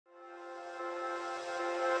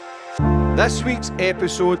This week's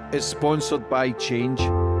episode is sponsored by Change.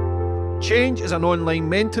 Change is an online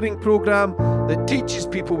mentoring program that teaches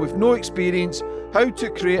people with no experience how to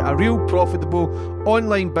create a real profitable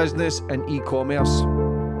online business in e-commerce.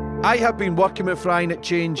 I have been working with Ryan at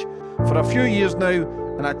Change for a few years now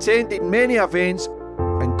and attended many events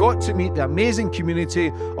and got to meet the amazing community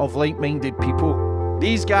of like-minded people.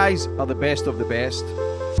 These guys are the best of the best.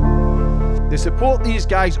 The support these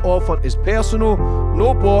guys offer is personal,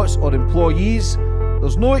 no bots or employees.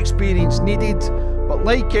 There's no experience needed, but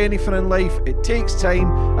like anything in life, it takes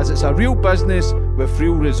time as it's a real business with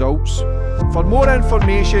real results. For more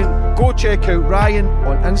information, go check out Ryan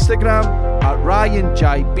on Instagram at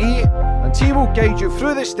RyanJB, and he will guide you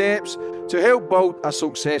through the steps to help build a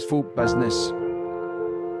successful business.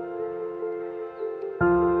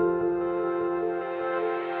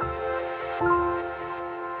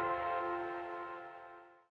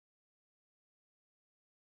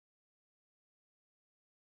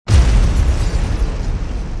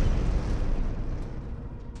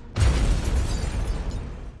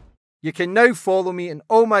 You can now follow me on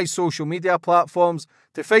all my social media platforms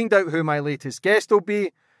to find out who my latest guest will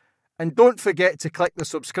be. And don't forget to click the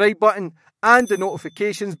subscribe button and the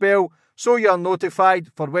notifications bell so you're notified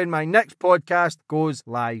for when my next podcast goes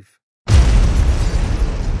live.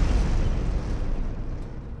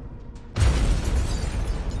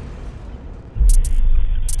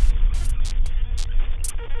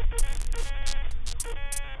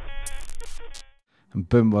 And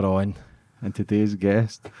boom, we're on. And today's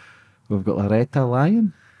guest, we've got Lurata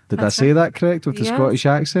Lyon. Did I say that correct with the Scottish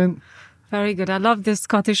accent? Very good. I love this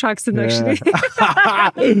Scottish accent, actually.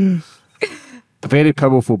 A very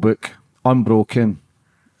powerful book, Unbroken,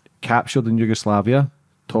 captured in Yugoslavia,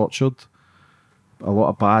 tortured. A lot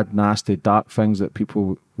of bad, nasty, dark things that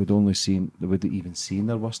people would only see, they wouldn't even see in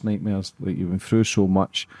their worst nightmares. Like, you've been through so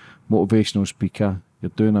much. Motivational speaker. You're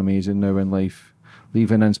doing amazing now in life.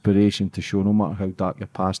 Leaving inspiration to show no matter how dark your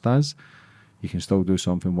past is, you can still do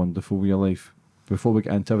something wonderful with your life. Before we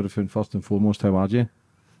get into everything, first and foremost, how are you?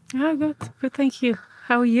 Oh, good. Good, thank you.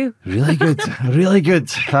 How are you? Really good. Really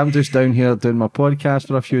good. I'm just down here doing my podcast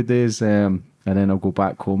for a few days and then I'll go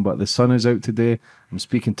back home. But the sun is out today. I'm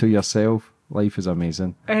speaking to yourself. Life is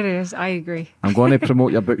amazing. It is. I agree. I'm going to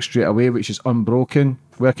promote your book straight away, which is Unbroken.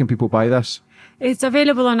 Where can people buy this? It's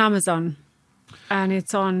available on Amazon. And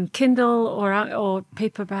it's on Kindle or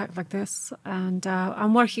paperback like this. And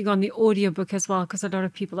I'm working on the audiobook as well because a lot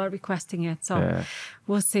of people are requesting it. So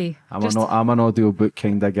we'll see. I'm an audiobook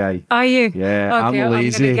kind of guy. Are you? Yeah, okay, I'm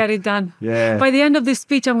lazy. I'm going to get it done. Yeah. By the end of this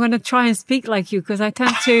speech, I'm going to try and speak like you because I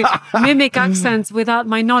tend to mimic accents without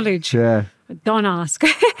my knowledge. Yeah. Don't ask.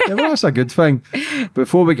 Yeah, well, that's a good thing.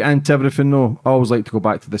 Before we get into everything though, I always like to go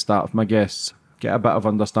back to the start of my guests. Get a bit of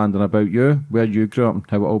understanding about you, where you grew up and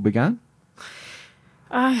how it all began.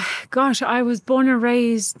 Gosh, I was born and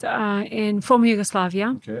raised in former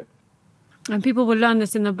Yugoslavia. Okay. And people will learn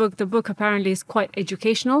this in the book. The book apparently is quite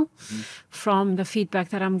educational from the feedback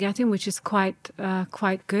that I'm getting, which is quite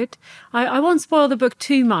good. I won't spoil the book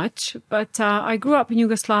too much, but I grew up in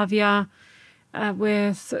Yugoslavia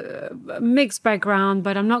with a mixed background,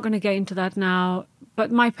 but I'm not going to get into that now.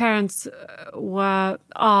 But my parents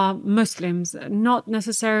are Muslims, not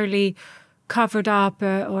necessarily covered up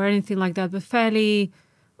or anything like that, but fairly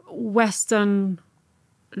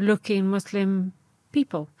Western-looking Muslim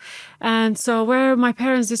people. And so where my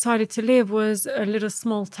parents decided to live was a little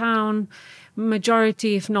small town.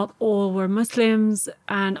 Majority, if not all, were Muslims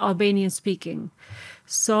and Albanian-speaking.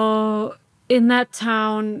 So in that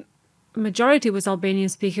town, majority was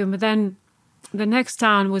Albanian-speaking, but then the next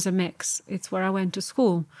town was a mix. It's where I went to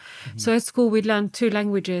school. Mm-hmm. So at school, we learned two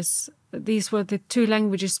languages. These were the two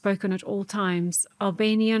languages spoken at all times,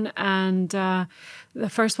 Albanian and the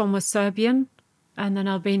first one was Serbian, and then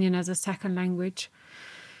Albanian as a second language.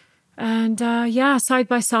 And side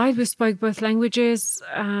by side, we spoke both languages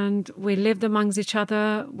and we lived amongst each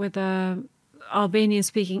other with the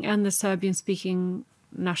Albanian-speaking and the Serbian-speaking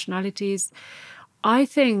nationalities. I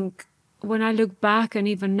think when I look back and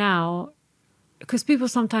even now, because people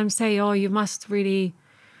sometimes say, oh, you must really...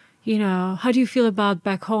 how do you feel about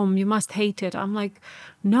back home? You must hate it. I'm like,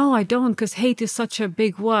 no, I don't, because hate is such a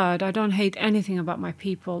big word. I don't hate anything about my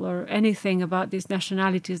people or anything about these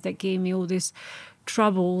nationalities that gave me all these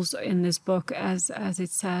troubles in this book, as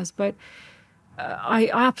it says. But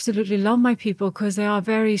I absolutely love my people because they are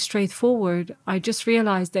very straightforward. I just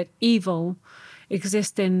realized that evil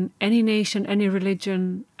exists in any nation, any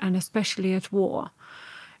religion, and especially at war.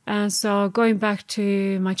 And so going back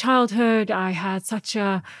to my childhood, I had such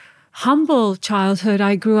a humble childhood.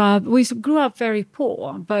 We grew up very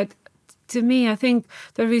poor, but to me, I think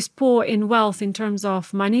there is poor in wealth in terms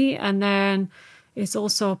of money, and then it's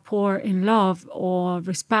also poor in love or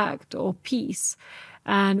respect or peace.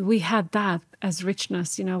 And we had that as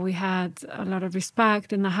richness. You know, we had a lot of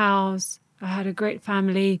respect in the house. I had a great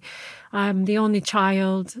family. I'm the only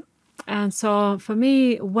child. And so for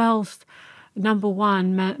me, wealth, number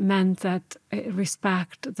one, meant that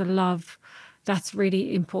respect, the love, that's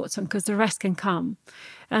really important, because the rest can come.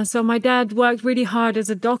 And so my dad worked really hard as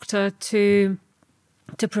a doctor to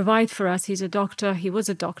provide for us. He's a doctor. He was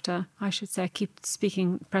a doctor, I should say. I keep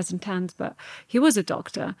speaking present tense, but he was a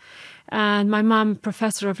doctor. And my mum,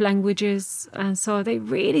 professor of languages. And so they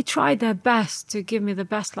really tried their best to give me the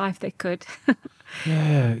best life they could.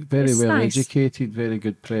 Yeah, very It's well nice. educated, very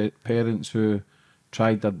good parents who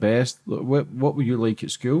tried their best. What were you like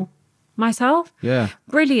at school? Myself? Yeah.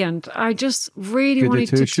 Brilliant. I just really Good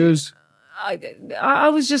wanted at two to... shoes? I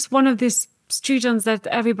was just one of these students that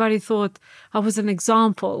everybody thought I was an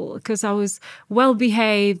example, because I was well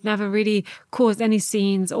behaved, never really caused any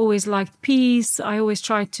scenes, always liked peace. I always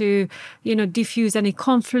tried to, diffuse any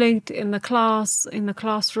conflict in the class, in the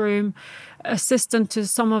classroom, assistant to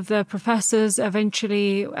some of the professors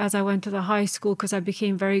eventually as I went to the high school, because I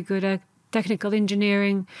became very good at technical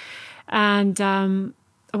engineering. And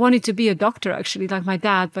I wanted to be a doctor, actually, like my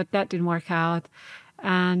dad, but that didn't work out.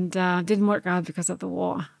 And didn't work out because of the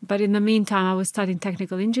war. But in the meantime, I was studying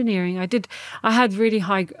technical engineering. I had really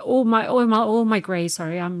high, all my grades,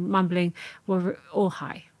 sorry, I'm mumbling, were all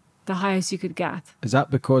high, the highest you could get. Is that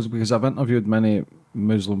because I've interviewed many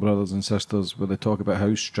Muslim brothers and sisters where they talk about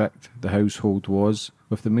how strict the household was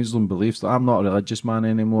with the Muslim beliefs. I'm not a religious man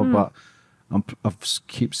anymore, but I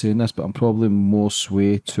keep saying this, but I'm probably more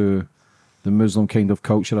sway to the Muslim kind of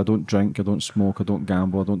culture. I don't drink, I don't smoke, I don't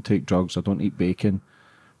gamble, I don't take drugs, I don't eat bacon.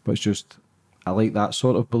 But it's just, I like that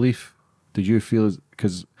sort of belief. Did you feel,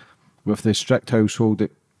 because with the strict household,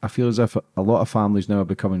 I feel as if a lot of families now are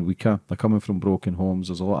becoming weaker. They're coming from broken homes.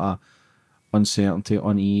 There's a lot of uncertainty,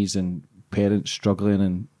 unease, and parents struggling,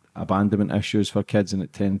 and abandonment issues for kids, and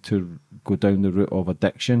it tend to go down the route of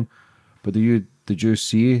addiction. But did you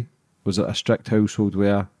see, was it a strict household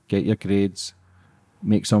where get your grades,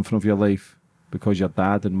 make something of your life because your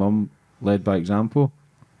dad and mum led by example?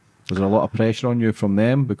 Was there a lot of pressure on you from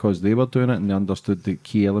them because they were doing it and they understood the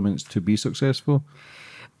key elements to be successful?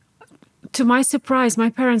 To my surprise, my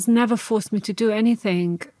parents never forced me to do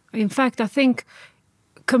anything. In fact, I think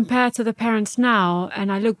compared to the parents now,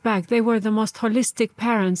 and I look back, they were the most holistic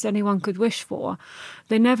parents anyone could wish for.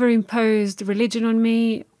 They never imposed religion on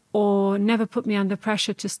me or never put me under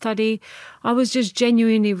pressure to study. I was just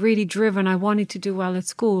genuinely really driven. I wanted to do well at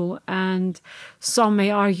school. And some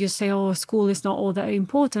may argue, say, oh, school is not all that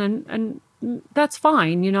important. And that's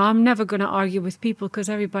fine. I'm never going to argue with people because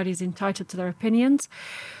everybody's entitled to their opinions.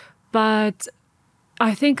 But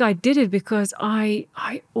I think I did it because I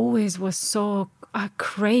always was I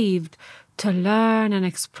craved to learn and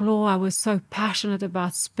explore. I was so passionate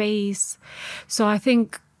about space. So I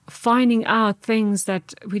think finding out things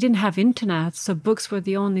that we didn't have internet, so books were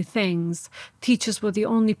the only things. Teachers were the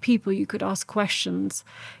only people you could ask questions.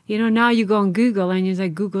 Now you go on Google and you say,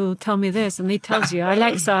 Google, tell me this, and it tells you.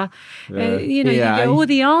 Alexa, you get all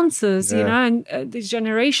the answers, and these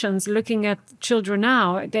generations looking at children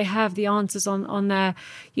now, they have the answers on their,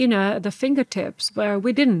 the fingertips, where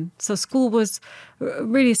we didn't. So school was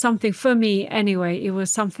really something, for me anyway, it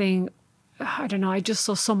was something, I don't know, I just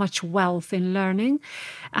saw so much wealth in learning,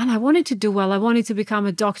 and I wanted to do well. I wanted to become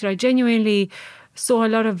a doctor. I genuinely saw a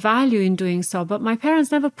lot of value in doing so, but my parents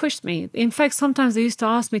never pushed me. In fact, sometimes they used to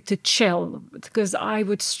ask me to chill because I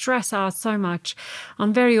would stress out so much.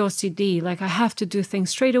 I'm very OCD, like I have to do things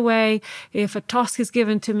straight away. If a task is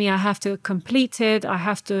given to me, I have to complete it. I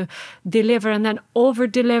have to deliver and then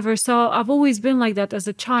over-deliver. So I've always been like that as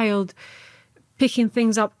a child, picking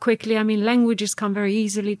things up quickly. I mean, languages come very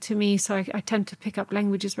easily to me, so I tend to pick up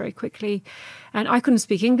languages very quickly. And I couldn't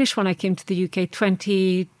speak English when I came to the UK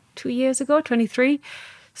 22 years ago, 23.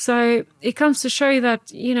 So it comes to show that,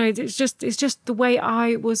 it's just the way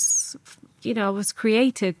I was, was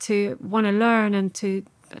created to want to learn and to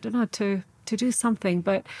do something.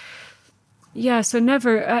 But yeah, so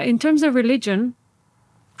never, in terms of religion,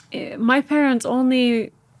 my parents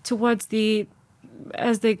only towards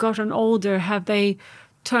as they gotten older, have they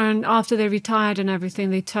turned, after they retired and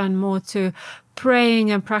everything, they turned more to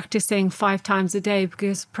praying and practicing 5 times a day,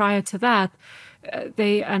 because prior to that,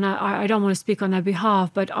 I don't want to speak on their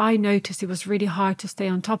behalf, but I noticed it was really hard to stay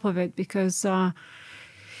on top of it because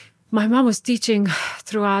my mom was teaching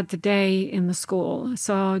throughout the day in the school.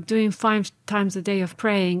 So doing 5 times a day of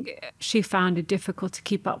praying, she found it difficult to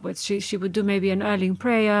keep up with. She would do maybe an early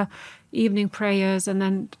prayer evening prayers and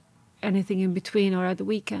then anything in between or at the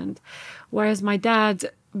weekend. Whereas my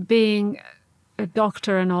dad, being a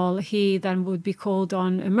doctor and all, he then would be called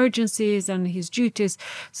on emergencies and his duties.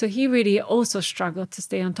 So he really also struggled to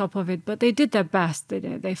stay on top of it. But they did their best.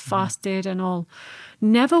 They fasted and all.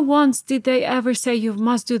 Never once did they ever say, you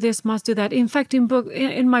must do this, must do that. In fact,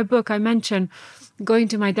 in my book, I mention going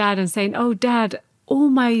to my dad and saying, oh, Dad, all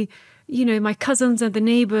my cousins and the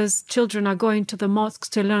neighbors' children are going to the mosques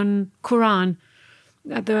to learn Quran,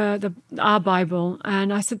 our Bible.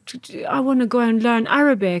 And I said, I want to go and learn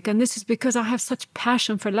Arabic. And this is because I have such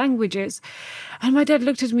passion for languages. And my dad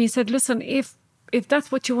looked at me and said, listen, if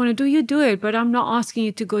that's what you want to do, you do it. But I'm not asking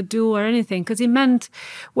you to go do or anything. Because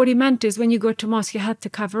what he meant is when you go to mosque, you had to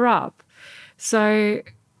cover up. So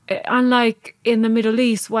unlike in the Middle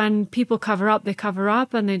East, when people cover up, they cover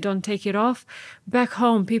up and they don't take it off. Back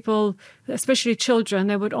home, people, especially children,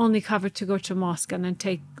 they would only cover to go to mosque and then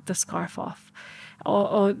take the scarf off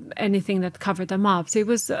or anything that covered them up. So it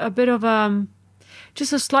was a bit of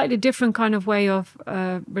just a slightly different kind of way of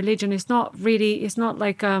religion. It's not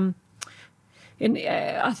like I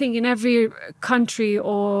think in every country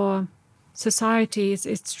or society,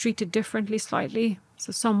 it's treated differently slightly.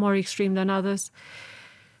 So some more extreme than others.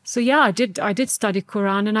 So yeah, I did study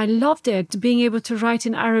Quran and I loved it, being able to write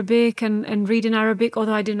in Arabic and read in Arabic,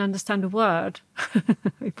 although I didn't understand a word.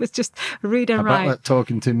 It was just read and write. A bit like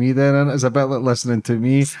talking to me then, and it's a bit like listening to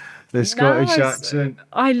me, the Scottish accent.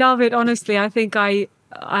 I love it, honestly. I think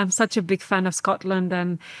I'm such a big fan of Scotland.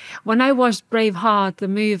 And when I watched Braveheart, the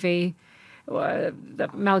movie, the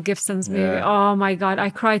Mel Gibson's movie, oh my God, I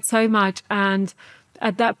cried so much. And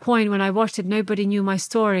at that point, when I watched it, nobody knew my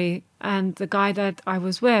story. And the guy that I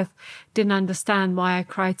was with didn't understand why I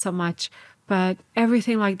cried so much. But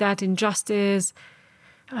everything like that, injustice,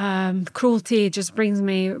 cruelty, just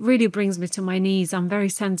really brings me to my knees. I'm very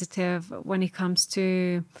sensitive when it comes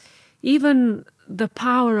to even the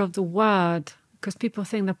power of the word, because people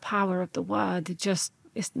think the power of the word,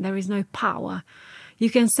 there is no power. You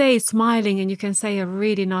can say smiling and you can say a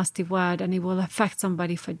really nasty word and it will affect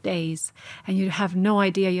somebody for days and you have no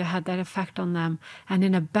idea you had that effect on them, and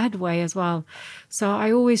in a bad way as well. So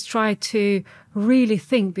I always try to really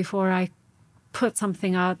think before I put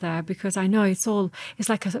something out there, because I know it's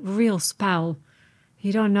like a real spell.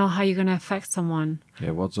 You don't know how you're going to affect someone.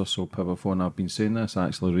 Yeah, words are so powerful, and I've been saying this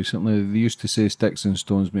actually recently. They used to say sticks and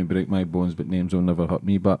stones may break my bones, but names will never hurt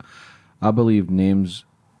me. But I believe names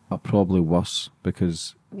are probably worse,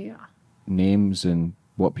 because names and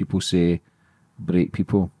what people say break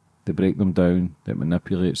people. They break them down, it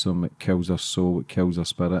manipulates them, it kills their soul, it kills their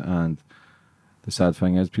spirit. And the sad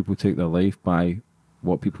thing is, people take their life by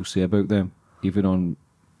what people say about them, even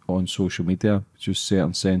on social media. Just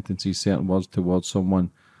certain sentences, certain words towards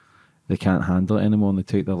someone, they can't handle it anymore and they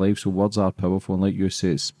take their life. So words are powerful, and like you say,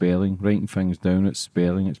 it's spelling, writing things down, it's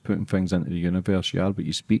spelling, it's putting things into the universe. You are what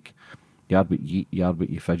you speak. You are what you eat, you are what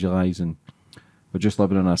you visualise. And we're just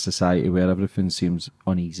living in a society where everything seems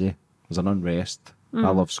uneasy. There's an unrest. I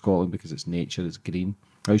love Scotland because it's nature, it's green.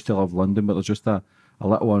 I used to love London, but there's just a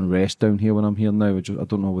little unrest down here when I'm here now. I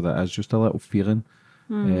don't know what that is, just a little feeling.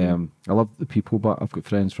 I love the people, but I've got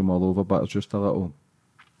friends from all over, but it's just a little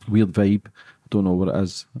weird vibe. I don't know what it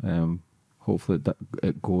is. Hopefully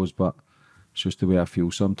it goes, but it's just the way I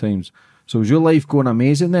feel sometimes. So was your life going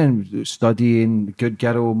amazing then? Studying, good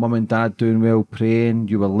girl, mum and dad doing well, praying,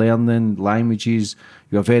 you were learning languages,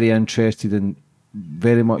 you were very interested in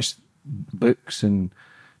very much books and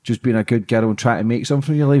just being a good girl and trying to make something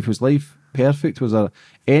from your life. Was life perfect? Was there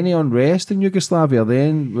any unrest in Yugoslavia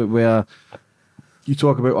then, where you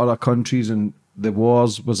talk about other countries and the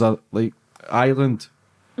wars? Was there, like, Ireland,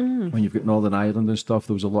 when you've got Northern Ireland and stuff,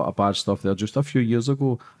 there was a lot of bad stuff there just a few years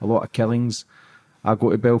ago, a lot of killings. I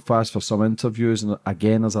go to Belfast for some interviews, and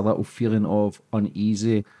again, there's a little feeling of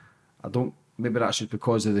uneasy. Maybe that's just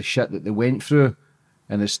because of the shit that they went through,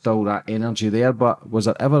 and there's still that energy there. But was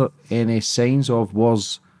there ever any signs of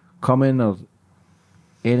wars coming or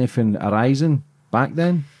anything arising back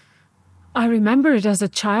then? I remember it as a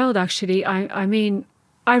child, actually. I mean,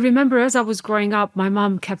 I remember as I was growing up, my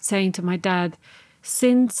mom kept saying to my dad,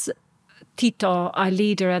 since Tito, our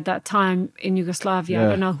leader at that time in Yugoslavia, I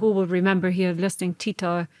don't know who will remember here listening,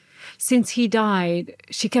 Tito, since he died,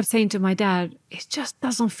 she kept saying to my dad, it just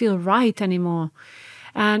doesn't feel right anymore.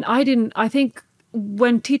 And I think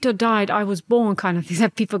when Tito died, I was born kind of, these are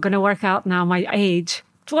people going to work out now my age.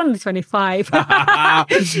 only 25.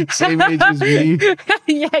 Same age as me.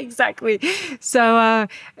 Yeah, exactly. So,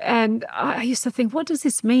 and I used to think, what does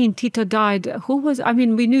this mean? Tito died.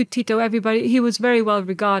 We knew Tito, everybody. He was very well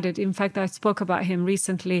regarded. In fact, I spoke about him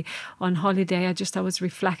recently on holiday. I was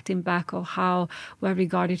reflecting back on how well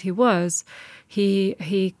regarded he was.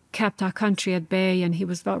 He kept our country at bay, and he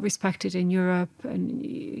was well respected in Europe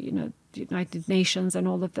and, the United Nations and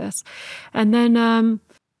all of this. And then...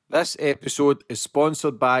 This episode is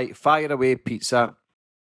sponsored by Fire Away Pizza,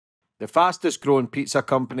 the fastest growing pizza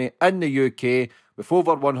company in the UK with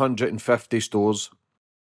over 150 stores.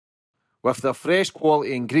 With their fresh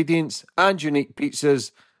quality ingredients and unique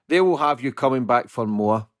pizzas, they will have you coming back for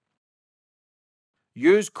more.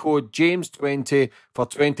 Use code JAMES20 for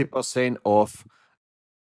 20% off.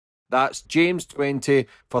 That's JAMES20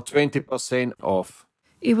 for 20% off.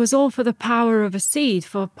 It was all for the power of a seed,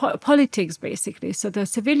 for politics, basically. So the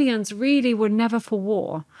civilians really were never for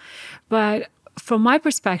war. But from my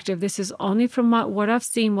perspective, this is only from what I've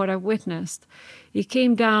seen, what I've witnessed. It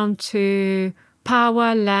came down to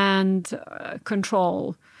power, land,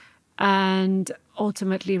 control, and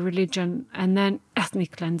ultimately religion, and then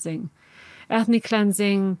ethnic cleansing. Ethnic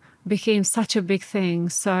cleansing became such a big thing.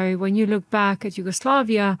 So when you look back at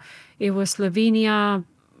Yugoslavia, it was Slovenia,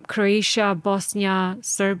 Croatia, Bosnia,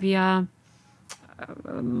 Serbia,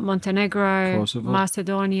 Montenegro, Kosovo.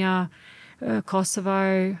 Macedonia,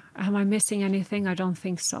 Kosovo. Am I missing anything? I don't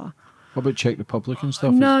think so. What about Czech Republic and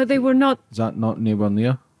stuff? No, they were not. Is that not nowhere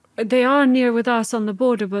near? They are near with us on the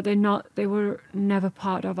border, but they're not. They were never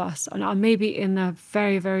part of us. And maybe in a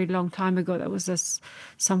very, very long time ago, there was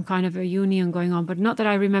some kind of a union going on, but not that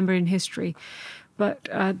I remember in history. But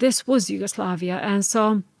this was Yugoslavia, and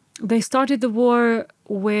so they started the war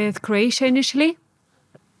with Croatia initially,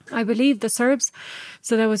 I believe, the Serbs.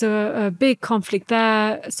 So there was a big conflict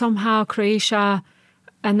there. Somehow Croatia,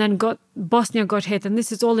 and then Bosnia got hit, and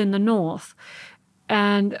this is all in the north.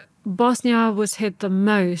 And Bosnia was hit the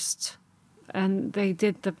most, and they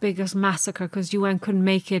did the biggest massacre because UN couldn't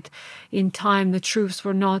make it in time. The troops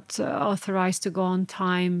were not authorized to go on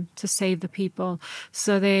time to save the people.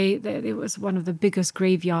 So it was one of the biggest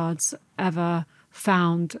graveyards ever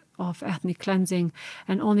found of ethnic cleansing,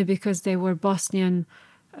 and only because they were Bosnian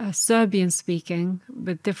Serbian speaking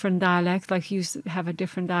with different dialects, like you have a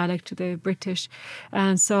different dialect to the British,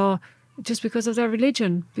 and so just because of their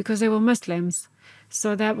religion, because they were Muslims.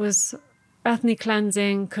 So that was ethnic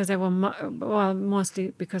cleansing because they were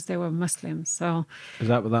mostly because they were Muslims. So is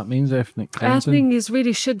that what that means, ethnic cleansing?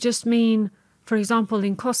 Ethnic should just mean, for example,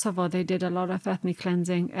 in Kosovo they did a lot of ethnic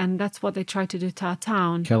cleansing, and that's what they tried to do to our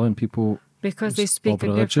town, killing people because they speak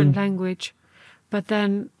a different language. But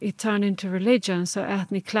then it turned into religion, so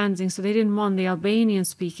ethnic cleansing. So they didn't want the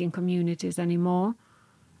Albanian-speaking communities anymore,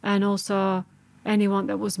 and also anyone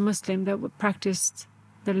that was Muslim that would practice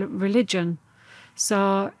the religion.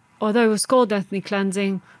 So although it was called ethnic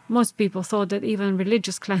cleansing, most people thought that even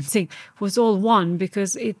religious cleansing was all one,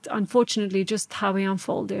 because it unfortunately just how it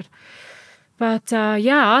unfolded. But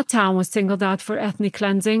our town was singled out for ethnic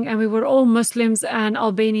cleansing, and we were all Muslims and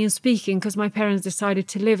Albanian speaking because my parents decided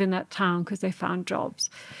to live in that town because they found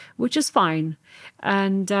jobs, which is fine.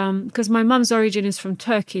 And because my mum's origin is from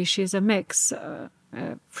Turkey, she's a mix.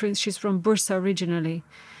 She's from Bursa originally,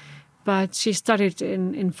 but she studied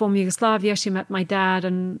in former Yugoslavia. She met my dad,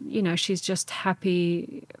 and she's just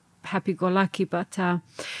happy-go-lucky. But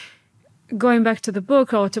going back to the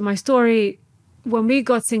book or to my story, when we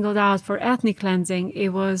got singled out for ethnic cleansing, it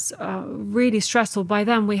was really stressful. By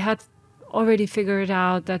then, we had already figured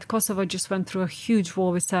out that Kosovo just went through a huge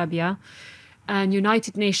war with Serbia, and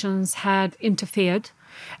United Nations had interfered.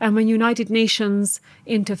 And when United Nations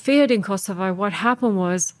interfered in Kosovo, what happened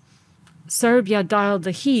was Serbia dialed the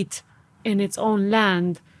heat in its own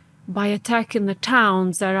land by attacking the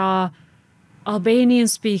towns that are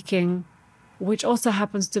Albanian-speaking, which also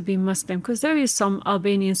happens to be Muslim, because there is some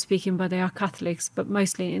Albanian-speaking, but they are Catholics. But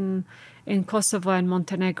mostly in Kosovo and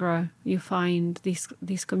Montenegro, you find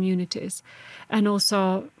these communities. And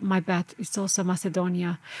also, my bet, it's also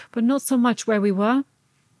Macedonia, but not so much where we were.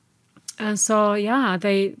 And so,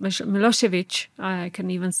 Milosevic, I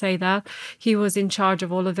can even say that, he was in charge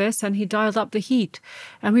of all of this, and he dialed up the heat.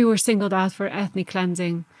 And we were singled out for ethnic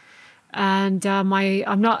cleansing. And I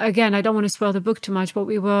don't want to spoil the book too much, but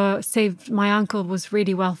we were saved. My uncle was a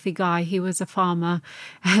really wealthy guy. He was a farmer.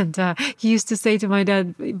 And he used to say to my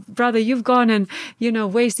dad, brother, you've gone and,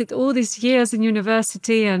 wasted all these years in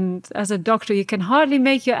university. And as a doctor, you can hardly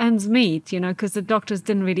make your ends meet, because the doctors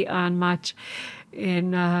didn't really earn much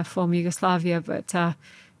in former Yugoslavia. But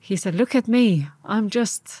he said, look at me. I'm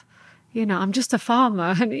just, I'm just a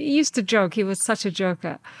farmer. And he used to joke. He was such a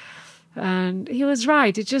joker. And he was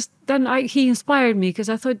right. He inspired me because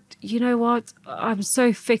I thought, you know what? I'm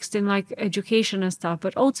so fixed in like education and stuff.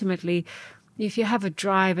 But ultimately, if you have a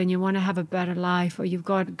drive and you want to have a better life, or you've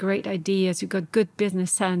got great ideas, you've got good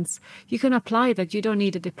business sense, you can apply that. You don't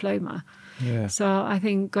need a diploma. Yeah. So I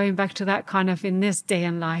think going back to that kind of in this day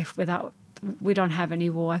and life, we don't have any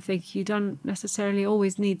war. I think you don't necessarily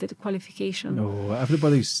always need the qualification. No,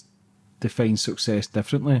 everybody's defines success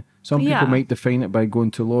differently. Some Yeah. people might define it by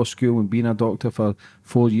going to law school and being a doctor for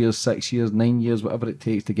 4 years, 6 years, 9 years, whatever it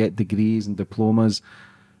takes to get degrees and diplomas.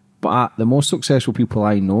 But the most successful people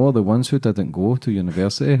I know are the ones who didn't go to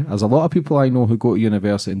university. There's a lot of people I know who go to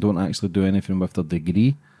university and don't actually do anything with their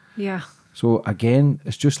degree. Yeah. So again,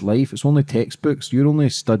 it's just life. It's only textbooks. You're only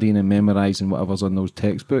studying and memorising whatever's on those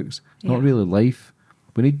textbooks. Not Yeah. really life.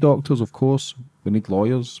 We need doctors, of course. We need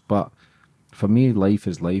lawyers. But for me, life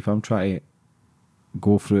is life. I'm trying to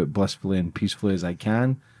go through it blissfully and peacefully as I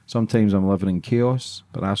can. Sometimes I'm living in chaos,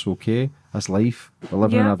 but that's okay. That's life. We're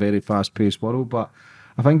living in Yeah. a very fast-paced world. But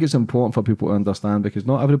I think it's important for people to understand, because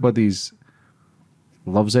not everybody's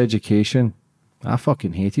loves education. I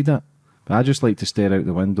fucking hated it. But I just like to stare out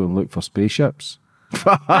the window and look for spaceships.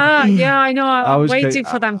 Yeah, I know. I'm was waiting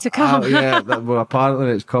ki- for them to come. well, apparently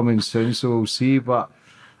it's coming soon, so we'll see. But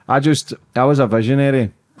I was a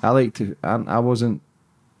visionary. I wasn't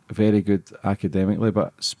very good academically,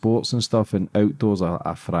 but sports and stuff and outdoors,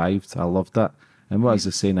 I thrived. I loved it. And what is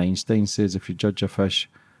the saying Einstein says? If you judge a fish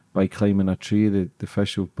by climbing a tree, the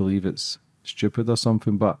fish will believe it's stupid or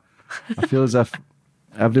something. But I feel as if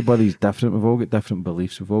everybody's different. We've all got different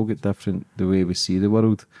beliefs. We've all got different the way we see the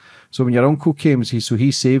world. So when your uncle came,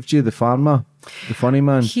 he saved you, the farmer, the funny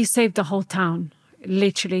man. He saved the whole town.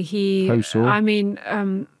 Literally, How so? I mean,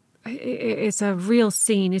 it's a real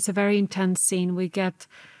scene. It's a very intense scene. We get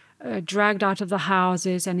dragged out of the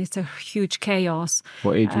houses, and it's a huge chaos.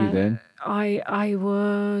 What age were you then? I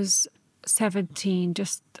was 17,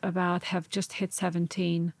 have just hit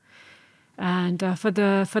 17. And for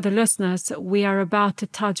the listeners, we are about to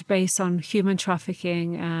touch base on human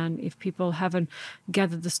trafficking, and if people haven't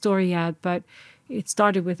gathered the story yet, but it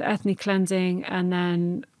started with ethnic cleansing, and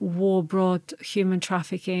then war brought human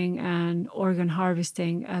trafficking and organ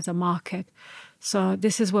harvesting as a market. So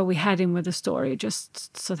this is where we're heading with the story,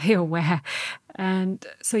 just so they're aware. And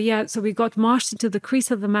so we got marched into the crease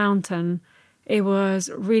of the mountain. It was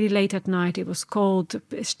really late at night. It was cold,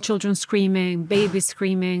 children screaming, babies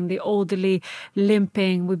screaming, the elderly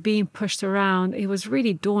limping, we're being pushed around. It was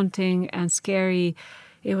really daunting and scary.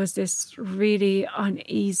 It was this really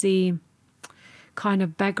uneasy kind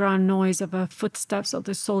of background noise of footsteps of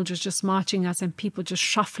the soldiers just marching us, and people just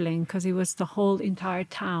shuffling, because it was the whole entire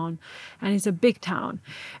town, and it's a big town.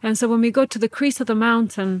 And so when we go to the crease of the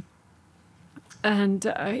mountain, and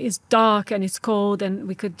it's dark and it's cold, and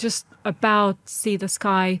we could just about see the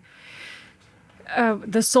sky,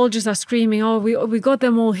 the soldiers are screaming, "Oh, we got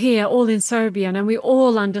them all here, all in Serbian," and we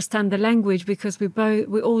all understand the language because we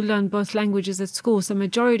all learned both languages at school. So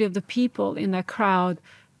majority of the people in that crowd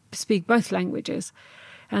speak both languages.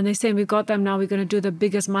 And they say, "We got them now. We're going to do the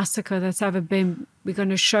biggest massacre that's ever been. We're going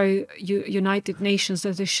to show United Nations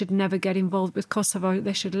that they should never get involved with Kosovo.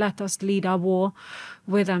 They should let us lead our war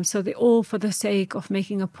with them." So they all for the sake of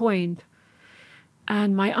making a point.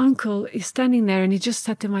 And my uncle is standing there, and he just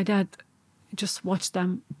said to my dad, "Just watch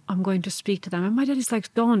them. I'm going to speak to them." And my dad is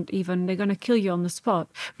like, "Don't even. They're going to kill you on the spot."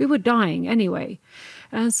 We were dying anyway.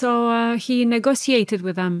 And so he negotiated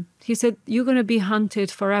with them. He said, "You're going to be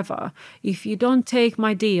hunted forever. If you don't take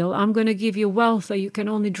my deal, I'm going to give you wealth that you can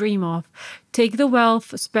only dream of. Take the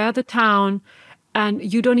wealth, spare the town,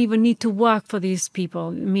 and you don't even need to work for these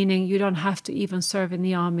people," meaning you don't have to even serve in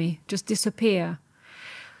the army. Just disappear.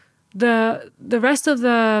 The rest of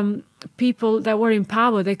the people that were in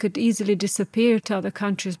power, they could easily disappear to other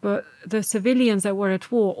countries, but the civilians that were at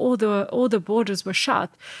war, all the borders were shut.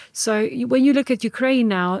 So when you look at Ukraine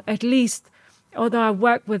now, at least, although I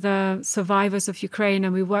work with the survivors of Ukraine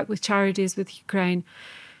and we work with charities with Ukraine,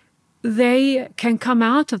 they can come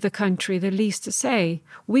out of the country, the least to say.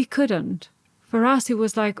 We couldn't. For us, it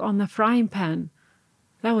was like on the frying pan.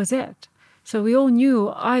 That was it. So we all knew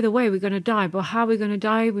either way we're going to die, but how we're going to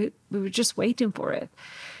die, we were just waiting for it.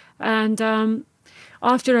 And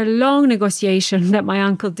after a long negotiation that my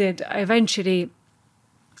uncle did, eventually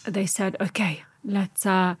they said, "Okay, let's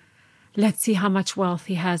see how much wealth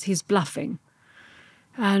he has. He's bluffing."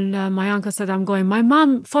 And my uncle said, "I'm going." My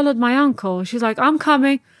mom followed my uncle. She's like, "I'm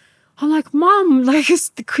coming." I'm like, "Mom, like,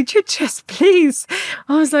 could you just please?"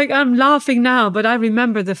 I was like, I'm laughing now, but I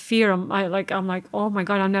remember the fear. I'm like, oh my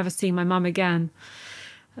God, I'm never seeing my mom again.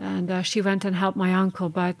 And she went and helped my uncle.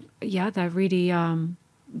 But yeah, that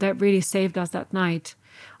really saved us that night.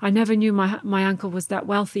 I never knew my uncle was that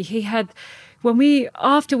wealthy. He had,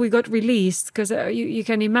 after we got released, because you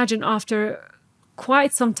can imagine, after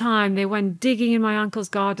quite some time, they went digging in my uncle's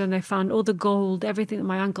garden. They found all the gold, everything that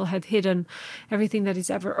my uncle had hidden, everything that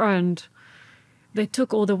he's ever earned. They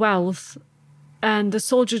took all the wealth, and the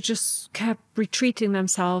soldiers just kept retreating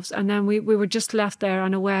themselves. And then we were just left there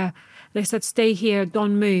unaware. They said, stay here,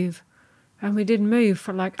 don't move. And we didn't move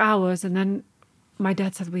for like hours. And then my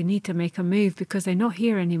dad said, we need to make a move because they're not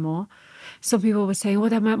here anymore. Some people were saying, well,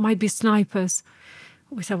 there might be snipers.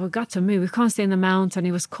 We said, we've got to move. We can't stay in the mountain.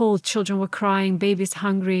 It was cold. Children were crying. Babies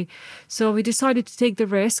hungry. So we decided to take the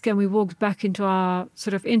risk, and we walked back into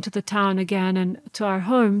the town again and to our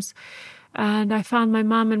homes. And I found my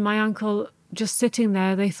mum and my uncle just sitting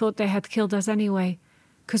there. They thought they had killed us anyway,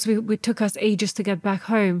 because we took us ages to get back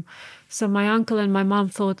home. So my uncle and my mum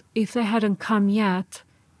thought, if they hadn't come yet,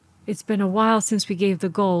 it's been a while since we gave the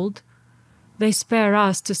gold. They spare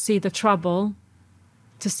us to see the trouble,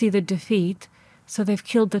 to see the defeat. So they've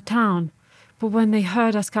killed the town. But when they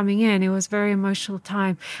heard us coming in, it was a very emotional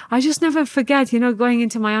time. I just never forget, going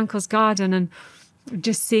into my uncle's garden and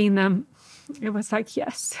just seeing them. It was like,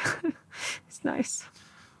 yes, it's nice.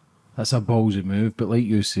 That's a ballsy move. But like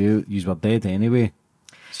you say, you were dead anyway.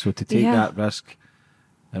 So to take that risk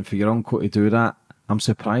and for your uncle to do that, I'm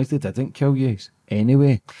surprised they didn't kill you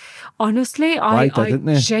anyway. Honestly, I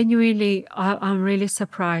genuinely, I'm really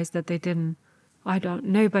surprised that they didn't.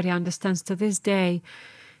 Nobody understands to this day,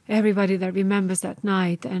 everybody that remembers that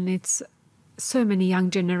night. And it's so many young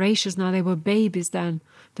generations now. They were babies then.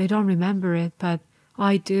 They don't remember it, but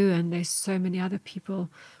I do. And there's so many other people.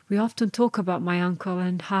 We often talk about my uncle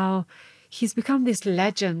and how he's become this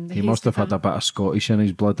legend. He must have had a bit of Scottish in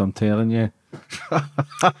his blood, I'm telling you.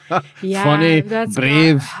 Yeah, funny,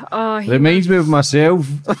 brave. Reminds me of myself.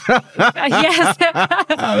 Yes.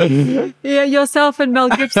 Yeah, yourself and Mel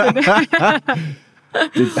Gibson.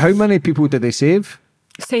 How many people did they save?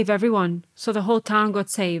 Save everyone. So the whole town got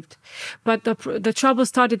saved. But the trouble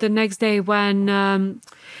started the next day when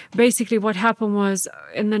basically what happened was,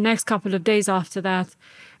 in the next couple of days after that,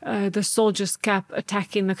 the soldiers kept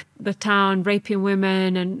attacking the town, raping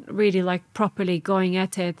women, and really like properly going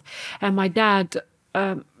at it. And my dad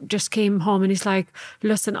just came home and he's like,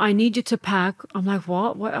 listen, I need you to pack. I'm like,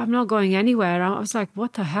 what? I'm not going anywhere. I was like,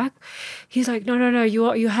 what the heck? He's like, no,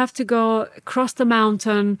 you have to go across the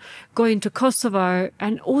mountain, go into Kosovo,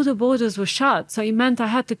 and all the borders were shut. So it meant I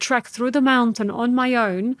had to trek through the mountain on my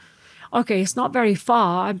own. Okay, it's not very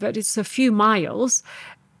far, but it's a few miles.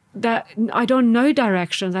 That I don't know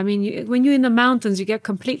directions. I mean, when you're in the mountains, you get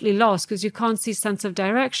completely lost because you can't see sense of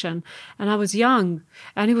direction. And I was young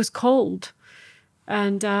and it was cold.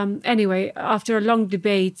 And anyway, after a long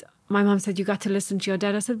debate, my mom said, you got to listen to your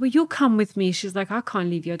dad. I said, well, you come with me. She's like, I can't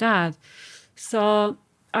leave your dad. So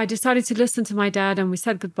I decided to listen to my dad and we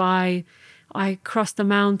said goodbye. I crossed the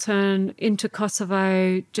mountain into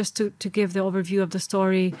Kosovo just to give the overview of the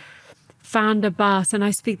story. Found a bus, and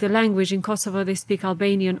I speak the language. In Kosovo, they speak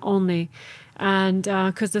Albanian only. And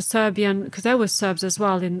because there were Serbs as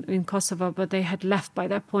well in Kosovo, but they had left by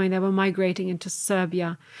that point. They were migrating into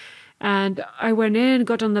Serbia. And I went in,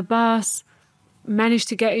 got on the bus, managed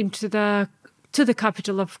to get into to the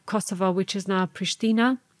capital of Kosovo, which is now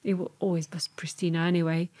Pristina. It always was Pristina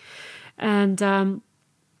anyway. And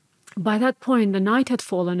by that point, the night had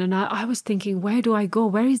fallen, and I was thinking, where do I go?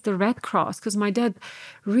 Where is the Red Cross? Because my dad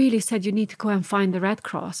really said, you need to go and find the Red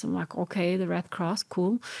Cross. I'm like, okay, the Red Cross,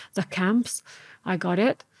 cool. The camps, I got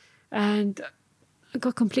it. And I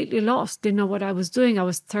got completely lost, didn't know what I was doing. I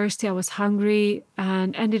was thirsty, I was hungry,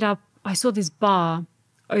 and ended up, I saw this bar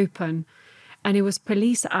open, and it was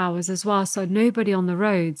police hours as well, so nobody on the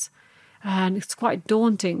roads. And it's quite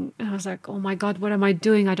daunting. And I was like, oh my God, what am I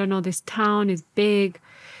doing? I don't know, this town is big.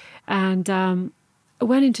 And I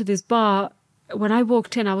went into this bar. When I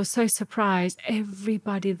walked in, I was so surprised.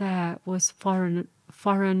 Everybody there was foreign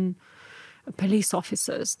police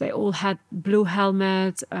officers. They all had blue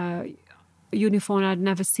helmets, uniform I'd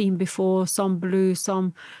never seen before, some blue,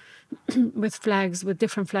 some with flags, with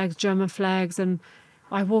different flags, German flags. And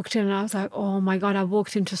I walked in and I was like, oh my God, I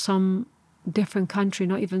walked into some different country,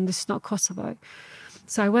 this is not Kosovo.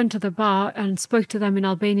 So I went to the bar and spoke to them in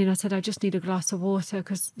Albanian. I said, I just need a glass of water,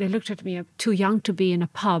 because they looked at me, I'm too young to be in a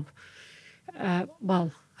pub.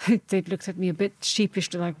 They looked at me a bit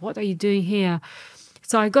sheepishly, like, what are you doing here?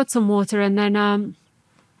 So I got some water and then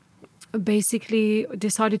basically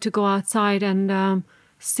decided to go outside and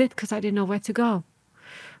sit, because I didn't know where to go.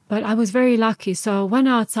 But I was very lucky. So I went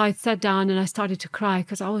outside, sat down, and I started to cry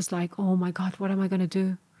because I was like, oh my God, what am I going to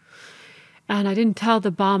do? And I didn't tell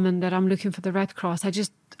the barman that I'm looking for the Red Cross.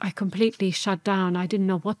 I completely shut down. I didn't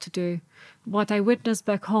know what to do. What I witnessed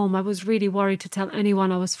back home, I was really worried to tell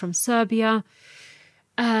anyone I was from Serbia.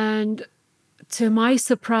 And to my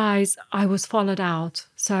surprise, I was followed out.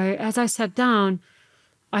 So as I sat down,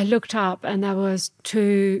 I looked up and there was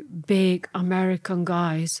two big American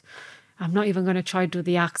guys. I'm not even going to try to do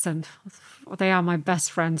the accent. They are my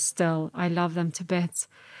best friends still. I love them to bits.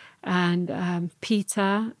 And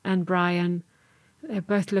Peter and Brian, they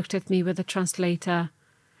both looked at me with a translator,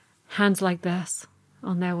 hands like this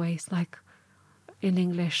on their waist, like in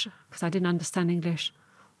English, because I didn't understand English.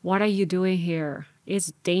 What are you doing here?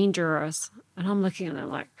 It's dangerous. And I'm looking at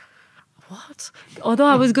them like, what? Although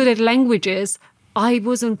I was good at languages, I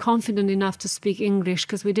wasn't confident enough to speak English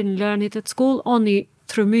because we didn't learn it at school, only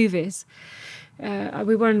through movies.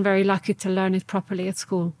 We weren't very lucky to learn it properly at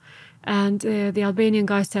school. And the Albanian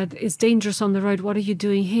guy said, it's dangerous on the road. What are you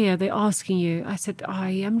doing here? They're asking you. I said, I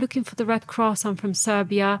am looking for the Red Cross. I'm from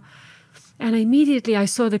Serbia. And immediately I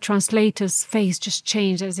saw the translator's face just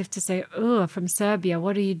change as if to say, oh, from Serbia,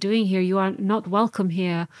 what are you doing here? You are not welcome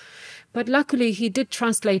here. But luckily he did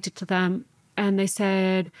translate it to them. And they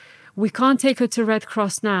said, we can't take her to Red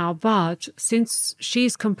Cross now, but since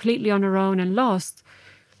she's completely on her own and lost,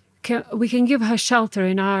 we can give her shelter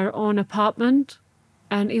in our own apartment.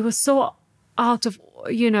 And it was so out of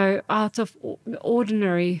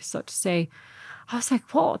ordinary, so to say. I was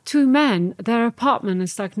like, what? Two men, their apartment?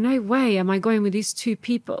 It's like, no way am I going with these two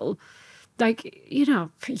people. Like,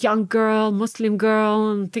 young girl, Muslim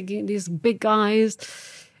girl, and thinking these big guys.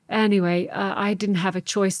 Anyway, I didn't have a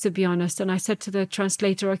choice, to be honest. And I said to the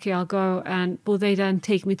translator, okay, I'll go. And will they then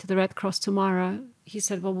take me to the Red Cross tomorrow? He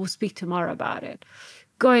said, well, we'll speak tomorrow about it.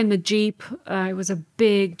 Go in the Jeep. It was a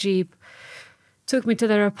big Jeep. Took me to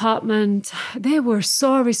their apartment. They were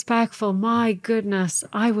so respectful. My goodness,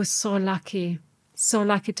 I was so lucky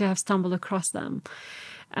to have stumbled across them.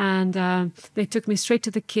 And they took me straight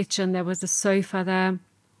to the kitchen. There was a sofa there,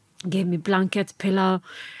 gave me blanket, pillow,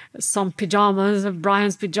 some pajamas,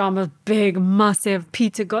 Brian's pajamas, big, massive.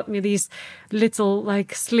 Peter got me these little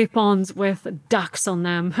like slip-ons with ducks on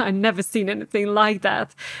them. I'd never seen anything like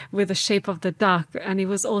that with the shape of the duck. And it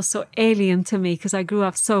was also alien to me because I grew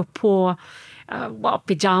up so poor. What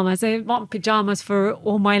pajamas? I want pajamas for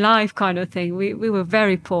all my life kind of thing. We were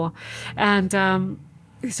very poor. And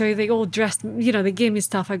so they all dressed, they gave me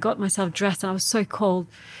stuff. I got myself dressed and I was so cold.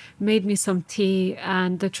 Made me some tea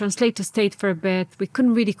and the translator stayed for a bit. We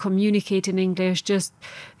couldn't really communicate in English, just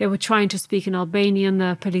they were trying to speak in Albanian,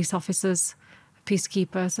 the police officers,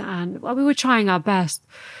 peacekeepers, and we were trying our best.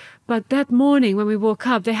 But that morning when we woke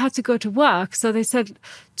up, they had to go to work. So they said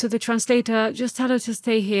to the translator, just tell her to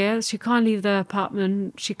stay here. She can't leave the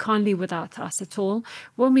apartment. She can't leave without us at all.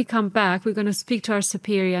 When we come back, we're going to speak to our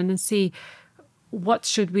superior and see what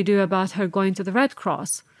should we do about her going to the Red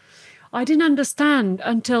Cross. I didn't understand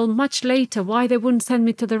until much later why they wouldn't send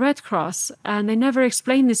me to the Red Cross. And they never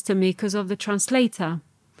explained this to me because of the translator.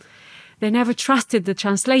 They never trusted the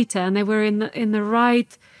translator and they were in the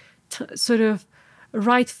right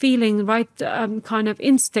right feeling, right kind of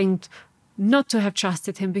instinct not to have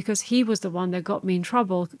trusted him because he was the one that got me in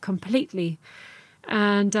trouble completely.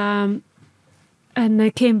 And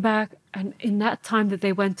they came back, and in that time that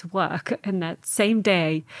they went to work, and that same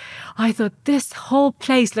day, I thought, this whole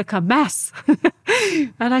place look a mess.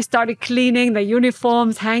 And I started cleaning the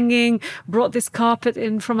uniforms, hanging, brought this carpet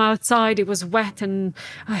in from outside. It was wet and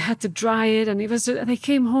I had to dry it. And they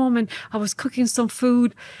came home and I was cooking some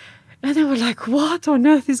food. And they were like, what on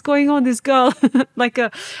earth is going on, this girl?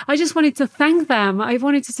 I just wanted to thank them. I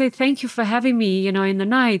wanted to say thank you for having me, in the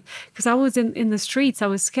night, because I was in the streets. I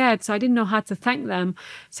was scared, so I didn't know how to thank them.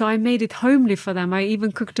 So I made it homely for them. I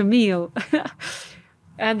even cooked a meal.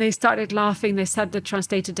 And they started laughing. They sat the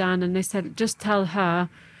translator down and they said, just tell her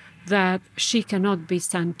that she cannot be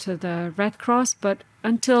sent to the Red Cross, but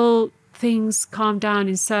until things calm down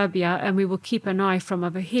in Serbia and we will keep an eye from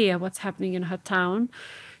over here, what's happening in her town,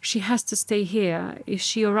 she has to stay here. Is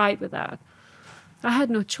she all right with that? I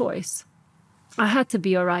had no choice. I had to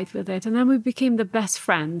be all right with it. And then we became the best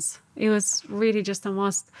friends. It was really just the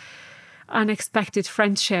most unexpected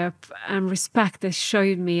friendship and respect they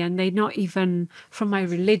showed me. And they not even from my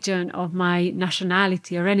religion or my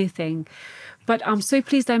nationality or anything. But I'm so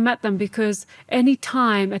pleased I met them because any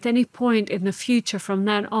time, at any point in the future from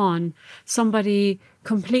then on, somebody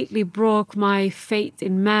completely broke my faith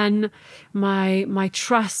in men, my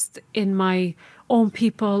trust in my own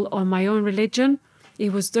people or my own religion.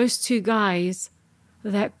 It was those two guys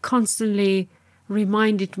that constantly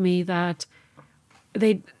reminded me that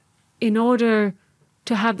in order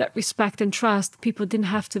to have that respect and trust, people didn't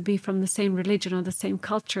have to be from the same religion or the same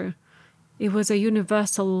culture. It was a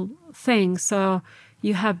universal thing. So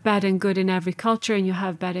you have bad and good in every culture, and you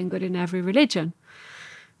have bad and good in every religion.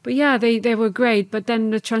 But yeah, they were great. But then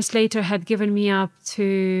the translator had given me up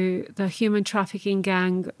to the human trafficking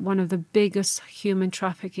gang, one of the biggest human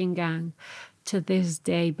trafficking gang to this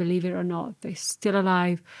day, believe it or not. They're still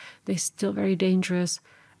alive, they're still very dangerous,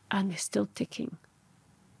 and they're still ticking.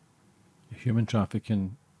 Human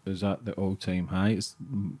trafficking is at the all-time high. It's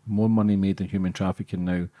more money made in human trafficking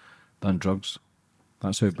now than drugs.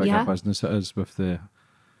 That's how big a business it is, with the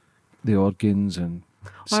organs and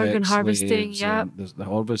organ harvesting. Yeah, the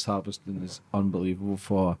harvesting is unbelievable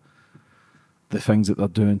for the things that they're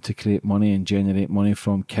doing to create money and generate money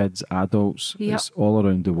from kids, adults. Yep. It's all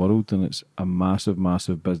around the world, and it's a massive,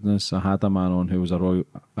 massive business. I had a man on who was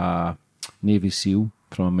a Navy SEAL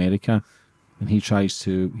from America, and he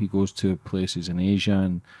goes to places in Asia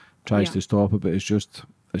and tries to stop it, but it's just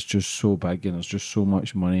so big, and there's just so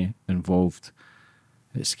much money involved.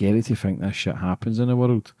 It's scary to think this shit happens in the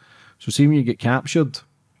world. So see, when you get captured,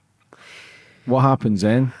 what happens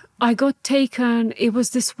then? I got taken. It was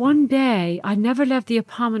this one day. I never left the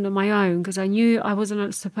apartment on my own because I knew I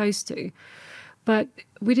wasn't supposed to. But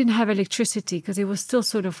we didn't have electricity because it was still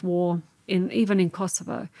sort of war, even in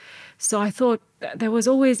Kosovo. So I thought there was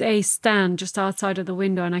always a stand just outside of the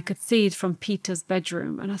window, and I could see it from Peter's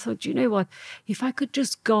bedroom. And I thought, you know what, if I could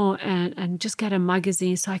just go and just get a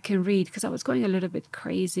magazine so I can read, because I was going a little bit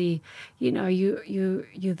crazy. You know,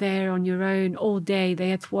 you're there on your own all day.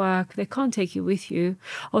 They at work. They can't take you with you.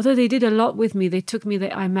 Although they did a lot with me. They took me.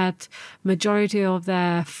 I met majority of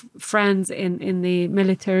their friends in the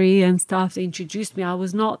military and stuff. They introduced me. I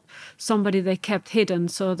was not somebody they kept hidden.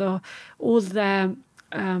 So all their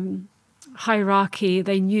hierarchy,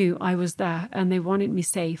 they knew I was there, and they wanted me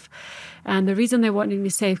safe. And the reason they wanted me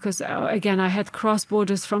safe, because again, I had crossed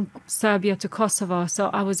borders from Serbia to Kosovo, so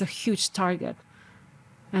I was a huge target,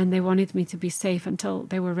 and they wanted me to be safe until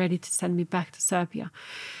they were ready to send me back to Serbia.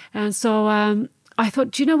 And so I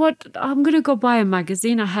thought, you know what, I'm going to go buy a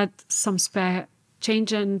magazine. I had some spare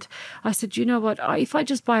change, and I said, you know what, if I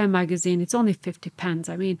just buy a magazine, it's only 50 pence.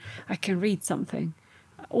 I mean, I can read something.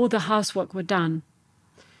 All the housework were done.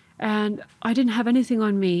 And I didn't have anything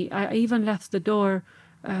on me. I even left the door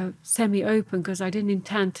semi-open because I didn't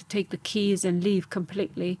intend to take the keys and leave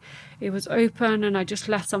completely. It was open, and I just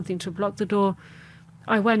left something to block the door.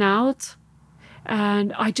 I went out,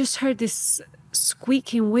 and I just heard this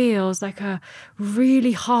squeaking wheels, like a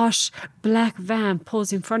really harsh black van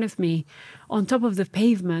pulls in front of me on top of the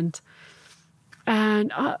pavement.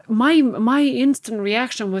 And my instant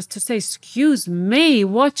reaction was to say, excuse me,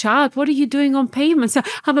 watch out. What are you doing on pavement? So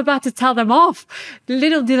I'm about to tell them off.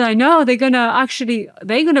 Little did I know they're going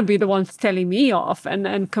to be the ones telling me off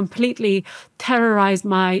and completely terrorize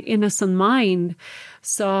my innocent mind.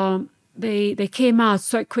 So they came out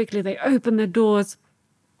so quickly. They opened the doors.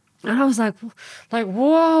 And I was like,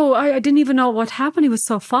 whoa, I didn't even know what happened. It was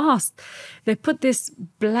so fast. They put this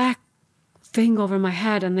black thing over my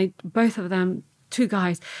head, and both of them, two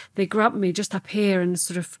guys, they grabbed me just up here and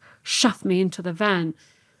sort of shoved me into the van,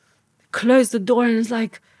 closed the door, and it's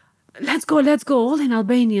like, let's go, all in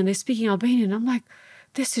Albanian. They're speaking Albanian. I'm like,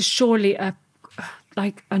 this is surely a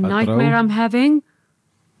nightmare I'm having.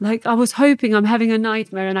 Like, I was hoping I'm having a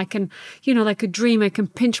nightmare, and I can, like a dream, I can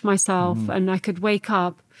pinch myself and I could wake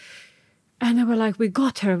up. And they were like, we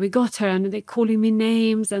got her. And they're calling me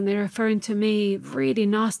names, and they're referring to me really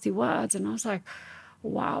nasty words. And I was like,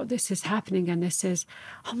 wow, this is happening. And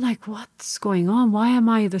I'm like, what's going on? Why am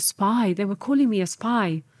I the spy? They were calling me a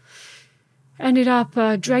spy. Ended up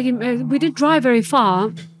dragging me. We didn't drive very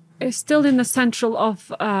far. It's still in the central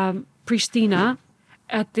of Pristina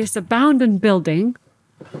at this abandoned building.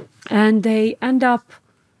 And they end up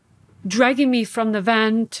dragging me from the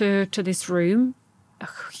van to this room, a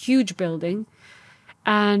huge building.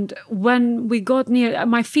 And when we got near,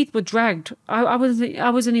 my feet were dragged. I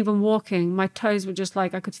wasn't even walking. My toes were just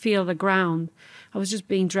like, I could feel the ground. I was just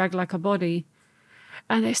being dragged like a body.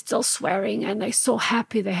 And they're still swearing, and they're so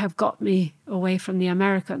happy they have got me away from the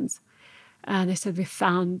Americans. And they said, they're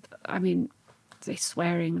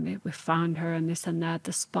swearing, we found her, and this and that,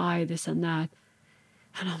 the spy, this and that.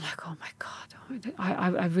 And I'm like, oh my God.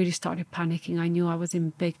 I really started panicking. I knew I was in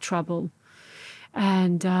big trouble.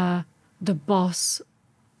 And the boss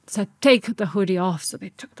said, take the hoodie off. So they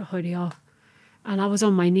took the hoodie off. And I was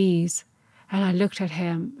on my knees. And I looked at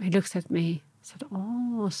him. He looked at me. I said,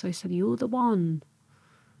 oh, so he said, you're the one.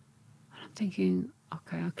 And I'm thinking,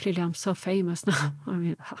 okay, clearly I'm so famous now. I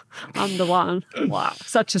mean, I'm the one. Wow,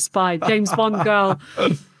 such a spy, James Bond girl.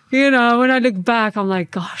 You know, when I look back, I'm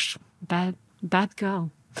like, gosh, bad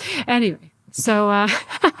girl. Anyway, so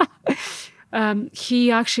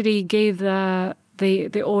he actually gave the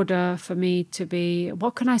order for me to be,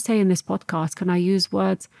 what can I say in this podcast? Can I use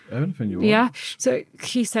words? Anything you want. Yeah. So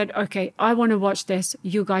he said, okay, I want to watch this.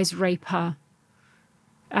 You guys rape her.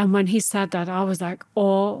 And when he said that, I was like,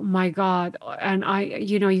 oh my God. And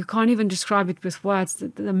you can't even describe it with words.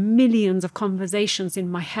 The millions of conversations in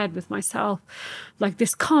my head with myself, like,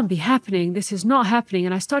 this can't be happening. This is not happening.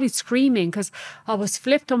 And I started screaming because I was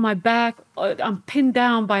flipped on my back. I'm pinned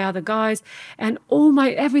down by other guys. And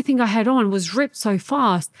everything I had on was ripped so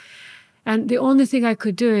fast. And the only thing I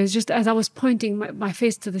could do is just, as I was pointing my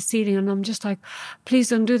face to the ceiling, and I'm just like, please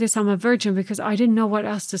don't do this. I'm a virgin, because I didn't know what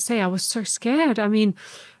else to say. I was so scared. I mean,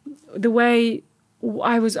 the way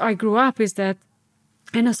I grew up is that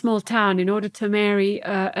in a small town, in order to marry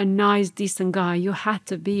a nice, decent guy, you had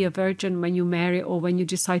to be a virgin when you marry or when you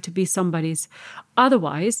decide to be somebody's.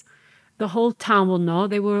 Otherwise, the whole town will know.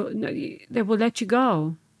 They will let you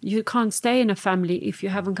go. You can't stay in a family if you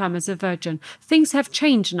haven't come as a virgin. Things have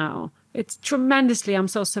changed now. It's tremendously. I'm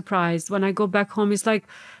so surprised. When I go back home, it's like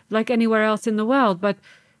anywhere else in the world. But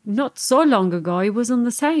not so long ago, it wasn't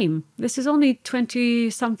the same. This is only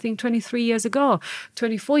 20-something, 23 years ago,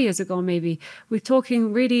 24 years ago maybe. We're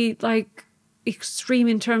talking really like extreme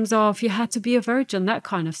in terms of you had to be a virgin, that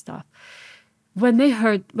kind of stuff. When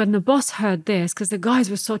the boss heard this, because the guys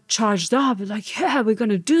were so charged up, like, yeah, we're going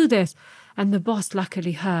to do this. And the boss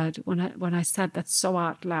luckily heard when I said that so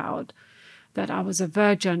out loud, that I was a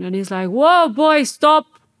virgin. And he's like, whoa, boy, stop.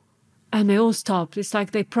 And they all stopped. It's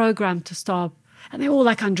like they programmed to stop. And they all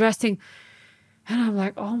like undressing. And I'm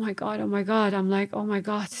like, oh my God, oh my God. I'm like, oh my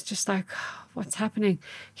God, it's just like, what's happening?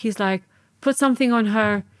 He's like, put something on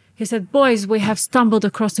her. He said, boys, we have stumbled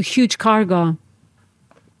across a huge cargo.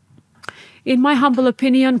 In my humble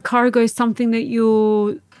opinion, cargo is something that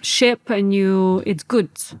you ship and it's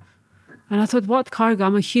goods. And I thought, what cargo?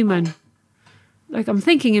 I'm a human. Like, I'm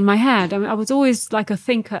thinking in my head. I was always like a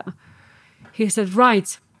thinker. He said,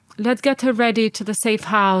 right, let's get her ready to the safe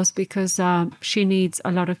house because she needs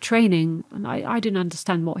a lot of training. And I didn't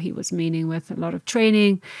understand what he was meaning with a lot of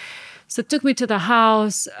training. So took me to the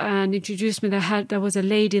house and introduced me. There was a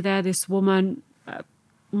lady there, this woman,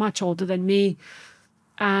 much older than me.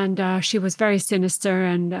 And she was very sinister,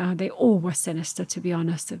 and they all were sinister, to be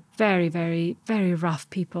honest. Very, very, very rough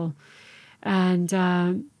people. And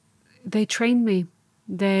they trained me.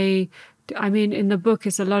 In the book,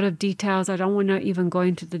 it's a lot of details. I don't want to even go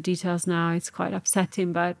into the details now. It's quite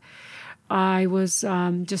upsetting, but I was,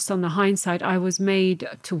 just on the hindsight, I was made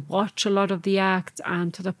to watch a lot of the acts,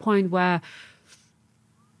 and to the point where,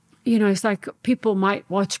 it's like people might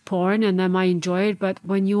watch porn and they might enjoy it, but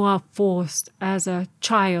when you are forced as a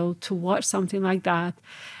child to watch something like that,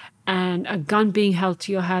 and a gun being held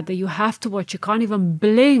to your head that you have to watch, you can't even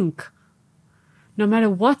blink, no matter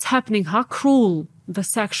what's happening, how cruel the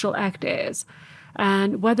sexual act is,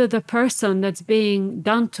 and whether the person that's being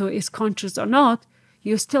done to is conscious or not,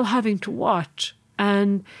 you're still having to watch.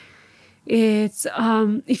 And it's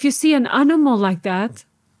if you see an animal like that,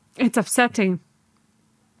 it's upsetting.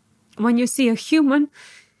 When you see a human,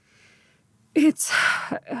 it's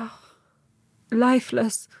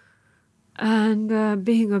lifeless, and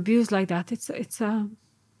being abused like that, it's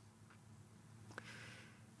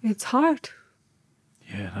hard.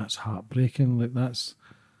 Yeah, that's heartbreaking. Like, that's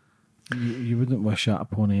you wouldn't wish that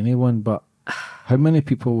upon anyone. But how many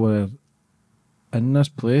people were in this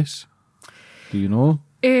place? Do you know?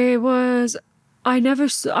 It was. I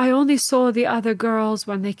only saw the other girls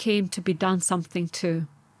when they came to be done something to.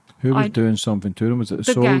 Who was doing something to them? Was it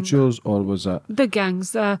the soldiers gang, or was it the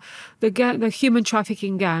gangs? The human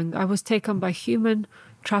trafficking gang. I was taken by human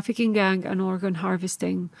trafficking gang and organ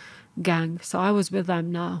harvesting gang. So I was with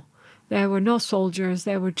them now. There were no soldiers.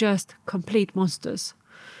 They were just complete monsters.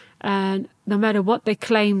 And no matter what they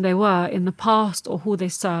claimed they were in the past or who they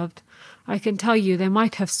served, I can tell you they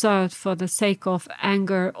might have served for the sake of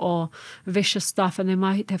anger or vicious stuff, and they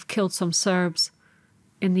might have killed some Serbs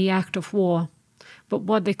in the act of war. But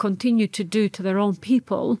what they continued to do to their own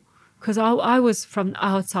people, because I was from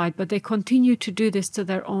outside, but they continued to do this to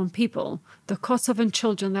their own people. The Kosovan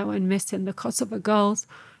children that went missing, the Kosovo girls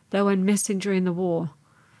that went missing during the war,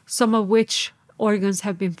 some of which organs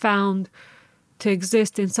have been found to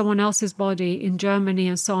exist in someone else's body in Germany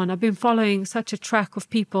and so on. I've been following such a track of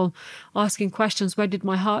people asking questions, where did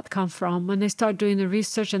my heart come from? When they start doing the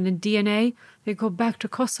research and the DNA, they go back to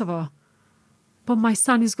Kosovo. But my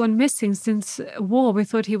son has gone missing since war. We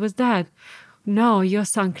thought he was dead. no, your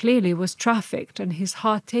son clearly was trafficked and his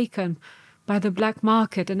heart taken by the black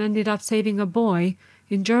market and ended up saving a boy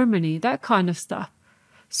in Germany, that kind of stuff.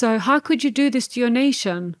 So how could you do this to your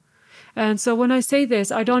nation? And so when I say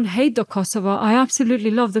this, I don't hate the Kosovo. I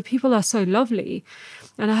absolutely love, the people are so lovely.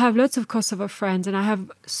 And I have lots of Kosovo friends and I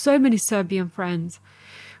have so many Serbian friends.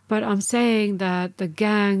 But I'm saying that the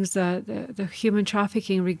gangs, the human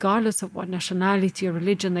trafficking, regardless of what nationality or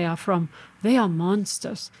religion they are from, they are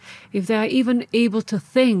monsters. If they are even able to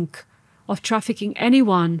think of trafficking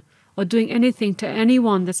anyone or doing anything to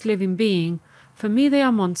anyone that's living being, for me, they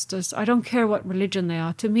are monsters. I don't care what religion they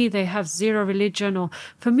are. To me, they have zero religion, or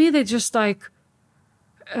for me, they're just like,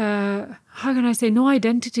 how can I say, no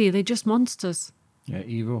identity. They're just monsters. Yeah,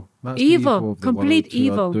 evil. That's Evil, the evil of the complete world, who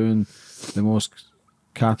evil. are doing the most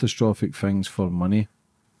catastrophic things for money.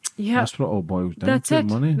 Yeah, That's what it all boils down that's to, it.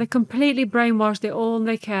 money. They're completely brainwashed. All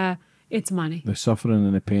they care, it's money. The suffering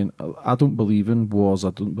and the pain. I don't believe in wars. I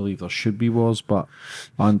don't believe there should be wars, but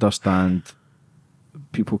I understand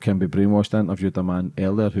people can be brainwashed. I interviewed a man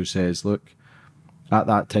earlier who says, look, at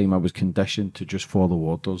that time I was conditioned to just follow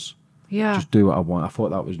orders. Yeah. Just do what I want. I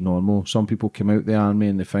thought that was normal. Some people come out the army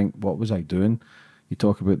and they think, what was I doing? You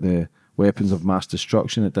talk about the weapons of mass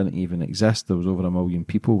destruction that didn't even exist. There was over 1 million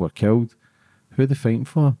people were killed. Who are they fighting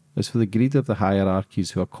for? It's for the greed of the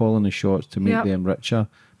hierarchies who are calling the shots to make them richer,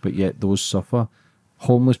 but yet those suffer.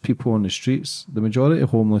 Homeless people on the streets, the majority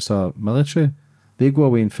of homeless are military. They go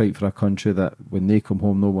away and fight for a country that when they come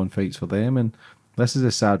home, no one fights for them. And this is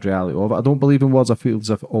the sad reality of it. I don't believe in wars. I feel as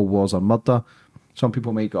if all wars are murder. Some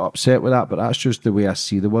people might get upset with that, but that's just the way I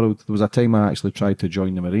see the world. There was a time I actually tried to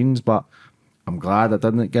join the Marines, but I'm glad I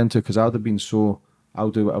didn't get into it, because I would have been so,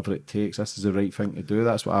 I'll do whatever it takes. This is the right thing to do.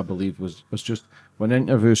 That's what I believe was just, when you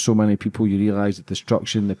interview so many people, you realise the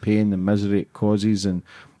destruction, the pain, the misery it causes, and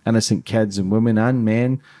innocent kids and women and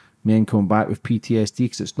men come back with PTSD,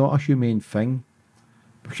 because it's not a humane thing.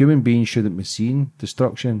 Human beings shouldn't be seen.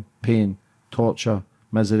 Destruction, pain, torture,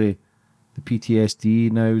 misery. The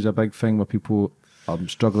PTSD now is a big thing where people are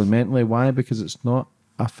struggling mentally. Why? Because it's not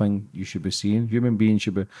a thing you should be seeing. Human beings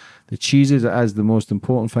should be... The cheese as it is, the most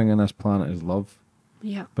important thing on this planet is love.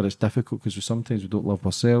 Yeah. But it's difficult because sometimes we don't love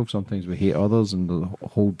ourselves, sometimes we hate others and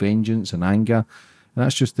hold vengeance and anger. And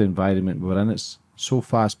that's just the environment we're in. It's so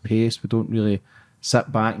fast paced, we don't really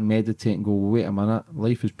sit back and meditate and go, well, wait a minute,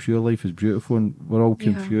 life is pure, life is beautiful, and we're all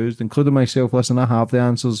confused, including myself. Listen, I have the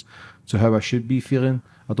answers to how I should be feeling.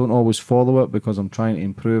 I don't always follow it because I'm trying to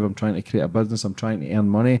improve, I'm trying to create a business, I'm trying to earn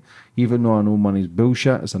money, even though I know money's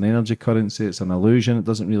bullshit. It's an energy currency, it's an illusion, it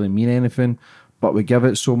doesn't really mean anything, but we give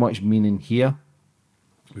it so much meaning here.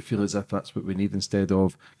 We feel as if that's what we need instead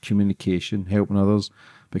of communication, helping others,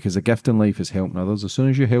 because the gift in life is helping others. As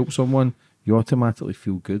soon as you help someone, you automatically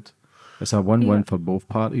feel good. It's a win-win for both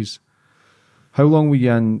parties. How long were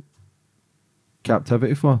you in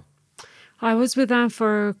captivity for? I was with them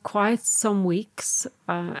for quite some weeks,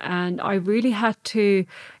 and I really had to,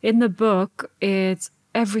 in the book,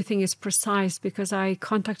 everything is precise because I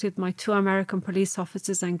contacted my 2 American police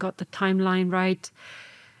officers and got the timeline right.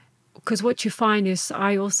 Because what you find is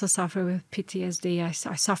I also suffer with PTSD. I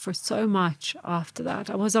suffered so much after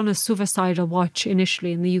that. I was on a suicidal watch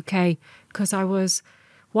initially in the UK because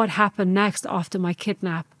what happened next after my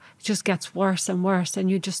kidnap, it just gets worse and worse. And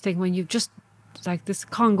you just think when you just, like, this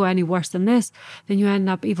can't go any worse than this, then you end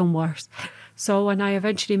up even worse. So when I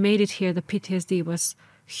eventually made it here, the PTSD was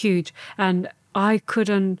huge. And I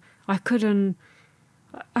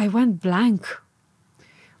went blank.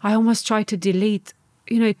 I almost tried to delete.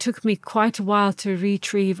 It took me quite a while to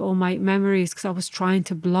retrieve all my memories because I was trying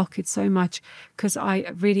to block it so much. Because I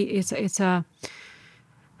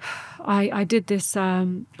did this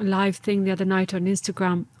live thing the other night on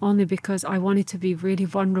Instagram only because I wanted to be really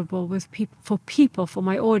vulnerable with for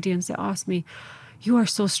my audience that asked me, "You are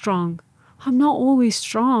so strong." I'm not always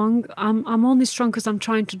strong. I'm only strong because I'm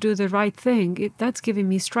trying to do the right thing. That's giving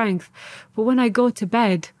me strength. But when I go to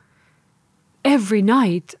bed, every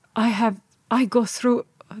night I go through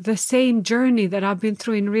the same journey that I've been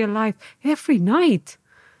through in real life. Every night.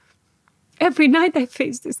 Every night I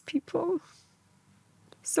face these people.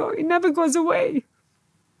 So it never goes away.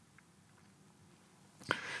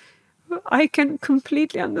 I can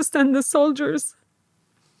completely understand the soldiers.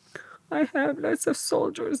 I have lots of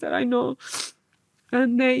soldiers that I know,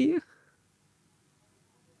 and they've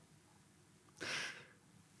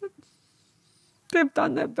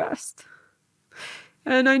done their best.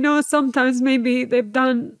 And I know sometimes maybe they've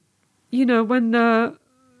done,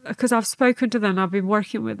 because I've spoken to them, I've been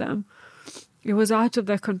working with them, it was out of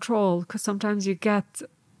their control, because sometimes you get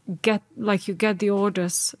get the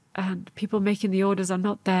orders, and people making the orders are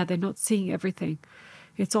not there. They're not seeing everything.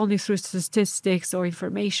 It's only through statistics or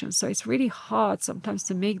information. So it's really hard sometimes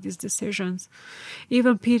to make these decisions.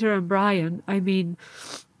 Even Peter and Brian, I mean,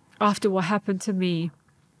 after what happened to me,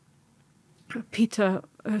 Peter,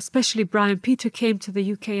 especially Brian, Peter came to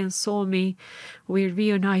the UK and saw me. We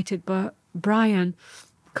reunited, but Brian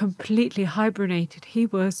completely hibernated. He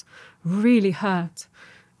was really hurt.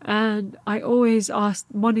 And I always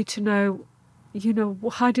wanted to know,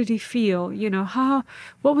 how did he feel?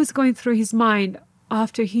 What was going through his mind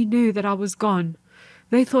after he knew that I was gone?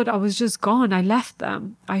 They thought I was just gone. I left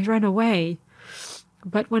them. I ran away.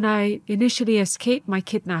 But when I initially escaped my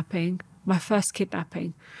first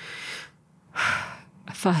kidnapping,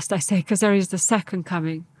 first I say, because there is the second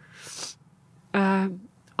coming,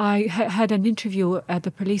 I had an interview at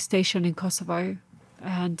the police station in Kosovo,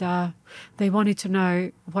 and they wanted to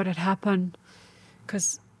know what had happened,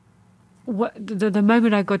 because the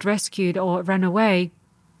moment I got rescued or ran away,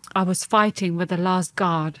 I was fighting with the last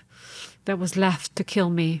guard that was left to kill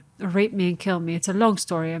me, or rape me and kill me. It's a long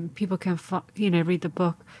story, and people can read the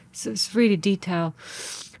book. It's really detailed.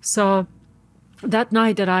 So that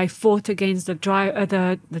night that I fought against the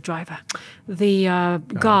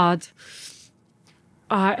guard,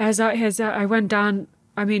 as I went down,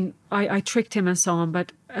 I mean, I tricked him and so on,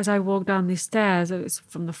 but as I walked down these stairs, it was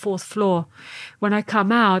from the 4th floor. When I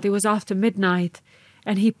come out, it was after midnight,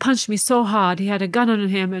 and he punched me so hard. He had a gun on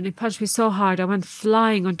him, and he punched me so hard, I went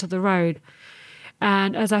flying onto the road.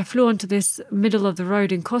 And as I flew onto this middle of the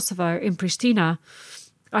road in Kosovo, in Pristina,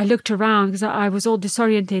 I looked around because I was all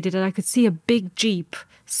disorientated, and I could see a big Jeep,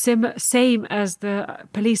 same as the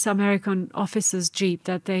police American officers' Jeep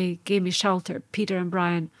that they gave me shelter, Peter and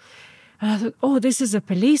Brian. And I thought, oh, this is a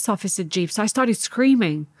police officer Jeep. So I started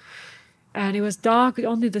screaming. And it was dark,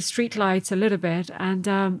 only the street lights a little bit.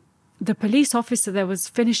 And the police officer that was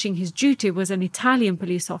finishing his duty was an Italian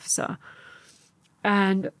police officer.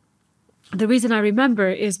 And the reason I remember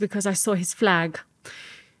is because I saw his flag.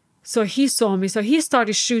 So he saw me. So he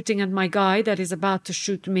started shooting at my guy that is about to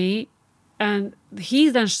shoot me. And he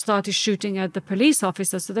then started shooting at the police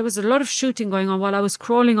officer. So there was a lot of shooting going on while I was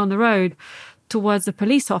crawling on the road towards the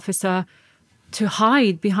police officer to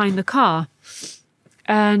hide behind the car.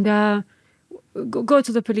 And go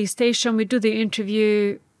to the police station. We do the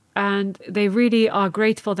interview. And they really are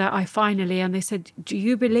grateful that I finally, and they said, do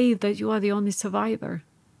you believe that you are the only survivor?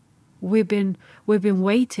 We've been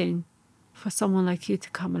waiting for someone like you to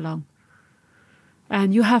come along.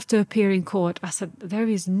 And you have to appear in court. I said, there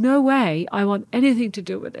is no way I want anything to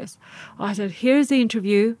do with this. I said, here's the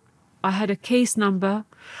interview. I had a case number.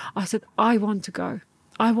 I said, I want to go.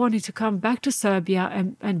 I wanted to come back to Serbia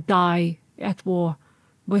and die at war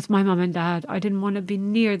with my mom and dad. I didn't want to be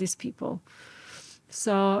near these people.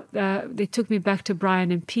 So they took me back to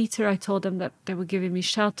Brian and Peter. I told them that they were giving me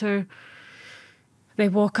shelter. They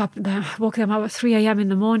woke them up at 3 a.m. in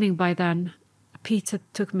the morning by then. Peter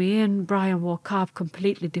took me in. Brian woke up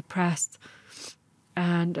completely depressed.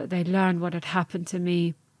 And they learned what had happened to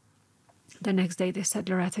me. The next day they said,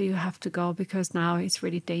 Lurata, you have to go because now it's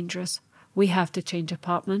really dangerous. We have to change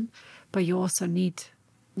apartment, but you also need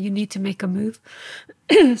to make a move.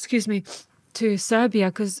 Excuse me. To Serbia,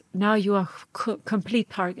 because now you are complete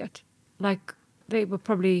target. Like they would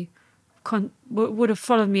probably would have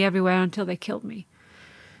followed me everywhere until they killed me,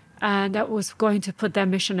 and that was going to put their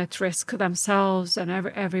mission at risk, themselves and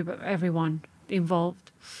everyone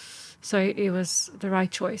involved. So it was the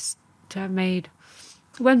right choice to have made.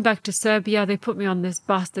 Went back to Serbia. They put me on this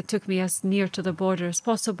bus that took me as near to the border as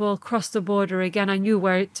possible. Crossed the border again. I knew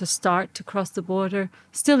where to start to cross the border,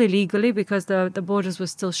 still illegally because the borders were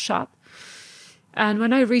still shut. And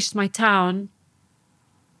when I reached my town,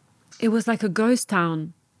 it was like a ghost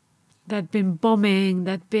town. There'd been bombing,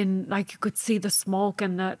 there'd been, like, you could see the smoke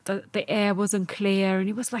and the air wasn't clear. And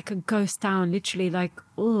it was like a ghost town, literally, like,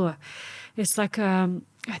 oh, it's like, I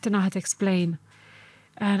don't know how to explain.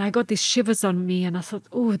 And I got these shivers on me and I thought,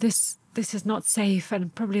 oh, this is not safe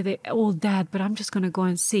and probably they're all dead, but I'm just going to go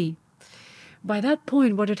and see. By that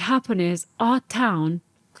point, what had happened is our town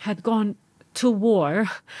had gone to war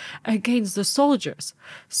against the soldiers.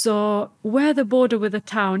 So where the border with the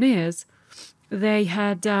town is, they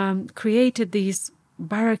had created these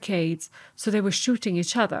barricades, so they were shooting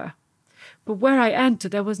each other. But where I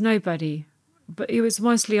entered, there was nobody. But it was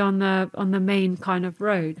mostly on the main kind of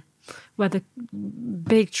road, where the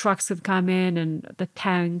big trucks had come in and the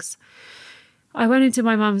tanks. I went into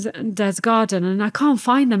my mum's and dad's garden and I can't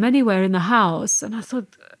find them anywhere in the house. And I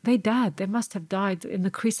thought, they died. They must have died in the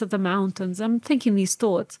crease of the mountains. I'm thinking these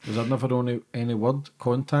thoughts. Was there never any word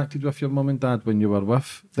contacted with your mum and dad when you were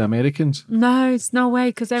with the Americans? No, it's no way,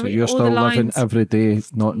 because So all you're still the lines, living every day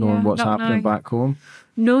not knowing Yeah, what's not happening knowing. back home?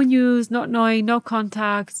 no news, not knowing, no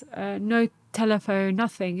contact, no telephone,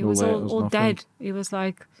 nothing. It No was letters, all nothing. dead. It was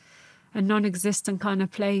like a non-existent kind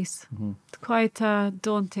of place. It's quite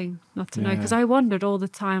daunting not to know, because Yeah. I wondered all the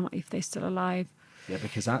time if they're still alive. Yeah,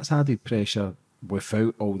 because that's added pressure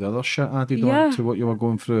without all the other shit added Yeah. on to what you were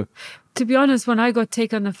going through. To be honest, when I got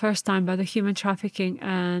taken the first time by the human trafficking,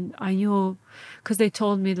 and I knew, because they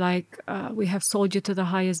told me like, we have sold you to the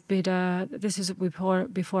highest bidder. This is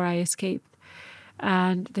before I escaped.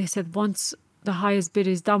 And they said, once the highest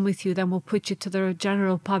bidder is done with you, then we'll put you to the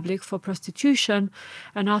general public for prostitution.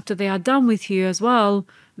 And after they are done with you as well,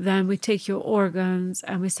 then we take your organs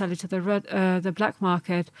and we sell it to the black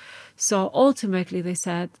market. So ultimately, they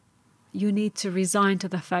said, you need to resign to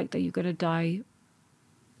the fact that you're going to die,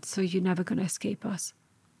 so you're never going to escape us.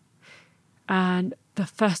 And the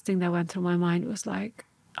first thing that went through my mind was like,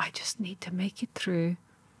 I just need to make it through,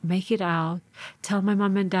 make it out, tell my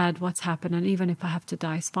mum and dad what's happened, and even if I have to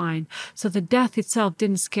die, it's fine. So the death itself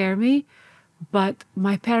didn't scare me, but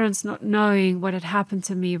my parents not knowing what had happened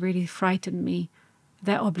to me really frightened me.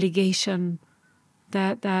 That obligation,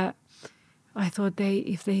 that I thought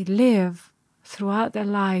if they live throughout their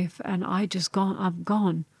life and I'm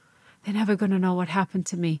gone, they're never going to know what happened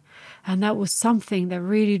to me. And that was something that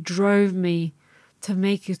really drove me to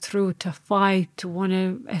make it through, to fight, to want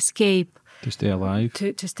to escape, To stay alive.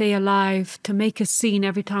 to stay alive, to make a scene.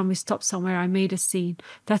 Every time we stopped somewhere, I made a scene.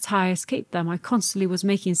 That's how I escaped them. I constantly was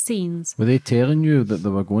making scenes. Were they telling you that they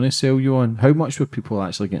were going to sell you on? How much were people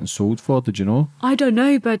actually getting sold for? Did you know? I don't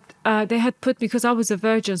know, but they had put, because I was a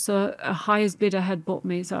virgin, so a highest bidder had bought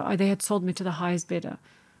me. So they had sold me to the highest bidder.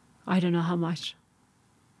 I don't know how much.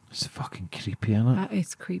 It's fucking creepy, isn't it?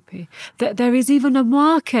 It's creepy. There is even a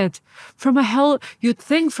market you'd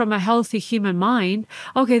think from a healthy human mind,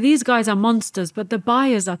 okay, these guys are monsters, but the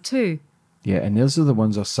buyers are too. Yeah, and those are the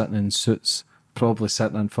ones that are sitting in suits, probably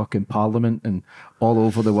sitting in fucking Parliament and all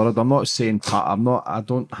over the world. I'm not saying I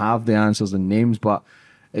don't have the answers and names, but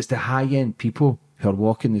it's the high end people who are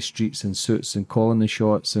walking the streets in suits and calling the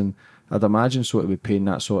shots, and I'd imagine sort of be paying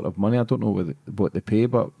that sort of money. I don't know what they pay,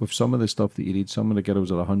 but with some of the stuff that you read, some of the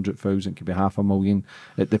girls are 100,000, could be 500,000.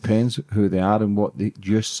 It depends who they are and what the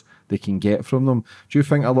use they can get from them. Do you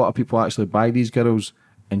think a lot of people actually buy these girls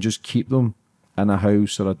and just keep them in a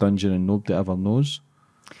house or a dungeon and nobody ever knows?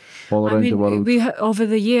 All around the world. Over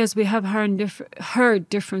the years, we have heard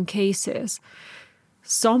different cases.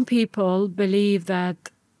 Some people believe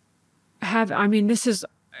that this is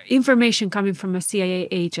information coming from a CIA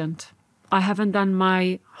agent. I haven't done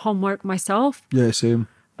my homework myself. Yeah, same.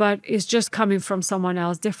 But it's just coming from someone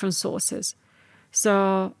else, different sources.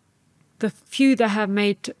 So the few that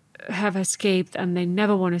have escaped and they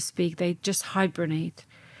never want to speak, they just hibernate,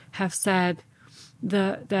 have said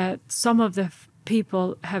that some of the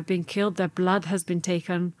people have been killed, their blood has been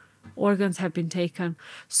taken, organs have been taken.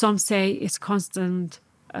 Some say it's constant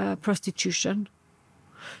prostitution.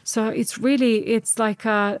 So it's like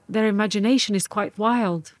their imagination is quite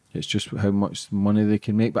wild. It's just how much money they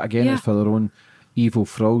can make. But again, Yeah. it's for their own evil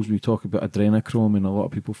thrills. We talk about adrenochrome, and a lot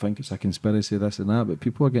of people think it's a conspiracy, this and that, but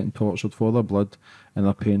people are getting tortured for their blood and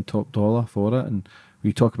they're paying top dollar for it. And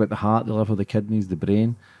we talk about the heart, the liver, the kidneys, the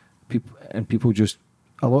brain. People just,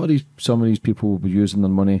 some of these people will be using their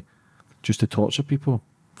money just to torture people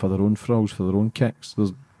for their own thrills, for their own kicks.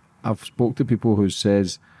 I've spoke to people who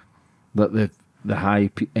says that the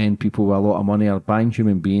high-end people with a lot of money are buying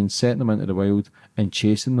human beings, setting them into the wild and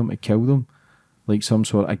chasing them to kill them, like some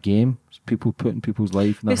sort of game. People putting people's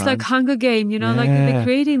life in their It's hands. like Hunger Game, like Yeah. they're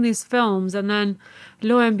creating these films, and then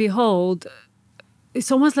lo and behold,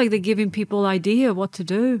 it's almost like they're giving people idea what to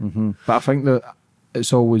do. But I think that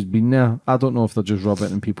it's always been there. I don't know if they're just rubbing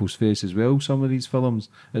it in people's face as well, some of these films.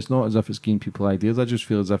 It's not as if it's giving people ideas. I just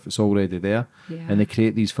feel as if it's already there. Yeah. And they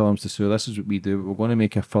create these films to say, this is what we do. We're going to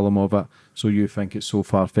make a film of it, so you think it's so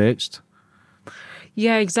far-fetched.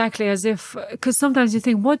 Yeah, exactly. As if, because sometimes you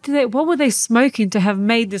think, what were they smoking to have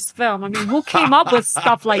made this film? I mean, who came up with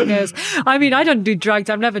stuff like this? I mean, I don't do drugs.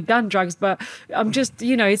 I've never done drugs, but I'm just,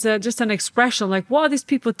 it's just an expression. Like, what are these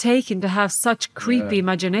people taking to have such creepy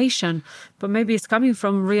imagination? But maybe it's coming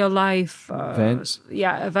from real life Events.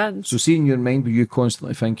 Yeah, events. So see in your mind, were you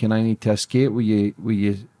constantly thinking, I need to escape? Were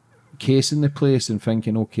you casing the place and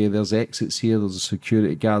thinking, okay, there's exits here, there's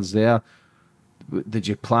security guards there? Did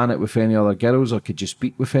you plan it with any other girls, or could you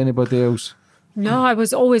speak with anybody else? No, I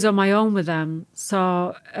was always on my own with them.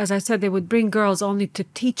 So, as I said, they would bring girls only to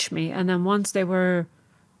teach me. And then once they were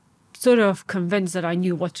sort of convinced that I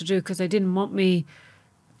knew what to do, because they didn't want me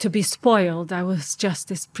to be spoiled. I was just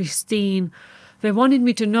this pristine. They wanted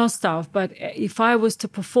me to know stuff, but if I was to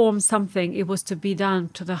perform something, it was to be done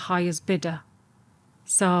to the highest bidder.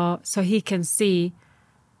 So he can see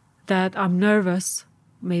that I'm nervous,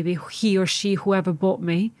 maybe he or she, whoever bought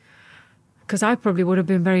me, because I probably would have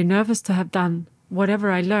been very nervous to have done whatever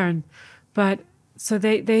I learned. But so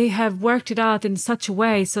they have worked it out in such a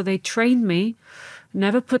way. So they trained me,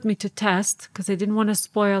 never put me to test because they didn't want to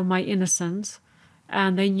spoil my innocence.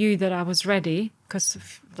 And they knew that I was ready because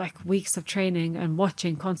of like weeks of training and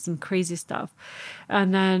watching constant crazy stuff.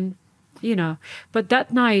 And then, but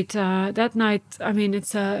that night, I mean,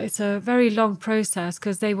 it's a very long process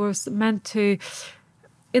because they were meant to,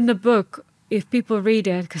 in the book, if people read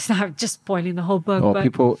it, because I'm just spoiling the whole book. Oh, but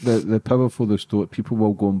people, the powerful the story, people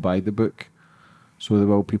will go and buy the book.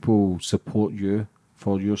 So people support you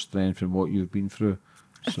for your strength and what you've been through.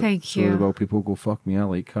 Thank you. So people go, fuck me, I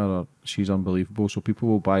like her, or she's unbelievable. So people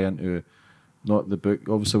will buy into, not the book,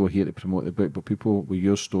 obviously we're here to promote the book, but people, with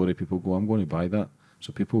your story, people go, I'm going to buy that.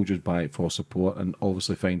 So people will just buy it for support and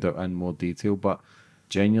obviously find out in more detail. But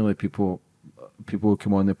genuinely, people who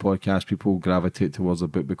come on the podcast, people gravitate towards the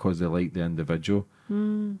book because they like the individual.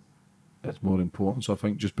 It's more important. So I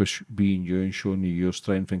think just being you and showing you your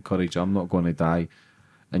strength and courage, I'm not going to die.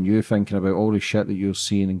 And you thinking about all the shit that you're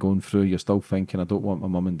seeing and going through, you're still thinking, I don't want my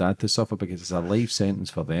mum and dad to suffer, because it's a life sentence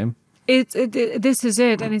for them. This is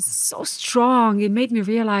it. And it's so strong. It made me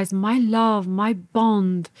realize my love, my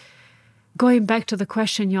bond. Going back to the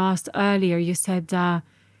question you asked earlier, you said,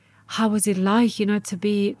 how was it like, to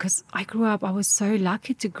be, because I was so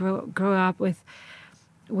lucky to grow up with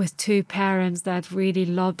two parents that really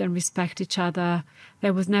loved and respect each other.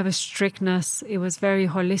 There was never strictness. It was very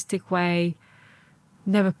holistic way.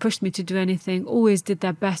 Never pushed me to do anything, always did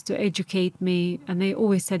their best to educate me. And they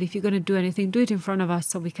always said, if you're going to do anything, do it in front of us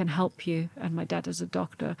so we can help you. And my dad is a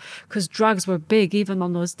doctor, because drugs were big even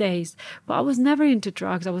on those days. But I was never into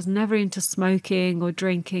drugs. I was never into smoking or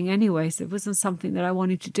drinking anyways. It wasn't something that I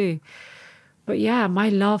wanted to do. But yeah, my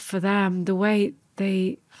love for them, the way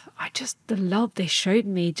the love they showed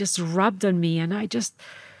me just rubbed on me. And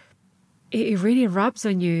it really rubs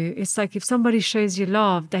on you. It's like if somebody shows you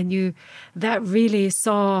love, then that really is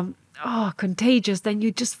so contagious. Then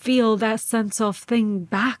you just feel that sense of thing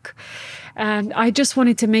back. And I just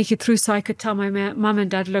wanted to make it through so I could tell my mum and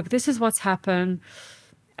dad, look, this is what's happened.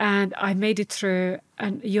 And I made it through,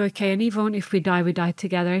 and you're okay. And even if we die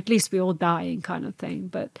together. At least we all dying kind of thing.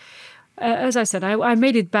 But as I said, I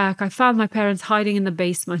made it back. I found my parents hiding in the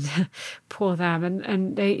basement. Poor them.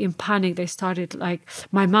 And they, in panic, they started like,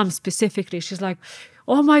 my mum specifically, she's like,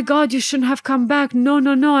 oh my God, you shouldn't have come back. No.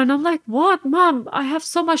 And I'm like, what, Mum? I have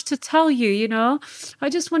so much to tell you, I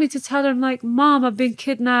just wanted to tell her, I'm like, Mom, I've been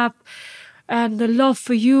kidnapped. And the love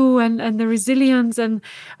for you and the resilience. And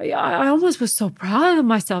I almost was so proud of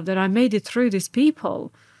myself that I made it through these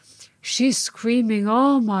people. She's screaming,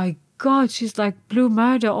 oh my God, she's like, blue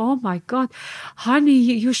murder. Oh my God, honey,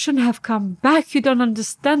 you shouldn't have come back. You don't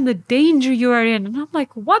understand the danger you are in. And I'm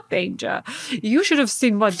like, what danger? You should have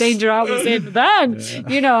seen what danger I was in then.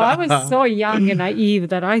 I was so young and naive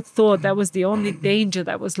that I thought that was the only danger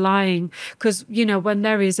that was lying. Because, when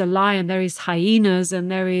there is a lion, there is hyenas, and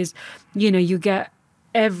there is, you get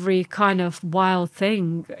every kind of wild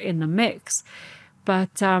thing in the mix.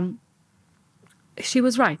 But she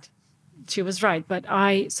was right. She was right, but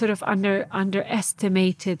I sort of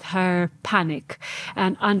underestimated her panic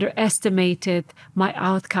and underestimated my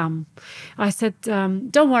outcome. I said,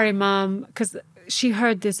 don't worry, Mom, because she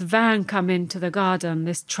heard this van come into the garden,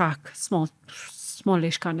 this truck,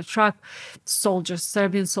 smallish kind of truck,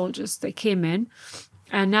 Serbian soldiers, they came in.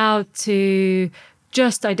 And now to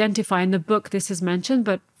just identify, in the book this is mentioned,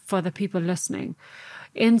 but for the people listening,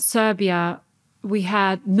 in Serbia, we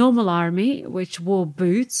had normal army, which wore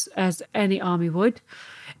boots, as any army would.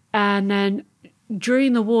 And then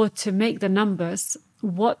during the war, to make the numbers,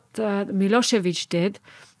 what Milosevic did,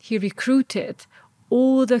 he recruited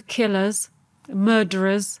all the killers,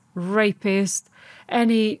 murderers, rapists,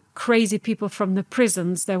 any crazy people from the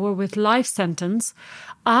prisons that were with life sentence,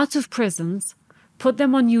 out of prisons, put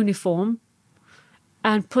them on uniform,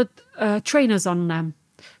 and put trainers on them.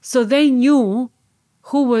 So they knew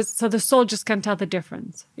so the soldiers can tell the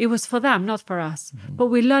difference. It was for them, not for us. Mm-hmm. But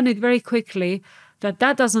we learned it very quickly that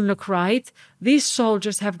doesn't look right. These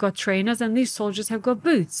soldiers have got trainers and these soldiers have got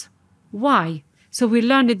boots. Why? So we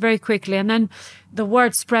learned it very quickly. And then the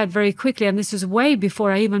word spread very quickly. And this is way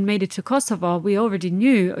before I even made it to Kosovo. We already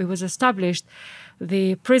knew, it was established,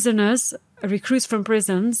 the prisoners, recruits from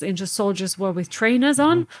prisons into soldiers were with trainers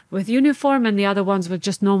on, with uniform, and the other ones with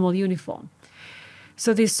just normal uniform.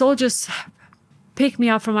 So these soldiers picked me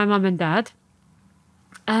up from my mom and dad.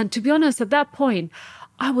 And to be honest, at that point,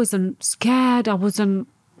 I wasn't scared. I'm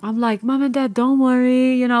like, Mom and Dad, don't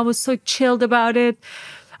worry. You know, I was so chilled about it.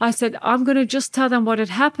 I said, I'm going to just tell them what had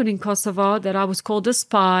happened in Kosovo, that I was called a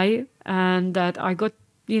spy and that I got,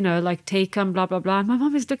 you know, like taken, blah, blah, blah. And my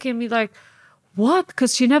mom is looking at me like, what?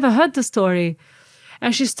 Because she never heard the story.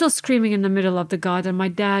 And she's still screaming in the middle of the garden. My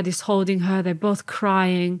dad is holding her. They're both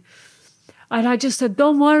crying. And I just said,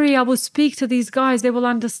 don't worry, I will speak to these guys. They will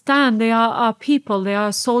understand. They are our people. They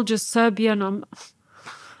are soldiers, Serbian.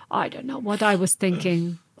 I don't know what I was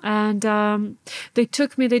thinking. And they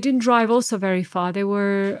took me. They didn't drive also very far. They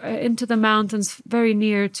were into the mountains very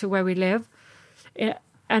near to where we live.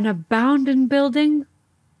 An abandoned building,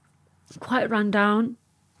 quite run down,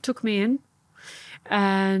 took me in.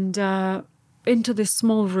 And into this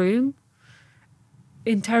small room,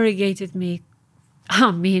 interrogated me.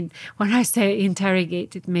 I mean, when I say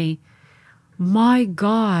interrogated me, my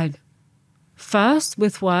God. First,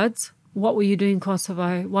 with words, what were you doing in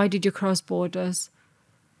Kosovo? Why did you cross borders?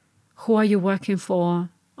 Who are you working for?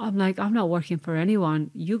 I'm like, I'm not working for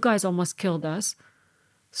anyone. You guys almost killed us.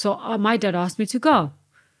 So my dad asked me to go.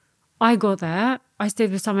 I go there. I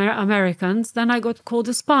stayed with some Americans. Then I got called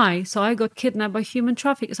a spy. So I got kidnapped by human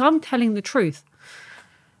trafficking. So I'm telling the truth.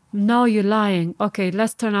 No, you're lying. Okay,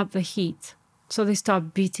 let's turn up the heat. So they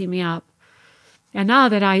start beating me up. And now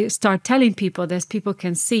that I start telling people this, people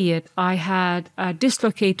can see it. I had a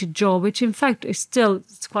dislocated jaw, which in fact is still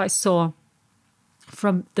it's quite sore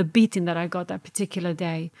from the beating that I got that particular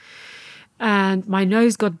day. And my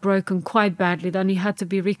nose got broken quite badly. Then it had to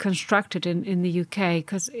be reconstructed in the UK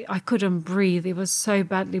because I couldn't breathe. It was so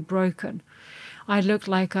badly broken. I looked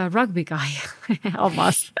like a rugby guy,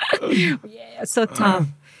 almost. Yeah, so tough.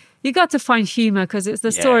 You got to find humor because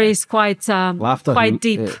the story is quite laughter, quite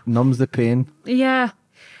deep. It numbs the pain. Yeah,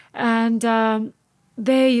 and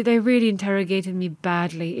they really interrogated me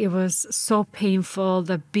badly. It was so painful.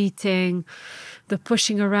 The beating, the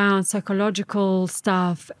pushing around, psychological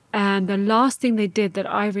stuff. And the last thing they did that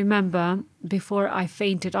I remember before I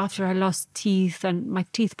fainted, after I lost teeth and my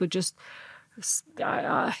teeth were just,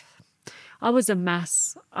 I was a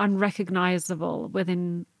mess, unrecognizable.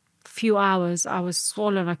 Within few hours, I was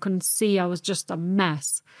swollen. I couldn't see. I was just a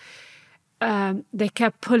mess. They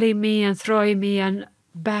kept pulling me and throwing me and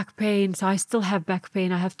back pain. So I still have back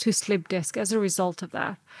pain. I have 2 slip discs as a result of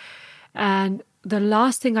that. And the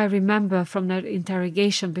last thing I remember from that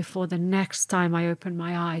interrogation before the next time I opened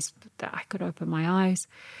my eyes, that I could open my eyes,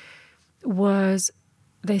 was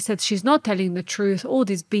they said, she's not telling the truth. All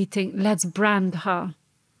this beating, let's brand her.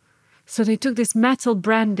 So they took this metal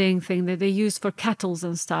branding thing that they use for kettles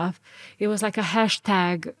and stuff. It was like a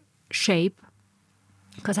hashtag shape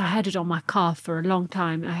because I had it on my calf for a long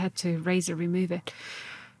time. I had to razor remove it.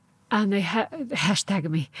 And they hashtag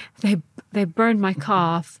me. They burned my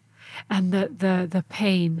calf. And the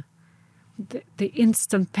pain, the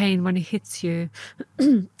instant pain when it hits you,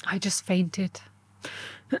 I just fainted.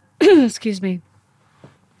 Excuse me.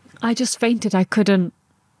 I just fainted. I don't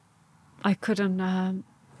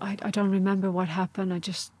remember what happened. I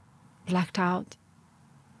just blacked out.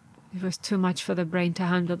 It was too much for the brain to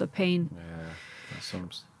handle the pain. Yeah, that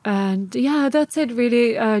sounds... And yeah, that's it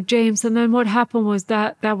really, James. And then what happened was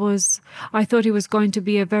that I thought it was going to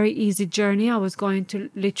be a very easy journey. I was going to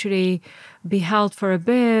literally be held for a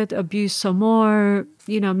bit, abused some more,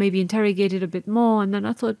 maybe interrogated a bit more. And then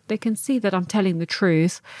I thought they can see that I'm telling the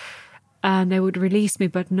truth and they would release me.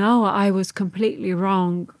 But no, I was completely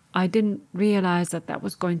wrong. I didn't realize that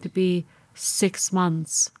was going to be 6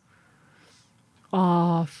 months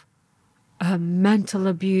of mental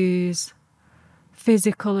abuse,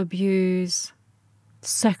 physical abuse,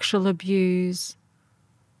 sexual abuse.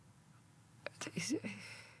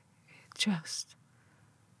 Just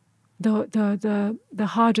the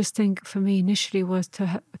hardest thing for me initially was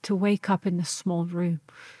to wake up in a small room,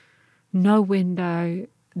 no window,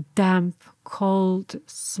 damp, cold,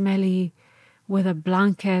 smelly, with a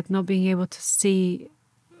blanket, not being able to see,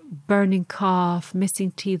 burning cough,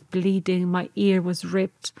 missing teeth, bleeding. My ear was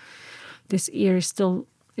ripped. This ear is still.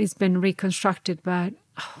 It's been reconstructed, but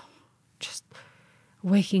just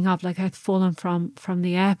waking up like I'd fallen from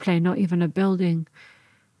the airplane, not even a building,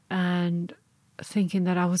 and thinking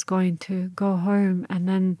that I was going to go home and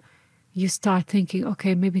then you start thinking,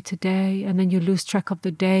 okay, maybe today, and then you lose track of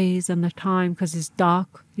the days and the time because it's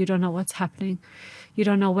dark. You don't know what's happening. You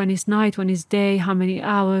don't know when it's night, when it's day, how many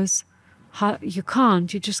hours.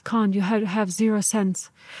 You just can't. You have zero sense.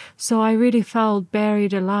 So I really felt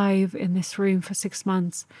buried alive in this room for 6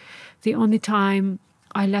 months. The only time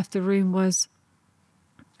I left the room was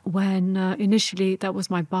when initially that was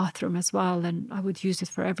my bathroom as well, and I would use it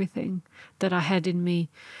for everything that I had in me.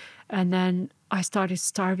 And then I started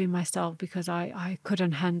starving myself because I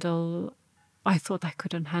couldn't handle, I thought I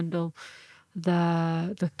couldn't handle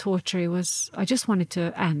the torture. I just wanted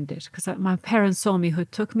to end it because my parents saw me who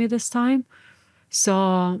took me this time.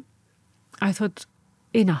 So I thought,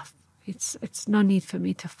 enough. It's no need for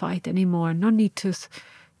me to fight anymore. No need to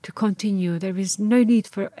continue. There is no need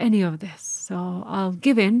for any of this. So I'll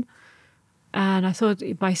give in. And I thought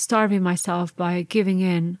by starving myself, by giving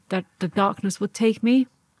in, that the darkness would take me.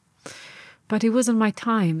 But it wasn't my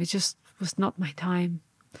time. It just was not my time.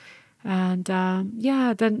 And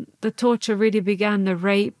then the torture really began. The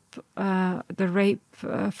rape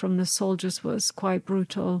from the soldiers was quite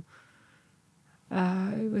brutal.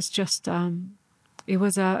 It was just, it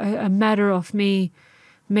was a matter of me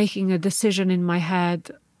making a decision in my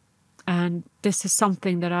head. And this is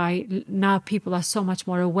something that now people are so much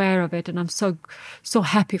more aware of it. And I'm so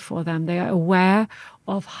happy for them. They are aware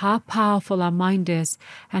of how powerful our mind is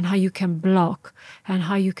and how you can block and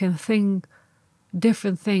how you can think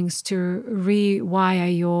different things to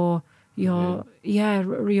rewire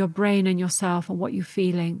your brain and yourself and what you're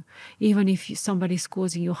feeling. Even if somebody's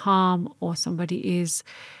causing you harm or somebody is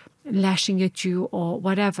lashing at you or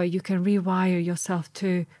whatever, you can rewire yourself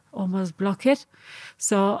to almost block it.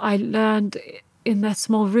 So I learned in that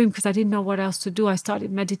small room, because I didn't know what else to do, I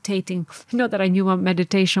started meditating. Not that I knew what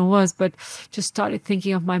meditation was, but just started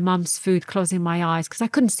thinking of my mum's food, closing my eyes, because I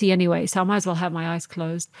couldn't see anyway, so I might as well have my eyes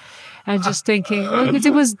closed. And just thinking, because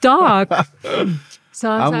it was dark. So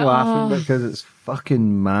I'm laughing because it's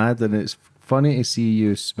fucking mad, and it's funny to see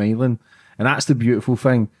you smiling. And that's the beautiful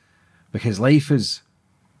thing, because life is,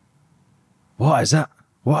 what is that?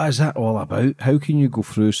 What is that all about? How can you go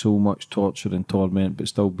through so much torture and torment but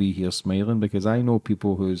still be here smiling? Because I know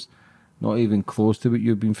people who's not even close to what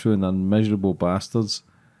you've been through and they're miserable bastards,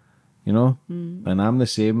 you know? And I'm the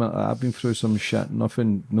same. I've been through some shit,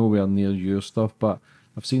 nothing nowhere near your stuff, but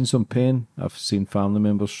I've seen some pain. I've seen family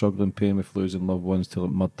members struggling pain with losing loved ones to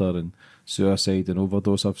murder and suicide and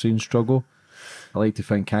overdose. I've seen struggle. I like to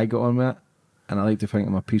think I got on with it, and I like to think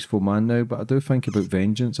I'm a peaceful man now, but I do think about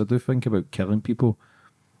vengeance. I do think about killing people.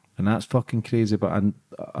 And that's fucking crazy. But I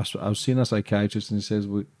was seeing a psychiatrist and he says,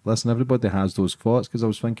 well, listen, everybody has those thoughts, because I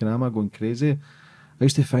was thinking, am I going crazy? I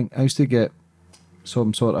used to get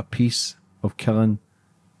some sort of peace of killing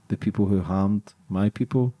the people who harmed my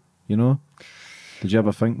people, you know? Did you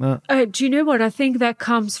ever think that? Do you know what? I think that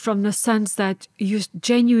comes from the sense that you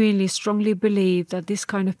genuinely, strongly believe that this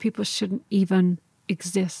kind of people shouldn't even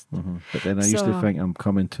exist. But then I used to think I'm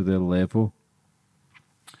coming to their level.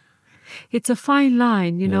 It's a fine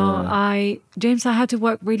line, you know. James, I had to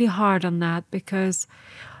work really hard on that, because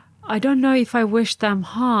I don't know if I wish them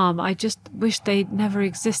harm. I just wish they never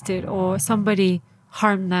existed, or somebody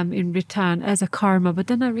harmed them in return as a karma. But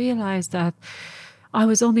then I realized that I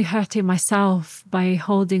was only hurting myself by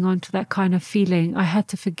holding on to that kind of feeling. I had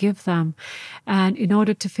to forgive them. And in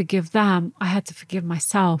order to forgive them, I had to forgive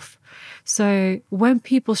myself. So when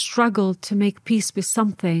people struggle to make peace with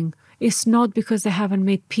something, it's not because they haven't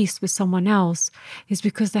made peace with someone else. It's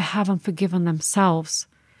because they haven't forgiven themselves.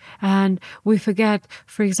 And we forget,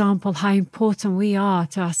 for example, how important we are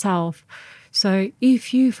to ourselves. So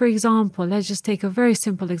if you, for example, let's just take a very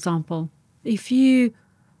simple example. If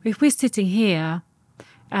we're sitting here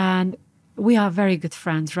and we are very good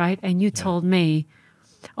friends, right? And you told me,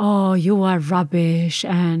 oh, you are rubbish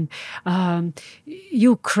and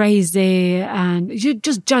you crazy and you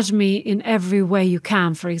just judge me in every way you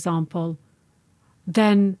can, for example,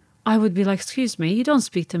 then I would be like, excuse me, you don't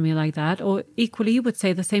speak to me like that. Or equally, you would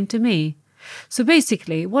say the same to me. So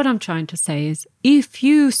basically, what I'm trying to say is, if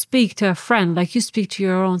you speak to a friend like you speak to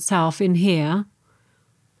your own self in here,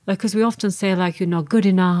 because we often say, like, you're not good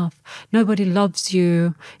enough, nobody loves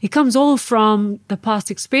you. It comes all from the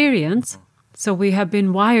past experience. So we have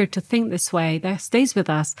been wired to think this way. That stays with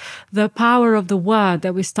us. The power of the word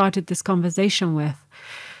that we started this conversation with.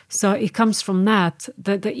 So it comes from that.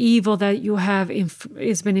 The evil that you have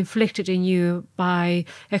has been inflicted in you by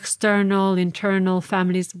external, internal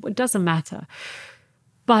families. It doesn't matter.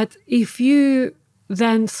 But if you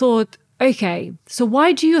then thought, okay, so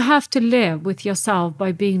why do you have to live with yourself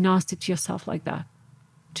by being nasty to yourself like that?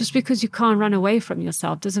 Just because you can't run away from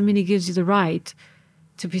yourself doesn't mean it gives you the right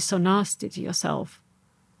to be so nasty to yourself.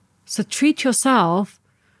 So treat yourself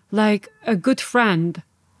like a good friend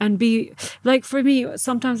and be like, for me,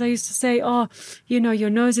 sometimes I used to say, oh, you know, your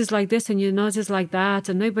nose is like this and your nose is like that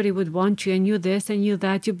and nobody would want you and you this and you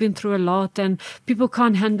that. You've been through a lot and people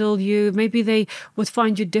can't handle you. Maybe they would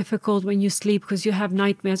find you difficult when you sleep because you have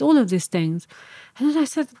nightmares, all of these things. And then I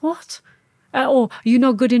said, what? Or you're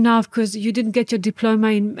not good enough because you didn't get your diploma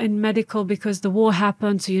in medical because the war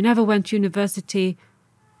happened, so you never went to university.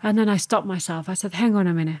 And then I stopped myself. I said, hang on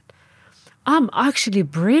a minute. I'm actually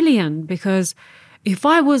brilliant, because if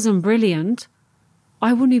I wasn't brilliant,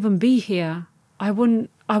 I wouldn't even be here. I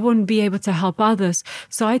wouldn't be able to help others.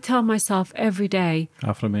 So I tell myself every day.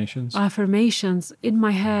 Affirmations in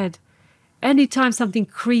my head. Anytime something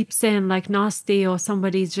creeps in like nasty or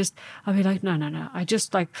somebody's just, I'll be like, no. I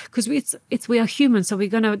just like, because we are human, so we're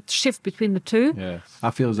going to shift between the two. Yeah. I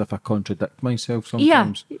feel as if I contradict myself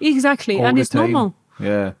sometimes. Yeah, exactly. And it's normal.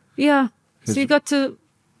 Yeah. Yeah. So you got to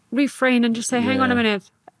refrain and just say, hang on a minute,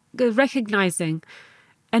 recognizing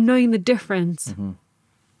and knowing the difference.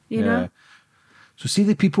 You know? So see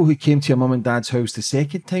the people who came to your mum and dad's house the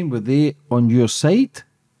second time, were they on your side?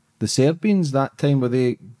 The Serbians that time, were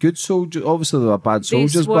they good soldiers? Obviously they were bad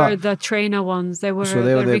soldiers. These were the trainer ones. They were, so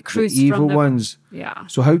they were the recruits, the evil from ones. Yeah.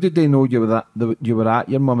 So how did they know you were at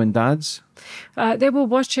your mum and dad's? They were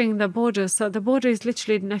watching the border. So the border is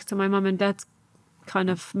literally next to my mum and dad's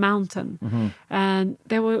kind of mountain. And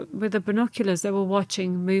they were with the binoculars. They were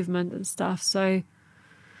watching movement and stuff. So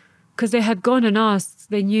because they had gone and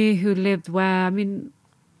asked, they knew who lived where. I mean,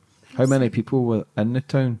 how many people were in the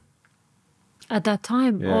town? At that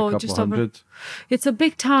time, a couple just hundred. It's a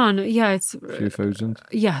big town. Yeah, it's a few thousand.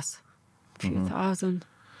 Yes, a few thousand.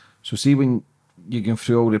 So see, when you go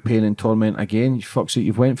through all the pain and torment again,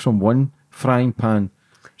 you've went from one frying pan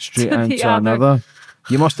straight into another.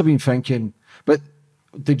 You must have been thinking, but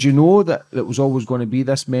did you know that it was always going to be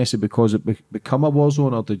this messy because it become a war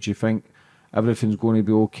zone, or did you think everything's going to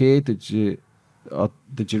be okay? Did you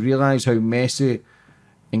realise how messy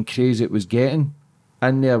and crazy it was getting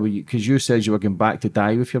in there? Because you said you were going back to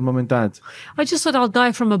die with your mum and dad. I just thought I'll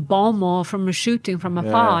die from a bomb or from a shooting from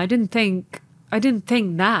afar. I didn't think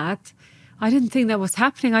that. I didn't think that was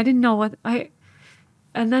happening. I didn't know what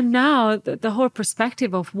and then now the whole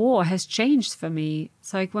perspective of war has changed for me.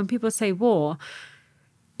 It's like when people say war,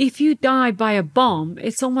 if you die by a bomb,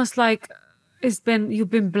 it's almost like you've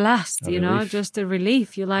been blessed, you know, just a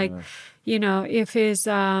relief. You're like, you know, if it's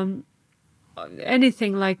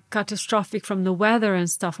anything like catastrophic from the weather and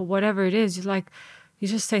stuff or whatever it is, you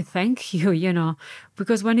just say thank you, you know,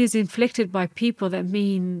 because when it's inflicted by people that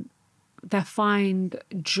find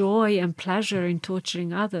joy and pleasure in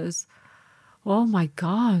torturing others, oh my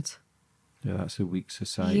God. Yeah, that's the weak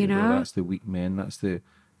society. You know? That's the weak men. That's the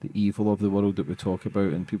evil of the world that we talk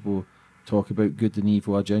about. And people talk about good and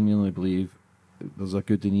evil. I genuinely believe there's a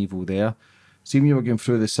good and evil there. See, when you were going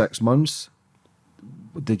through the 6 months,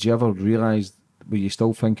 did you ever realise, were you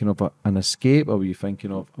still thinking of an escape, or were you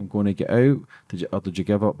thinking of, I'm going to get out? Did you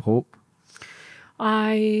give up hope?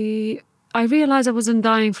 I realised I wasn't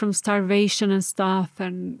dying from starvation and stuff,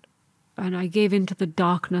 and I gave into the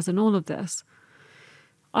darkness and all of this.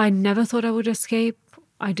 I never thought I would escape.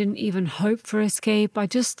 I didn't even hope for escape. I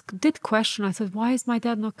just did question. I thought, why is my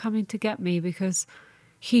dad not coming to get me? Because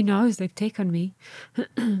he knows they've taken me.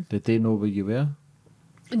 Did they know where you were?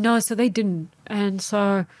 No, so they didn't. And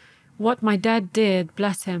so what my dad did,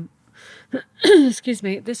 bless him, excuse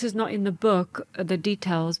me, this is not in the book, the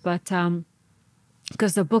details, but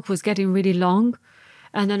because the book was getting really long.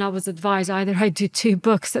 And then I was advised either I do 2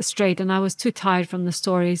 books straight, and I was too tired from the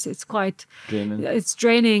stories. It's quite draining. It's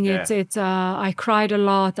draining. Yeah. It's I cried a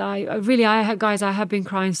lot. I have been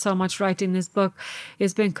crying so much writing this book.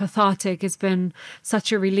 It's been cathartic. It's been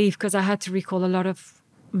such a relief because I had to recall a lot of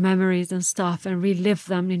memories and stuff and relive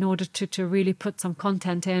them in order to really put some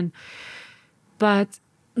content in. But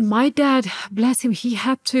my dad, bless him, he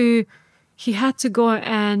had to go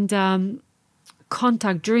and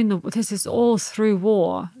contact this is all through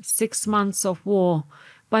war, 6 months of war.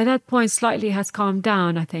 By that point, slightly has calmed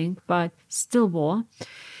down, I think, but still war.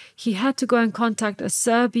 He had to go and contact a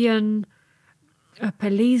Serbian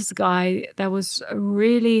police guy that was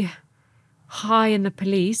really high in the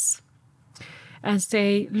police and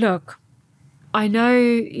say, look, I know,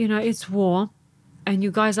 you know, it's war and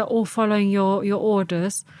you guys are all following your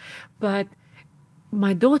orders, but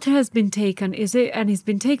my daughter has been taken, and he's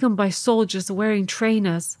been taken by soldiers wearing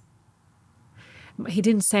trainers. He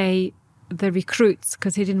didn't say the recruits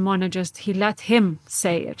because he didn't want to he let him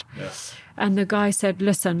say it. Yeah. And the guy said,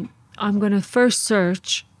 listen, I'm going to first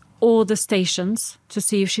search all the stations to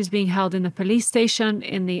see if she's being held in the police station,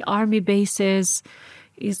 in the army bases.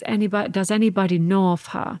 Does anybody know of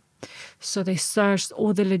her? So they searched.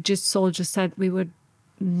 All the legit soldiers said we would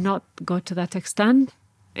not go to that extent.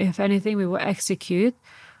 If anything, we will execute,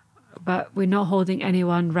 but we're not holding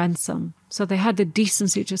anyone ransom. So they had the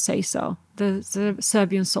decency to say so, the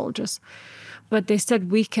Serbian soldiers. But they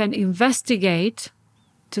said we can investigate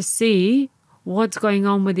to see what's going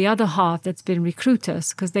on with the other half that's been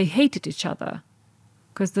recruiters, because they hated each other.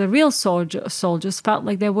 Because the real soldiers felt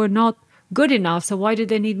like they were not good enough, so why did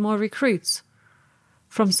they need more recruits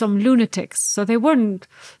from some lunatics? So they weren't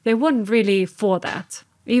really for that,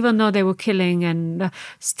 even though they were killing, and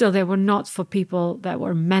still they were not for people that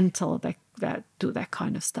were mental, that do that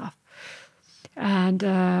kind of stuff.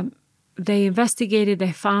 And they investigated,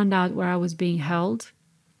 they found out where I was being held.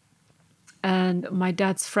 And my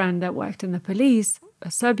dad's friend that worked in the police, a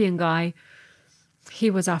Serbian guy, he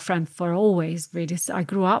was our friend for always, really. I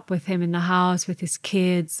grew up with him in the house with his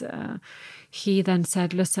kids. He then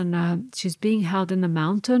said, listen, she's being held in the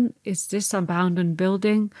mountain. It's this abandoned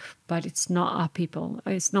building, but it's not our people.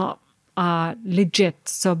 It's not legit,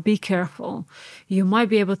 so be careful. You might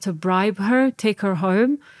be able to bribe her, take her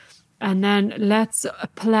home, and then let's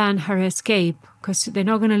plan her escape, because they're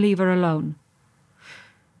not going to leave her alone.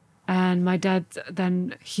 And my dad,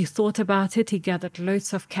 then he thought about it. He gathered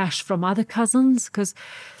loads of cash from other cousins, because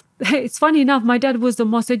it's funny enough, my dad was the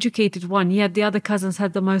most educated one, yet the other cousins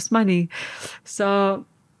had the most money. So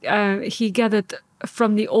he gathered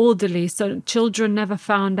from the elderly, so children never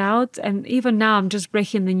found out. And even now, I'm just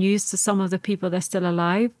breaking the news to some of the people that are still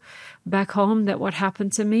alive back home, that what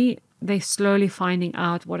happened to me, they're slowly finding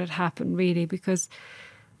out what had happened, really, because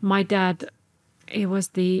my dad, it was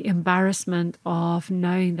the embarrassment of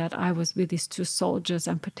knowing that I was with these two soldiers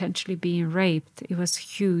and potentially being raped. It was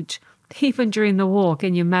huge, even during the war,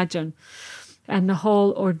 can you imagine? And the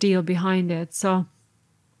whole ordeal behind it. So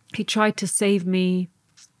he tried to save me.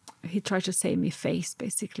 He tried to save me face,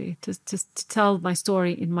 basically, to tell my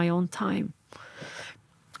story in my own time.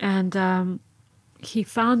 And he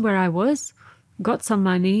found where I was, got some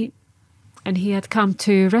money, and he had come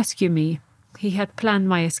to rescue me. He had planned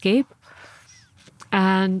my escape.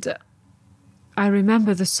 And I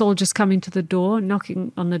remember the soldiers coming to the door,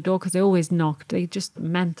 knocking on the door, because they always knocked. They just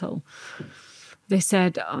mental. They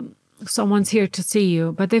said, someone's here to see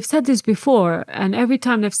you. But they've said this before, and every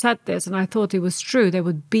time they've said this, and I thought it was true, they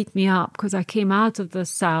would beat me up, because I came out of the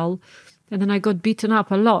cell, and then I got beaten up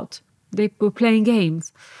a lot. They were playing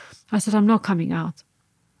games. I said, I'm not coming out.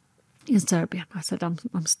 In Serbian, I said,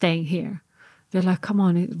 I'm staying here. They're like, come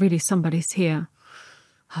on, really, somebody's here.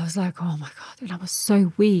 I was like, oh my God. And I was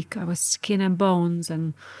so weak. I was skin and bones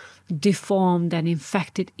and deformed and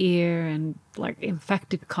infected ear and like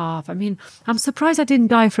infected cough. I mean, I'm surprised I didn't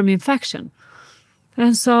die from infection.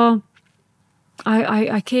 And so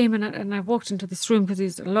I came and I walked into this room because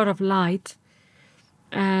there's a lot of light.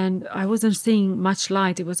 And I wasn't seeing much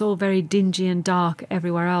light. It was all very dingy and dark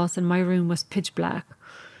everywhere else. And my room was pitch black.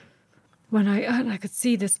 When I could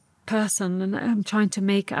see this person, and I'm trying to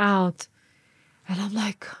make out. And I'm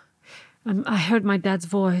like, I heard my dad's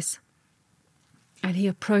voice, and he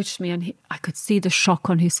approached me, and I could see the shock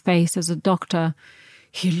on his face as a doctor.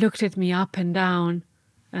 He looked at me up and down,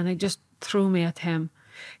 and I just threw me at him.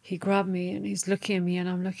 He grabbed me, and he's looking at me, and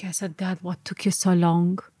I'm looking. I said, Dad, what took you so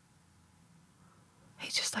long?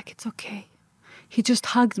 He's just like, it's okay. He just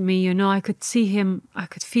hugged me, you know. I could see him. I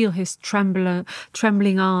could feel his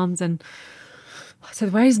trembling arms, and I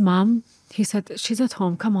said, where is Mum? He said, she's at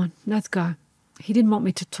home. Come on, let's go. He didn't want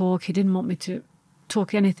me to talk. He didn't want me to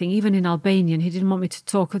talk anything, even in Albanian. He didn't want me to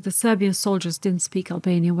talk, because the Serbian soldiers didn't speak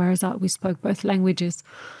Albanian, whereas we spoke both languages.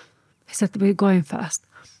 He said, we're going first.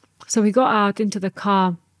 So we got out into the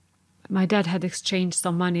car. My dad had exchanged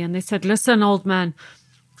some money, and they said, listen, old man,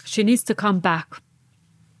 she needs to come back.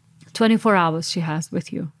 24 hours she has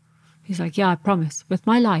with you. He's like, yeah, I promise. With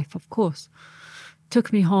my life, of course.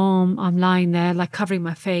 Took me home. I'm lying there, like covering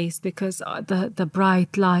my face, because the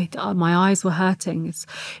bright light, my eyes were hurting.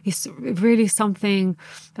 It's really something.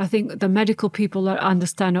 I think the medical people that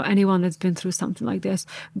understand, or anyone that's been through something like this,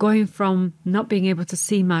 going from not being able to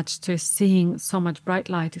see much to seeing so much bright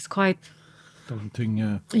light is quite daunting.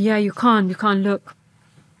 Yeah. Yeah, you can't look.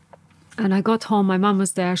 And I got home. My mum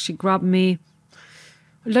was there. She grabbed me.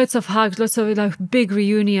 Lots of hugs, lots of like big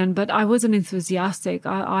reunion, but I wasn't enthusiastic.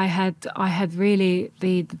 I had really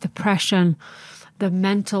the depression, the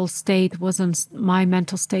mental state my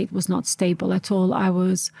mental state was not stable at all. I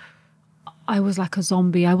was like a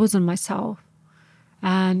zombie. I wasn't myself.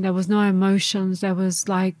 And there was no emotions. There was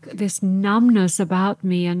like this numbness about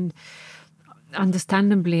me. And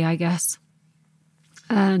understandably, I guess.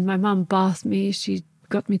 And my mum bathed me. She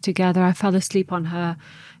got me together. I fell asleep on her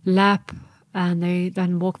lap, and they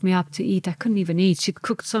then woke me up to eat. I couldn't even eat. She'd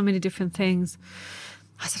cooked so many different things.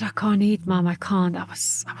 I said, I can't eat, Mum. I can't. I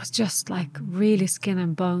was just like really skin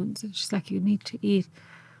and bones. And she's like, you need to eat.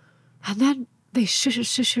 And then they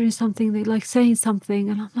shushing something. They like saying something,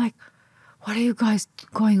 and I'm like, what are you guys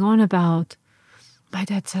going on about? My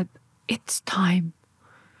dad said, it's time.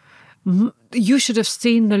 You should have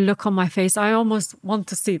seen the look on my face. I almost want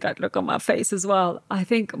to see that look on my face as well. I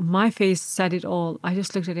think my face said it all. I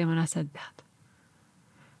just looked at him and I said, Dad,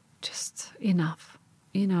 just enough.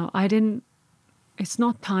 You know, it's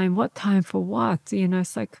not time. What time for what? You know,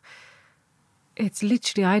 it's like, it's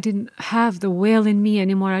literally, I didn't have the will in me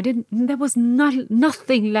anymore. There was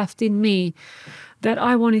nothing left in me that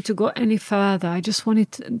I wanted to go any further. I just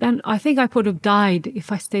wanted to, then I think I could have died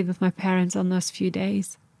if I stayed with my parents on those few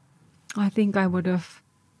days. I think I would have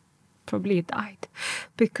probably died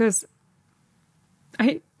because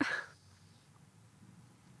I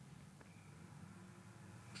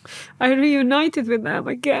reunited with them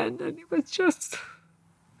again, and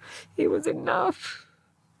it was enough.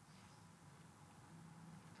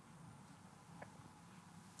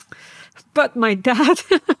 But my dad,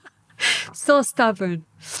 so stubborn.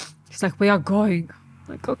 He's like, we are going.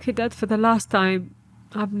 I'm like, okay, Dad, for the last time.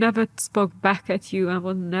 I've never spoke back at you. I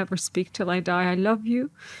will never speak till I die. I love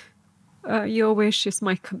you. Your wish is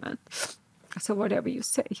my command. I said, whatever you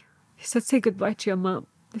say. He said, say goodbye to your mom.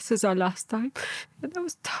 This is our last time. And that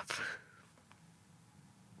was tough.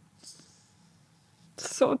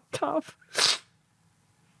 So tough.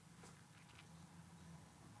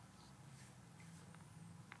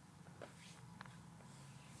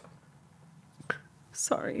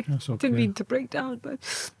 Sorry. That's okay. Didn't mean to break down,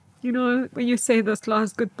 but... You know, when you say those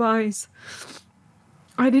last goodbyes,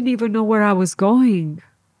 I didn't even know where I was going.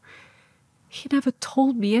 He never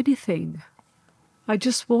told me anything. I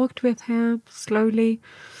just walked with him slowly,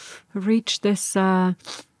 reached this,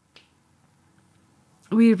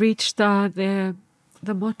 we reached the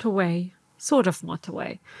motorway, sort of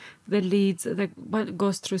motorway, that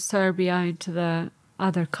goes through Serbia into the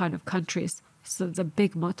other kind of countries. So it's a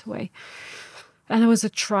big motorway. And there was a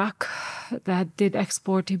truck that did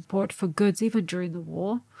export-import for goods, even during the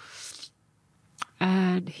war.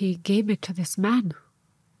 And he gave it to this man.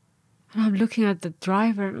 And I'm looking at the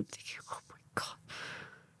driver and I'm thinking, oh my God,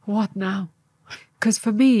 what now? Because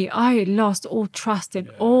for me, I lost all trust in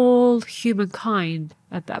all humankind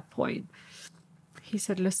at that point. He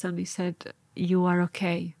said, listen, he said, you are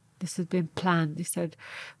okay. This has been planned. He said,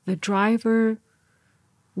 the driver...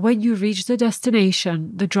 When you reach the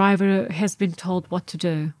destination, the driver has been told what to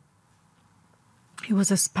do. He was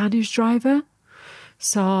a Spanish driver.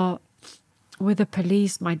 So with the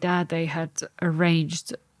police, my dad, they had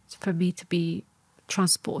arranged for me to be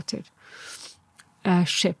transported,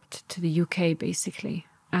 shipped to the UK, basically.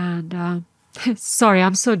 And sorry,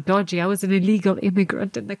 I'm so dodgy. I was an illegal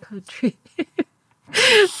immigrant in the country.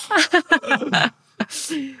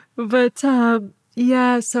 But...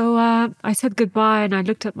 yeah, so I said goodbye and I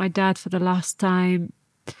looked at my dad for the last time.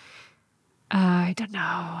 I don't know,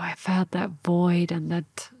 I felt that void and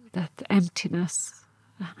that emptiness.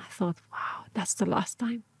 And I thought, wow, that's the last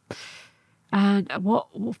time. And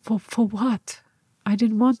for what? I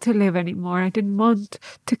didn't want to live anymore. I didn't want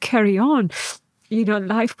to carry on, you know,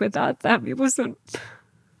 life without them. It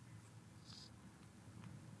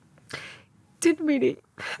didn't really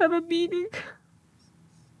have a meaning.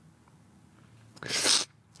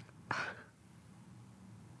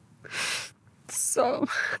 So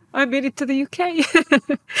I made it to the UK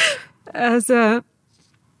as a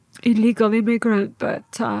illegal immigrant,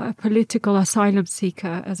 but a political asylum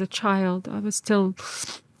seeker as a child. I was still,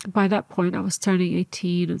 by that point, I was turning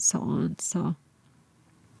 18 and so on. So,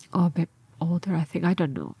 or a bit older, I think. I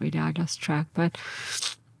don't know, really. I lost track. But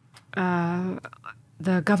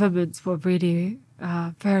the governments were really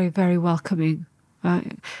very, very welcoming.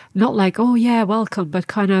 Not like, oh yeah, welcome, but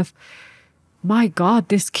kind of, my God,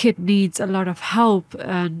 this kid needs a lot of help.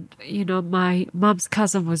 And, you know, my mum's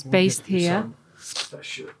cousin was based here.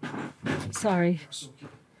 Sorry.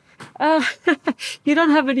 You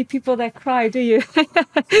don't have any people that cry, do you?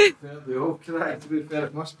 They all cry, to be fair.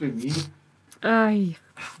 It must be me. Aye.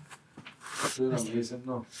 They're amazing,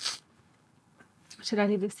 no? Should I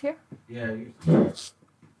leave this here? Yeah.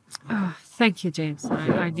 Oh, thank you, James.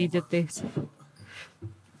 I needed this.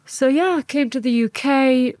 So yeah, I came to the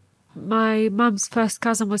UK. my mum's first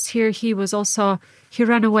cousin was here. He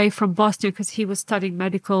ran away from Bosnia because he was studying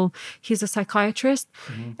medical. He's a psychiatrist.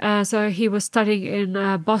 So he was studying in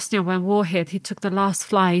Bosnia when war hit. He took the last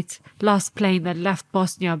plane that left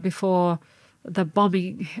Bosnia before the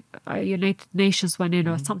bombing, United Nations went in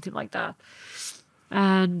or something like that.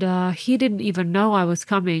 And he didn't even know I was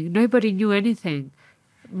coming. Nobody knew anything.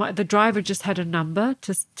 The driver just had a number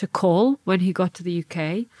to call when he got to the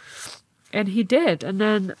UK. And he did. And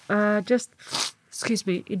then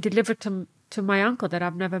he delivered to my uncle that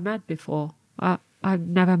I've never met before. I've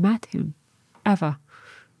never met him, ever.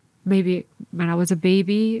 Maybe when I was a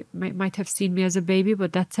baby, might have seen me as a baby,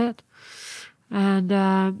 but that's it.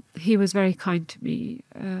 And he was very kind to me,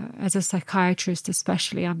 as a psychiatrist,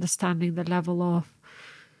 especially understanding the level of...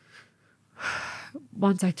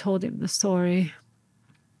 Once I told him the story,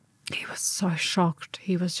 he was so shocked.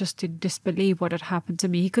 He was just in disbelief what had happened to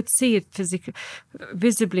me. He could see it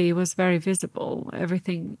visibly. It was very visible,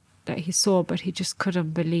 everything that he saw, but he just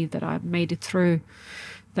couldn't believe that I made it through.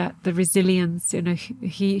 That the resilience,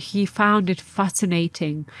 he found it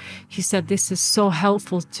fascinating. He said, this is so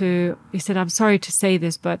helpful he said, I'm sorry to say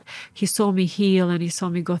this, but he saw me heal and he saw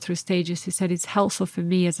me go through stages. He said, it's helpful for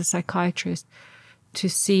me as a psychiatrist to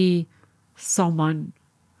see someone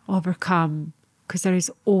overcome, because there is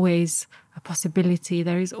always a possibility,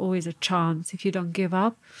 there is always a chance if you don't give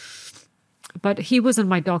up. But he wasn't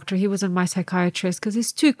my doctor, he wasn't my psychiatrist, because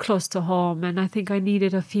he's too close to home, and I think I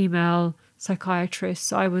needed a female psychiatrist.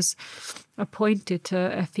 So I was appointed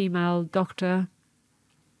to a female doctor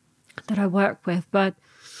that I work with. But,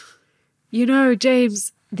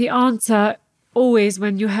 James, the answer always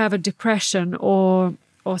when you have a depression or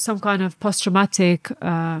some kind of post-traumatic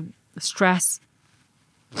stress,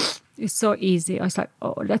 it's so easy. I was like,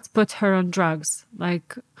 let's put her on drugs,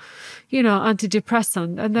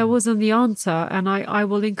 antidepressant. And that wasn't the answer. And I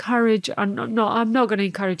will encourage, I'm not going to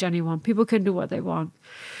encourage anyone. People can do what they want.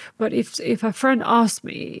 But if a friend asked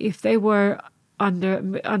me if they were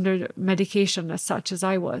under medication as such as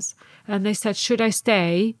I was, and they said, should I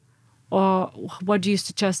stay? Or what do you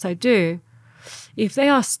suggest I do? If they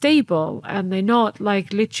are stable and they're not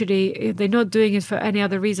if they're not doing it for any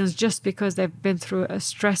other reasons, just because they've been through a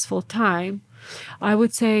stressful time, I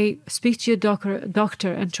would say speak to your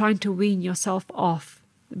doctor and trying to wean yourself off,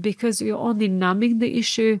 because you're only numbing the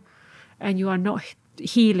issue and you are not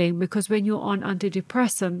healing, because when you're on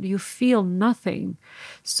antidepressant, you feel nothing.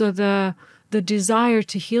 So the desire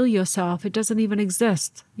to heal yourself, it doesn't even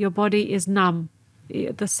exist. Your body is numb.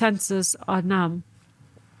 The senses are numb.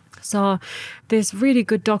 So there's really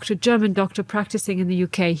good German doctor practicing in the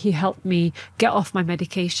UK. He helped me get off my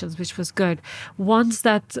medications, which was good. Once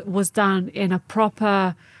that was done in a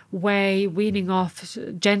proper way, weaning off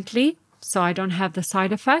gently, so I don't have the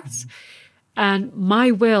side effects, and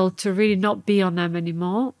my will to really not be on them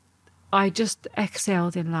anymore, I just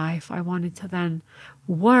exhaled in life. I wanted to then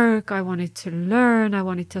work, I wanted to learn, I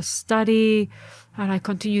wanted to study, and I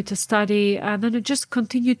continued to study, and then it just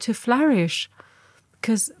continued to flourish.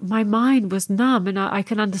 Because my mind was numb, and I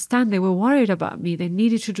can understand they were worried about me. They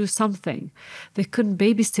needed to do something. They couldn't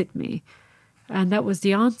babysit me. And that was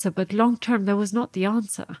the answer. But long term, that was not the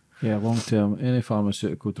answer. Yeah, long term, any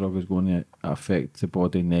pharmaceutical drug is going to affect the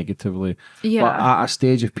body negatively. Yeah. But at a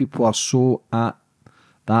stage, if people are so at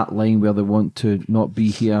that line where they want to not be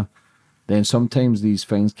here, then sometimes these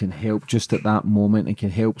things can help just at that moment and can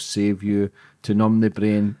help save you, to numb the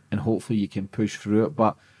brain, and hopefully you can push through it.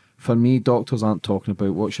 But for me, doctors aren't talking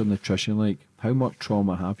about what's your nutrition like, how much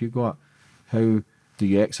trauma have you got, how do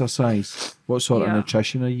you exercise, what sort of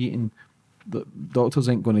nutrition are you eating. The doctors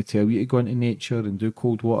ain't going to tell you to go into nature and do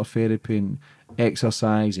cold water therapy and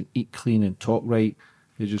exercise and eat clean and talk right.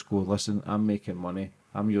 They just go, listen, I'm making money,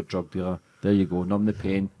 I'm your drug dealer, there you go, numb the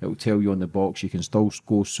pain. It'll tell you on the box you can still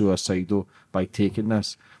go suicidal by taking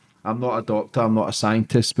this. I'm not a doctor, I'm not a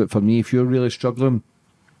scientist, but for me, if you're really struggling,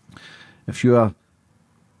 if you're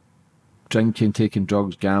drinking, taking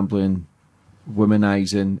drugs, gambling,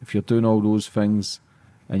 womanizing, if you're doing all those things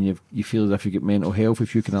and you feel as if you get mental health,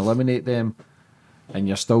 if you can eliminate them and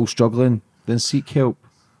you're still struggling, then seek help.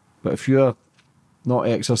 But if you're not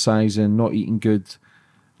exercising, not eating good,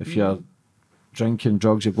 if you're drinking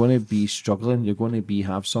drugs, you're going to be struggling, you're going to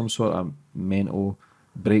have some sort of mental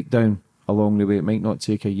breakdown along the way. It might not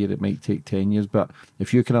take a year, it might take 10 years, but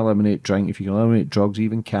if you can eliminate drink, if you can eliminate drugs,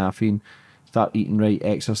 even caffeine, start eating right,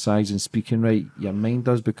 exercising, speaking right, your mind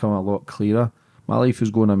does become a lot clearer. My life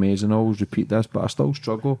is going amazing. I always repeat this, but I still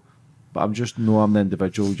struggle. But I'm just know I'm the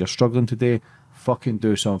individual. You're struggling today, fucking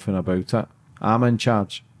do something about it. I'm in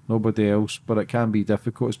charge. nobody else. But it can be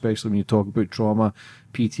difficult, especially when you talk about trauma,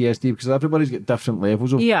 PTSD, because everybody's got different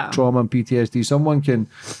levels of trauma and PTSD. Someone can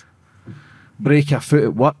break a foot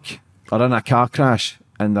at work or in a car crash,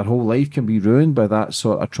 and their whole life can be ruined by that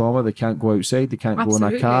sort of trauma. They can't go outside, they can't go in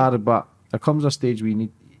a car. But there comes a stage where you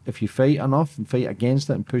need, if you fight enough and fight against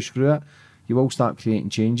it and push through it, you will start creating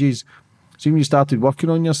changes. So when you started working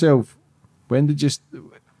on yourself, when did you,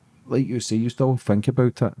 like you say, you still think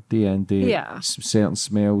about it day in, day? Yeah. Certain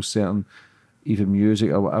smells, certain even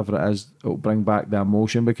music or whatever it is, it'll bring back the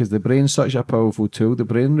emotion, because the brain's such a powerful tool. The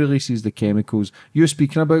brain releases the chemicals. You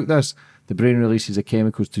speaking about this, the brain releases the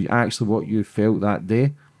chemicals to actually what you felt that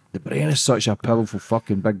day. The brain is such a powerful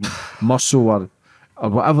fucking big muscle, or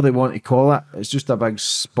whatever they want to call it. It's just a big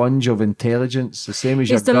sponge of intelligence, the same as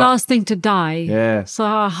your It's the gut. last thing to die. Yeah. So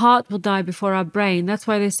our heart will die before our brain. That's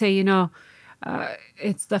why they say, you know,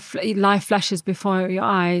 it's the life flashes before your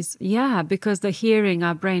eyes. Yeah, because the hearing,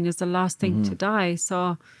 our brain, is the last thing to die.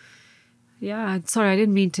 So, yeah, sorry, I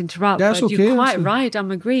didn't mean to interrupt. That's but okay, you're quite that's right.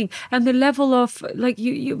 I'm agreeing. And the level of, like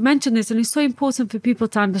you mentioned this, and it's so important for people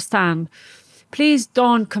to understand. Please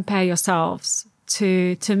don't compare yourselves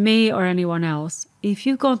to me or anyone else. If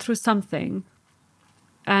you've gone through something,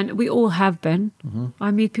 and we all have been.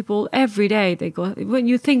 I meet people every day. They go, when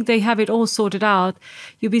you think they have it all sorted out,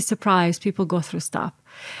 you'll be surprised. People go through stuff.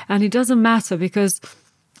 And it doesn't matter, because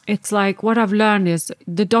it's like, what I've learned is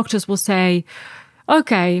the doctors will say,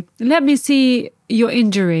 okay, let me see your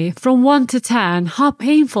injury from 1 to 10. How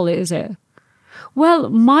painful is it?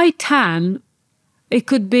 Well, my 10, it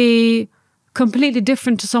could be completely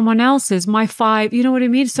different to someone else's. My 5, you know what I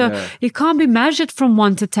mean? So it can't be measured from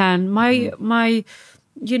 1 to 10. My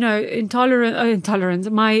you know, intolerance,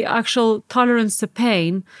 my actual tolerance to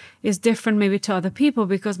pain is different maybe to other people,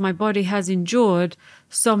 because my body has endured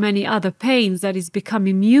so many other pains that it's become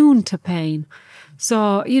immune to pain.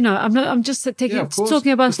 So, you know, I'm just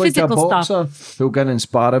talking about it's physical like a boxer stuff. who'll go in and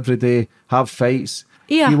spar every day, have fights.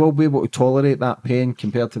 Yeah. You will be able to tolerate that pain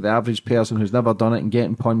compared to the average person who's never done it and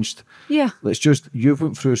getting punched. Yeah. It's just, you've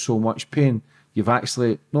went through so much pain, you've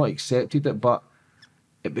actually not accepted it, but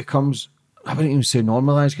it becomes, I wouldn't even say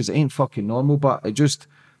normalised, because it ain't fucking normal, but it just,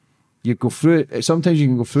 you go through it. Sometimes you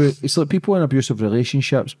can go through it. It's like people in abusive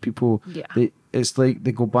relationships, it's like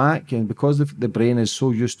they go back, and because the brain is so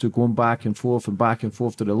used to going back and forth,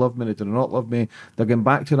 do they love me, do they not love me, they're going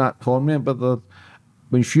back to that torment. But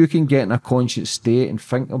when you can get in a conscious state and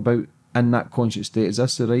think about, in that conscious state, is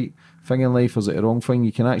this the right thing in life, or is it the wrong thing?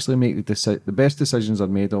 You can actually make the best decisions are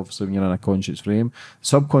made, obviously, when you're in a conscious frame.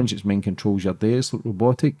 Subconscious mind controls your day. It's like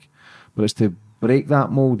robotic. But it's to break that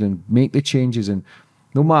mould and make the changes. And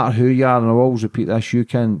no matter who you are, and I'll always repeat this, you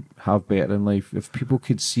can have better in life. If people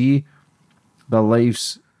could see their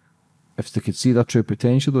lives, if they could see their true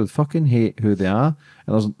potential, they'd fucking hate who they are.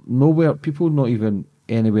 And there's nowhere, people not even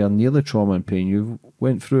anywhere near the trauma and pain you've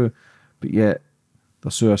went through, but yet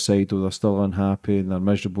they're suicidal, they're still unhappy, and they're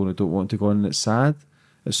miserable, and they don't want to go on. And it's sad.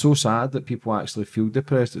 It's so sad that people actually feel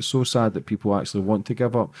depressed. It's so sad that people actually want to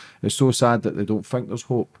give up. It's so sad that they don't think there's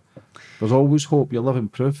hope. There's always hope. You're living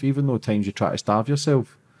proof, even though times you try to starve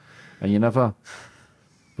yourself and you never.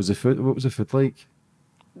 What was the food like?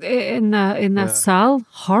 In that cell?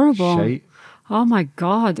 Horrible. Shite. Oh my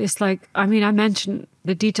God. It's like, I mean, I mentioned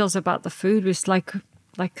the details about the food. It's like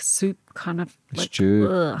soup, kind of like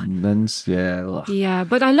stew, mince, yeah. Ugh. Yeah,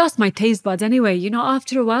 but I lost my taste buds anyway. You know,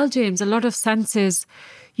 after a while, James, a lot of senses,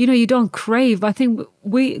 you know, you don't crave. I think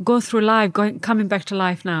we go through life, coming back to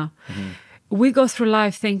life now. We go through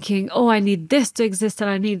life thinking, oh, I need this to exist and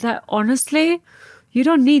I need that. Honestly, you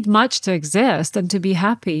don't need much to exist and to be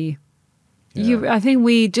happy. I think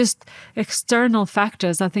we just, external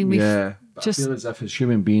factors, I think we just... I feel as if as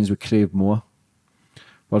human beings we crave more.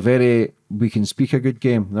 We can speak a good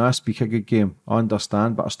game. Now I speak a good game, I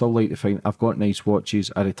understand, but I still like to find, I've got nice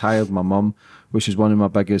watches. I retired my mum, which is one of my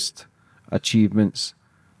biggest achievements.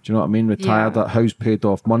 Do you know what I mean? Retired, that house paid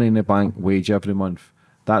off, money in the bank, wage every month.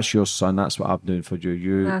 That's your son, that's what I've done for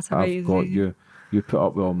you. I've got you. You put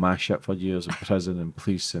up with all my shit for years in prison and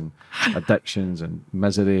police and addictions and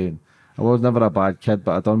misery. And I was never a bad kid,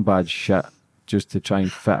 but I done bad shit just to try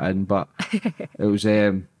and fit in. But it was,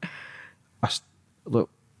 look,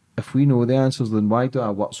 if we know the answers, then why do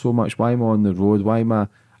I work so much? Why am I on the road? Why am I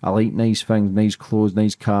like nice things, nice clothes,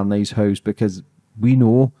 nice car, nice house? Because we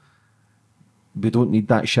know we don't need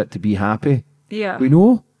that shit to be happy. Yeah. We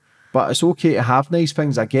know. But it's okay to have nice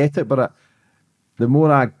things, I get it, but the more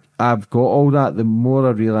I've got all that, the more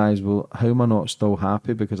I realise, well, how am I not still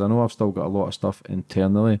happy? Because I know I've still got a lot of stuff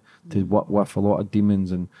internally to work with, a lot of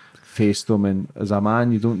demons, and face them. And as a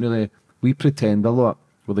man, you don't really, we pretend a lot.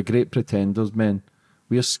 We're the great pretenders, men.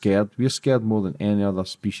 we're scared. We're scared more than any other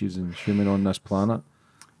species and human on this planet.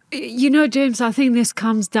 You know, James, I think this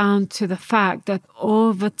comes down to the fact that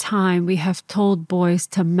over time we have told boys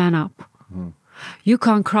to man up. You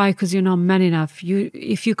can't cry because you're not man enough.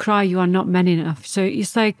 If you cry, you are not man enough. So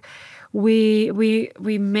it's like we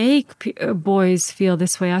make boys feel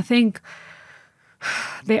this way. I think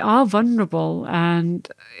they are vulnerable, and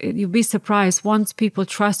you'll be surprised once people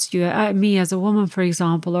trust you. Me as a woman, for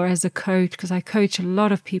example, or as a coach, because I coach a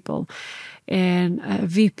lot of people and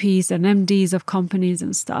VPs and MDs of companies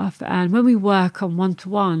and stuff. And when we work on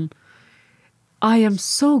one-to-one, I am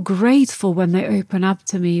so grateful when they open up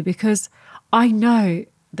to me, because I know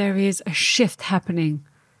there is a shift happening.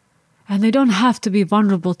 And they don't have to be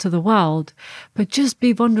vulnerable to the world, but just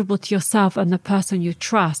be vulnerable to yourself and the person you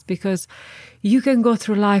trust, because you can go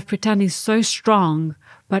through life pretending so strong,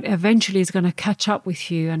 but eventually it's going to catch up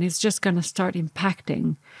with you and it's just going to start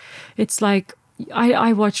impacting. It's like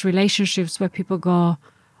I watch relationships where people go,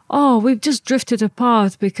 oh, we've just drifted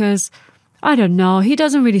apart because, I don't know, he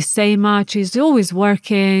doesn't really say much. He's always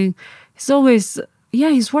working.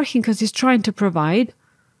 He's working because he's trying to provide.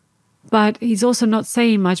 But he's also not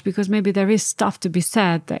saying much because maybe there is stuff to be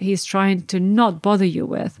said that he's trying to not bother you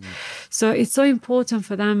with. So it's so important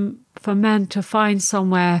for men to find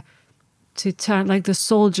somewhere to turn, like the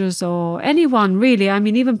soldiers or anyone really. I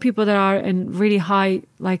mean, even people that are in really high,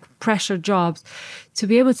 like pressure jobs, to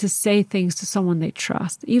be able to say things to someone they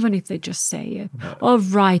trust, even if they just say it or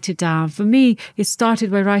write it down. For me, it started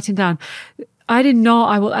by writing down. I didn't know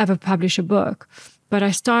I will ever publish a book, but I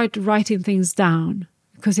started writing things down,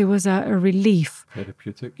 because it was a relief.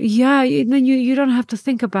 Therapeutic. Yeah, and then you don't have to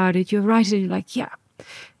think about it. You write it and you're like, yeah,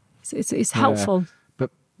 it's helpful.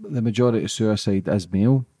 But the majority of suicide is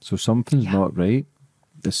male, so something's not right.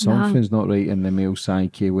 There's something's not right in the male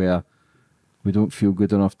psyche where we don't feel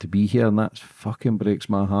good enough to be here, and that fucking breaks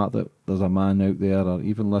my heart that there's a man out there, or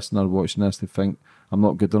even listener watching this, to think, I'm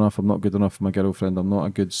not good enough for my girlfriend, I'm not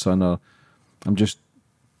a good son, or I'm just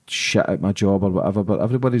shit at my job or whatever. But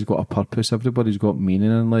everybody's got a purpose, everybody's got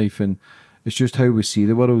meaning in life, and it's just how we see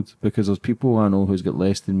the world, because there's people I know who's got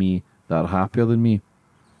less than me that are happier than me.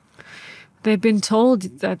 They've been told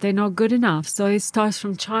that they're not good enough, so it starts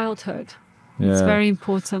from childhood. It's very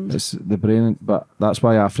important. It's the brain, but that's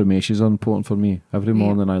why affirmations are important for me. Every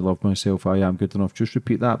morning I love myself, I am good enough. Just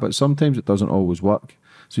repeat that, but sometimes it doesn't always work.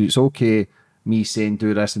 So it's okay me saying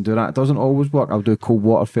do this and do that. It doesn't always work. I'll do cold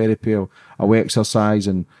water therapy, I'll exercise,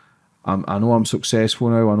 and I know I'm successful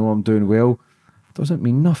now, I know I'm doing well. It doesn't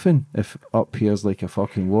mean nothing if up here's like a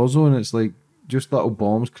fucking war zone. It's like just little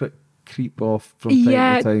bombs creep off from time to time.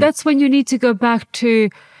 Yeah, that's when you need to go back to,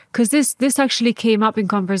 because this actually came up in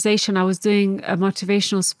conversation. I was doing a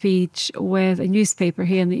motivational speech with a newspaper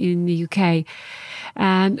here in the UK.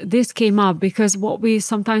 And this came up because what we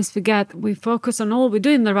sometimes forget, we focus on, we're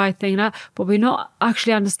doing the right thing, but we're not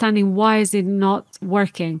actually understanding why is it not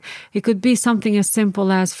working. It could be something as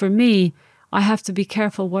simple as, for me, I have to be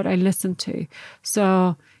careful what I listen to.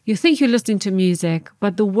 So you think you're listening to music,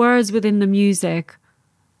 but the words within the music,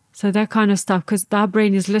 so that kind of stuff, because that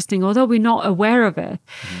brain is listening, although we're not aware of it.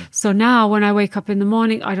 So now when I wake up in the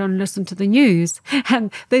morning, I don't listen to the news.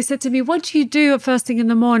 And they said to me, what do you do first thing in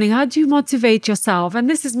the morning? How do you motivate yourself? And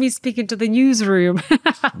this is me speaking to the newsroom.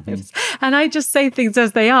 And I just say things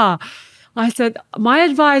as they are. I said, my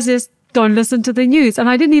advice is don't listen to the news. And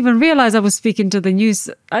I didn't even realize I was speaking to the news.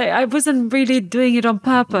 I wasn't really doing it on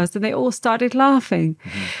purpose. And they all started laughing.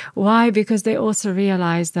 Why? Because they also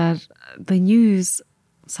realized that the news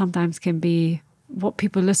sometimes can be what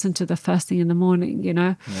people listen to the first thing in the morning, you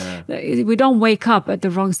know. We don't wake up at the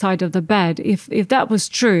wrong side of the bed. If that was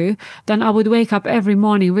true, then I would wake up every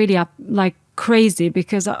morning really up like crazy,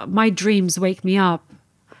 because my dreams wake me up.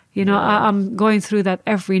 You know, I'm going through that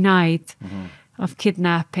every night of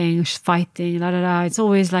kidnapping, fighting, It's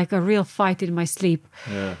always like a real fight in my sleep.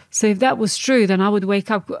 So if that was true, then I would wake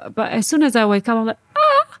up. But as soon as I wake up, I'm like,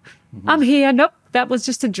 I'm here. Nope, that was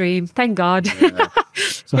just a dream. Thank God.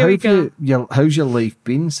 So how's your life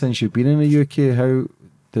been since you've been in the UK? How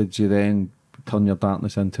did you then turn your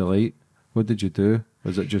darkness into light? What did you do?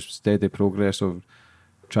 Was it just steady progress of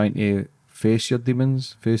trying to face your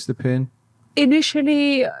demons, face the pain?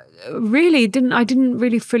 Initially, really I didn't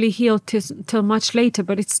really fully heal till much later,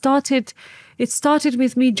 but it started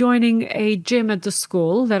with me joining a gym at the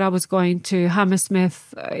school that I was going to,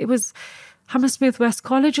 Hammersmith. It was Hammersmith West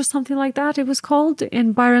College or something like that it was called,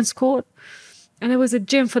 in Byron's Court. And it was a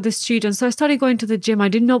gym for the students. So I started going to the gym. I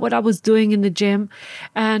didn't know what I was doing in the gym.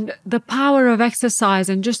 And the power of exercise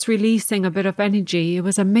and just releasing a bit of energy, it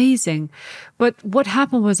was amazing. But what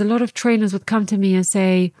happened was a lot of trainers would come to me and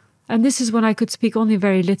say, And this is when I could speak only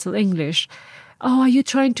very little English. Oh, are you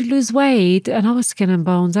trying to lose weight? And I was skin and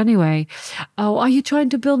bones anyway. Oh, are you trying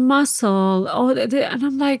to build muscle? Oh, and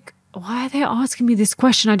I'm like, why are they asking me this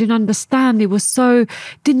question? I didn't understand. It was so,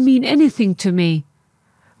 didn't mean anything to me.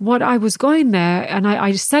 What I was going there, and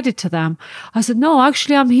I said it to them. I said, no,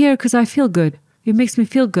 actually, I'm here because I feel good. It makes me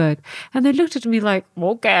feel good. And they looked at me like,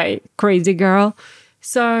 okay, crazy girl.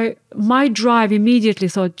 So my drive immediately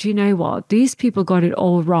thought, do you know what? These people got it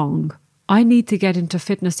all wrong. I need to get into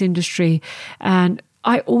fitness industry. And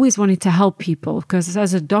I always wanted to help people because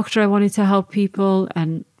as a doctor, I wanted to help people.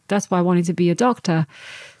 And that's why I wanted to be a doctor.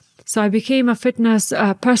 So I became a fitness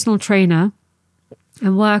personal trainer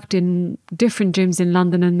and worked in different gyms in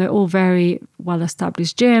London. And they're all very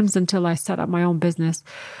well-established gyms until I set up my own business.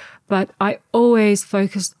 But I always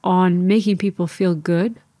focused on making people feel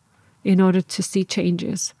good in order to see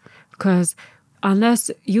changes. Because unless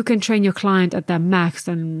you can train your client at their max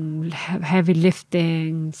and have heavy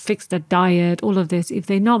lifting, fix their diet, all of this, if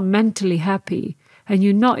they're not mentally happy, and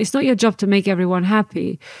it's not your job to make everyone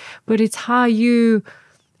happy, but it's how you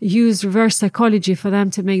use reverse psychology for them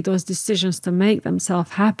to make those decisions, to make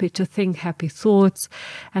themselves happy, to think happy thoughts,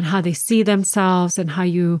 and how they see themselves and how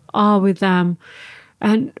you are with them.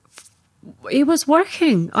 And it was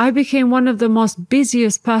working. I became one of the most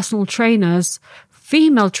busiest personal trainers,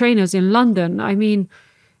 female trainers in London. I mean,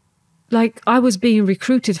 like I was being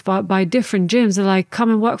recruited by different gyms. They're like, come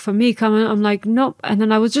and work for me. Come and I'm like, nope. And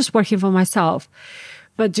then I was just working for myself.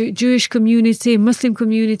 But Jewish community, Muslim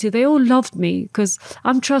community, they all loved me because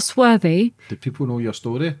I'm trustworthy. Did people know your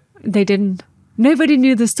story? They didn't. Nobody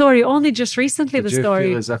knew the story. Only just recently Did the you story.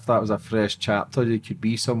 feel as if that was a fresh chapter? You could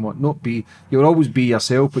be someone, you would always be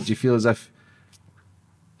yourself, but do you feel as if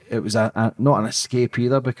it was not an escape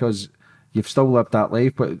either because you've still lived that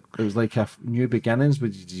life, but it was like a new beginnings?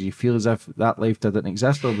 But did you feel as if that life didn't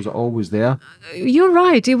exist, or was it always there? You're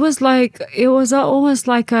right. It was almost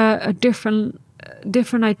like a different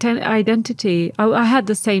identity. I had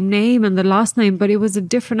the same name and the last name, but it was a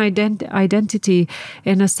different identity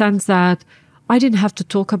in a sense that I didn't have to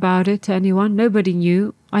talk about it to anyone. Nobody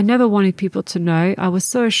knew. I never wanted people to know. I was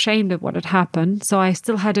so ashamed of what had happened. So I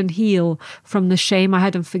still hadn't healed from the shame. I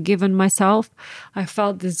hadn't forgiven myself. I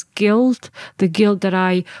felt this guilt, the guilt that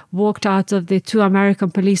I walked out of the 2 American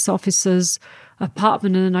police officers'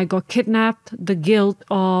 apartment and then I got kidnapped, the guilt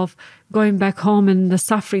of going back home and the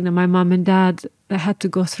suffering that my mom and dad had to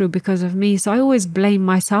go through because of me. So I always blame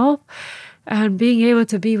myself, and being able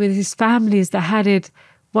to be with these families that had it,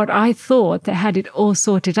 what I thought they had it all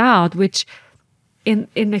sorted out, which in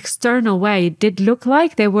external way it did look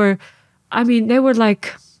like they were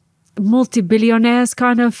like multi-billionaires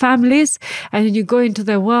kind of families, and you go into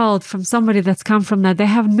their world from somebody that's come from that, they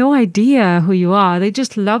have no idea who you are. They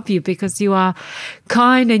just love you because you are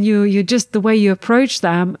kind and you just the way you approach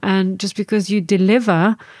them, and just because you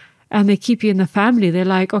deliver, and they keep you in the family. They're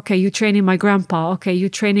like, okay, you're training my grandpa. Okay, you're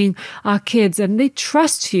training our kids. And they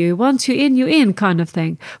trust you. Once you're in kind of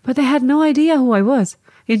thing. But they had no idea who I was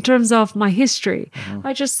in terms of my history. Mm-hmm.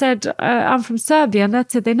 I just said, I'm from Serbia, and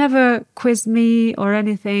that's it. They never quizzed me or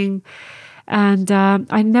anything. And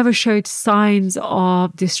I never showed signs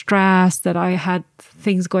of distress that I had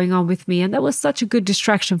things going on with me. And that was such a good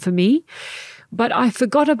distraction for me. But I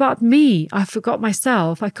forgot about me. I forgot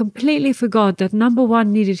myself. I completely forgot that number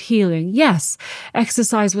one needed healing. Yes,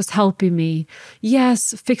 exercise was helping me.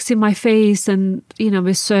 Yes, fixing my face and,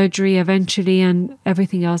 with surgery eventually and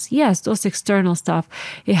everything else. Yes, those external stuff.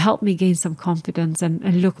 It helped me gain some confidence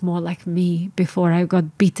and look more like me before I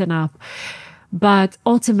got beaten up. But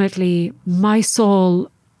ultimately, my soul,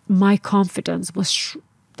 my confidence was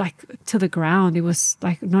to the ground. It was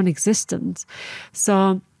like non-existent.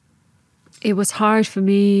 So it was hard for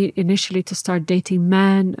me initially to start dating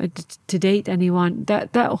men, to date anyone.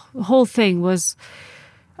 That whole thing was,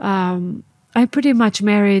 I pretty much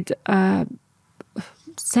married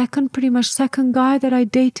second guy that I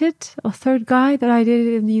dated, or third guy that I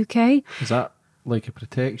dated in the UK. Is that like a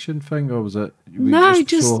protection thing, or was it? Listen,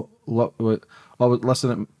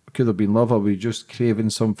 it could have been love, or were you just craving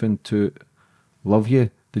something to love you?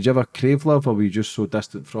 Did you ever crave love, or were you just so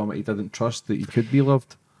distant from it you didn't trust that you could be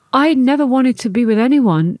loved? I never wanted to be with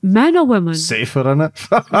anyone, man or woman. Safer, innit?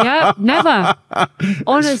 Yeah, never.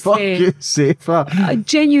 Honestly. Fuck you, safer.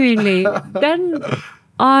 Genuinely. Then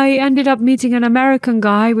I ended up meeting an American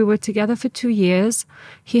guy. We were together for 2 years.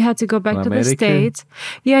 He had to go back to the American? States.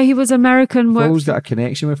 Yeah, he was American. I've always got a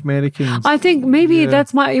connection with Americans. I think maybe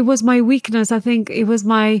it was my weakness. I think it was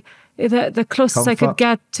the closest I could Comfort.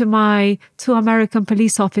 get to my two American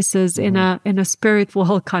police officers in a spirit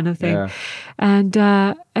world kind of thing. Yeah.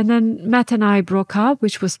 And then Matt and I broke up,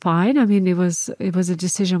 which was fine. I mean, it was a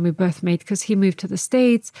decision we both made because he moved to the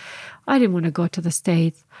States. I didn't want to go to the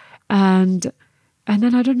States. And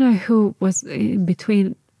then I don't know who was in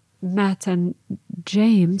between Matt and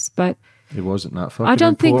James, but It wasn't that fucking I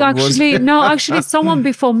don't think important, was actually, it? no, actually someone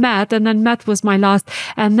before Matt, and then Matt was my last.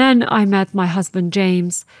 And then I met my husband,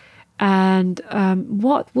 James. And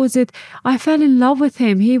what was it? I fell in love with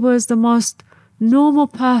him. He was the most normal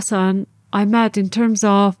person I met in terms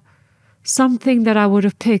of something that I would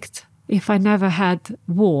have picked if I never had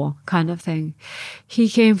war kind of thing. He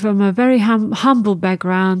came from a very humble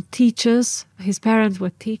background, teachers. His parents were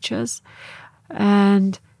teachers.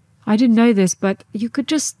 And I didn't know this, but you could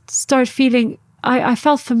just start feeling, I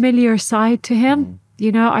felt familiar side to him.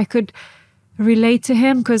 You know, I could relate to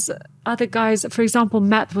him because other guys, for example,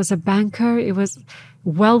 Matt was a banker. It was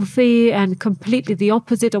wealthy and completely the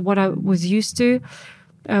opposite of what I was used to.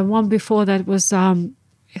 One before that was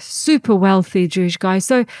super wealthy Jewish guy.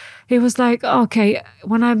 So it was like, okay,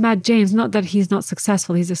 when I met James, not that he's not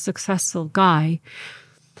successful, he's a successful guy,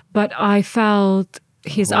 but I felt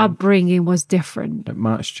his upbringing was different. It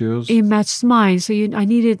matched yours. It matched mine. So I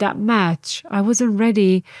needed that match. I wasn't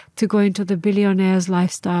ready to go into the billionaire's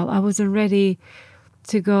lifestyle. I wasn't ready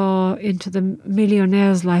to go into the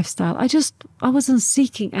millionaire's lifestyle. I wasn't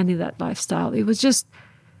seeking any of that lifestyle. It was just,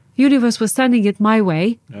 universe was sending it my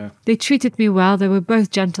way. Yeah. They treated me well. They were both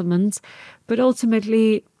gentlemen. But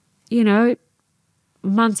ultimately, you know,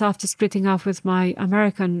 months after splitting up with my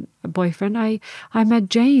American boyfriend, I met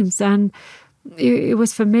James, and it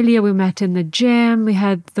was familiar. We met in the gym. We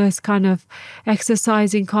had this kind of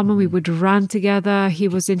exercise in common. We would run together. He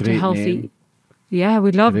was into Great healthy. name. Yeah,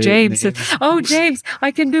 we love Great James. name. Oh, James,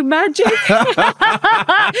 I can do magic.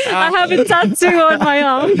 I have a tattoo on my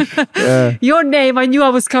arm. Your name, I knew I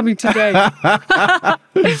was coming today.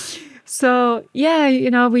 So, yeah,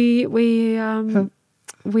 you know, we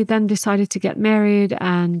then decided to get married,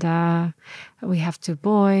 and we have 2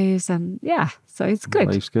 boys, and yeah, so it's good.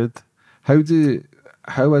 Life's good.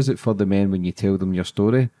 How is it for the men when you tell them your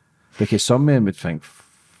story? Because some men would think,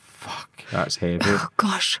 fuck, that's heavy. Oh,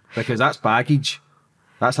 gosh. Because that's baggage.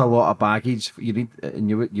 That's a lot of baggage. You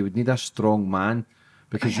would need a strong man,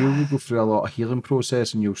 because you will go through a lot of healing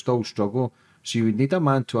process and you'll still struggle. So you would need a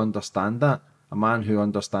man to understand that, a man who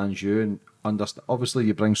understands you and obviously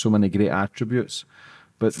you bring so many great attributes,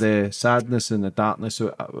 but the sadness and the darkness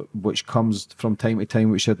which comes from time to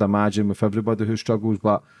time, which I'd imagine with everybody who struggles,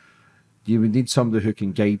 but you would need somebody who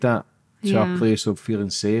can guide that to a place of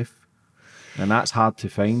feeling safe, and that's hard to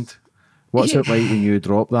find. What's it like when you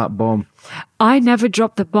drop that bomb? I never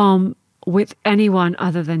dropped the bomb with anyone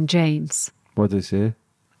other than James. What did he say?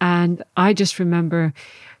 And I just remember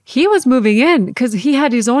he was moving in because he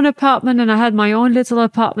had his own apartment and I had my own little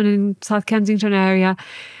apartment in South Kensington area.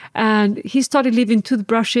 And he started leaving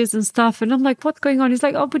toothbrushes and stuff. And I'm like, what's going on? He's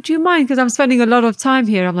like, oh, but do you mind? Because I'm spending a lot of time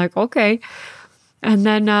here. I'm like, okay. And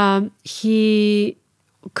then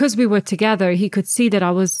because we were together, he could see that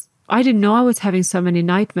I didn't know I was having so many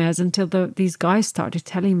nightmares until these guys started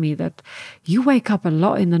telling me that you wake up a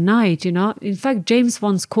lot in the night, you know. In fact, James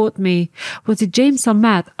once caught me. Was it James or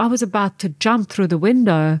Matt? I was about to jump through the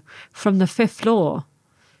window from the 5th floor.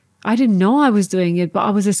 I didn't know I was doing it, but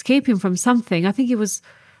I was escaping from something. I think it was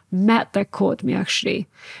Matt that caught me, actually,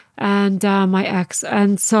 and my ex.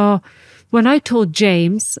 And so when I told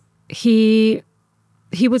James, he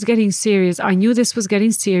was getting serious. I knew this was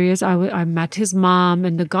getting serious. I met his mom,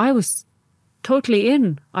 and the guy was totally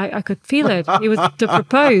in. I could feel it. He was to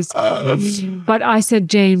propose. But I said,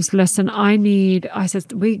 James, listen, I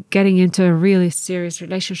said, we're getting into a really serious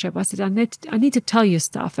relationship. I said, I need to tell you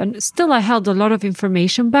stuff. And still I held a lot of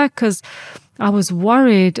information back because I was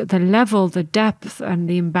worried the level, the depth, and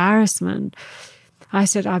the embarrassment. I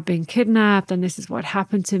said, I've been kidnapped and this is what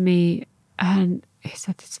happened to me. And he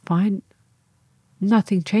said, it's fine.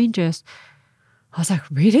 Nothing changes. I was like,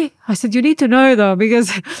 really? I said, you need to know though,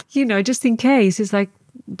 because, you know, just in case. He's like,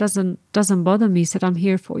 doesn't bother me. He said, I'm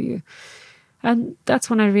here for you. And that's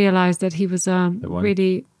when I realized that he was a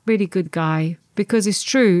really, really good guy, because it's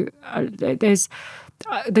true. There's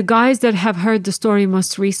the guys that have heard the story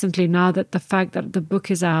most recently, now that the fact that the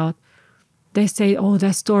book is out, they say, oh,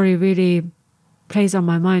 that story really plays on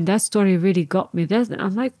my mind. That story really got me.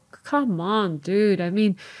 I'm like, come on, dude. I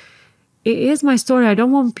mean, it is my story. I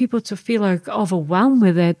don't want people to feel like overwhelmed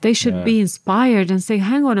with it. They should be inspired and say,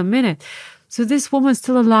 hang on a minute. So this woman's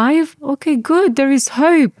still alive? Okay, good. There is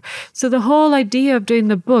hope. So the whole idea of doing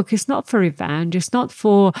the book is not for revenge. It's not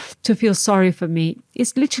to feel sorry for me.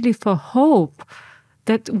 It's literally for hope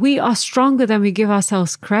that we are stronger than we give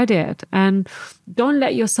ourselves credit. And don't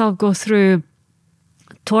let yourself go through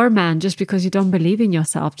torment just because you don't believe in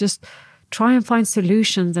yourself. Just try and find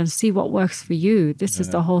solutions and see what works for you. This is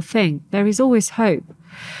the whole thing. There is always hope.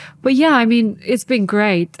 But yeah, I mean, it's been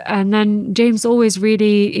great. And then James always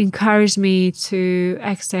really encouraged me to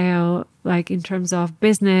excel, like in terms of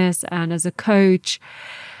business and as a coach.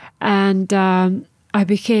 And I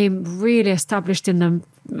became really established in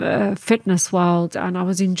the fitness world, and I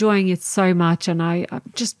was enjoying it so much. And I'm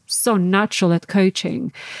just so natural at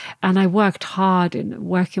coaching, and I worked hard in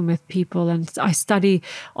working with people. And I study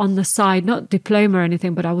on the side, not diploma or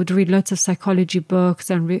anything, but I would read lots of psychology books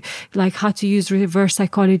and like how to use reverse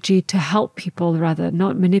psychology to help people rather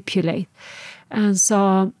not manipulate. And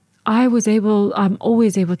so I'm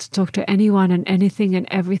always able to talk to anyone and anything and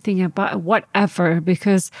everything about whatever,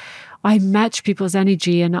 because I match people's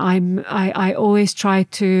energy, and I always try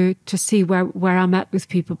to see where I'm at with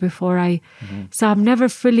people before so I'm never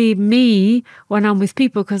fully me when I'm with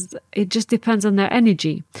people, because it just depends on their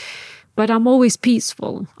energy. But I'm always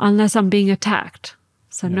peaceful unless I'm being attacked.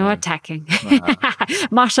 So no attacking.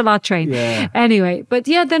 Martial art trained. Yeah. Anyway, but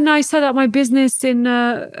yeah, then I set up my business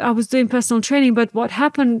I was doing personal training. But what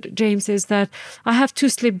happened, James, is that I have 2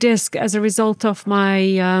 slip discs as a result of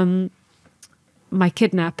my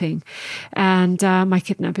kidnapping, and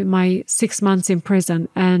my 6 months in prison,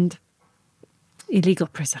 and illegal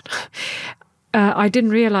prison. I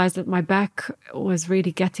didn't realize that my back was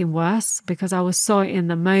really getting worse because I was so in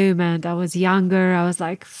the moment. I was younger, I was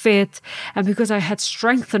like fit. And because I had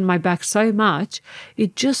strengthened my back so much,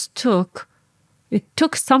 it took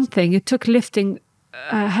something. It took lifting.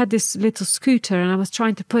 I had this little scooter and I was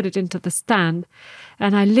trying to put it into the stand,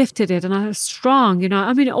 and I lifted it, and I was strong,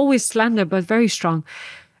 always slender, but very strong.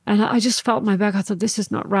 And I just felt my back. I thought, this is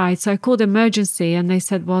not right. So I called emergency, and they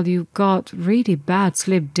said, well, you've got really bad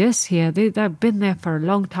slip discs here. They've been there for a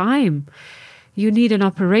long time. You need an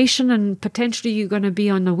operation, and potentially you're going to be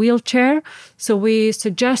on a wheelchair. So we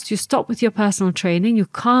suggest you stop with your personal training. You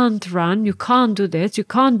can't run. You can't do this. You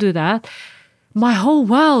can't do that. My whole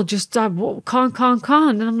world just can't.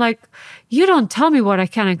 And I'm like, you don't tell me what I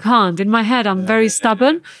can and can't. In my head, I'm very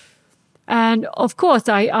stubborn. And of course,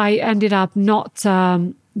 I ended up not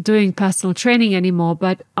doing personal training anymore,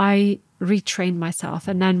 but I retrained myself.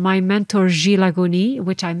 And then my mentor, Gilles Agoni,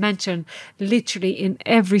 which I mention literally in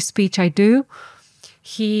every speech I do,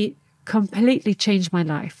 he completely changed my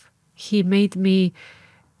life. He made me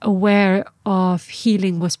aware of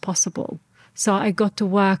healing was possible. So I got to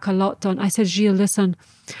work a lot on, I said, Gilles, listen,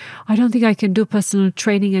 I don't think I can do personal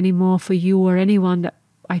training anymore for you or anyone that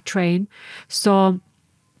I train. So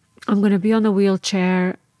I'm going to be on a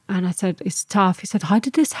wheelchair. And I said, it's tough. He said, how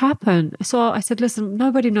did this happen? So I said, listen,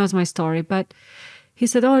 nobody knows my story. But he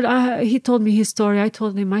said, he told me his story. I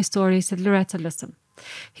told him my story. He said, Lurata, listen.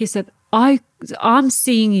 He said, I'm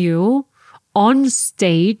seeing you on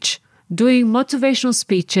stage doing motivational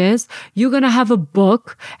speeches. You're going to have a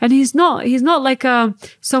book. And he's not like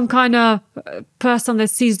some kind of person that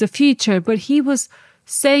sees the future, but he was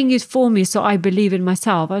saying it for me. So I believe in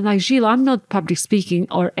myself. I'm like, Gilles, I'm not public speaking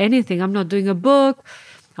or anything. I'm not doing a book.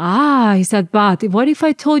 He said, but what if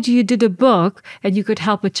I told you did a book and you could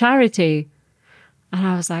help a charity? And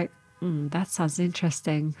I was like, that sounds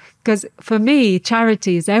interesting. Because for me,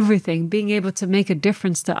 charity is everything, being able to make a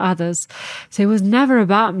difference to others. So it was never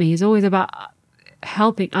about me. It's always about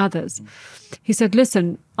helping others. He said,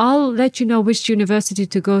 listen, I'll let you know which university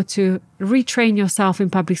to go to, retrain yourself in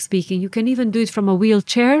public speaking. You can even do it from a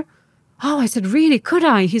wheelchair. I said, really? Could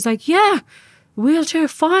I? He's like, yeah, wheelchair,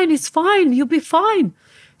 fine. It's fine. You'll be fine.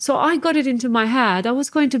 So I got it into my head. I was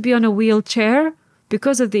going to be on a wheelchair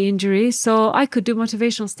because of the injury, so I could do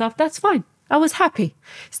motivational stuff. That's fine. I was happy,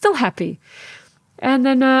 still happy. And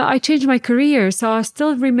then I changed my career. So I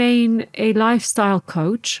still remain a lifestyle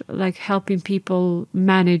coach, like helping people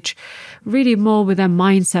manage really more with their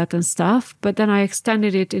mindset and stuff. But then I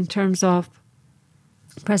extended it in terms of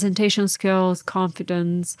presentation skills,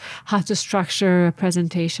 confidence, how to structure a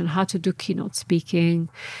presentation, how to do keynote speaking,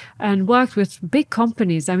 and worked with big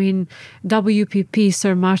companies. I mean, WPP,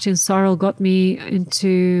 Sir Martin Sorrell got me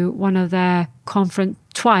into one of their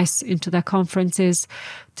twice into their conferences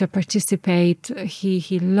to participate.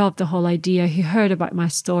 He loved the whole idea. He heard about my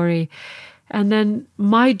story. And then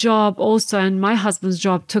my job also and my husband's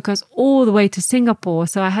job took us all the way to Singapore.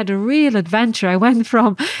 So I had a real adventure. I went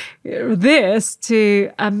from this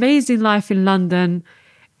to amazing life in London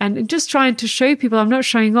and just trying to show people, I'm not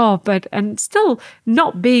showing off, and still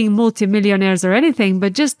not being multimillionaires or anything,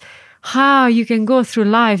 but just how you can go through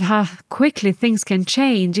life, how quickly things can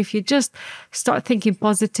change if you just start thinking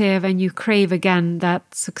positive and you crave again that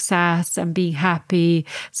success and being happy.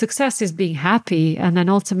 Success is being happy. And then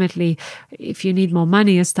ultimately, if you need more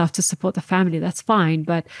money and stuff to support the family, that's fine.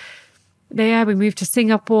 But there, we moved to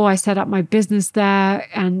Singapore. I set up my business there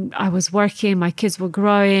and I was working. My kids were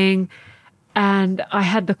growing. And I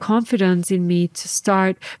had the confidence in me to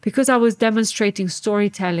start, because I was demonstrating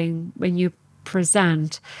storytelling when you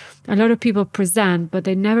present. A lot of people present, but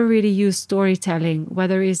they never really use storytelling,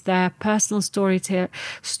 whether it's their personal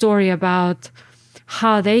story about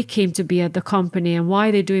how they came to be at the company and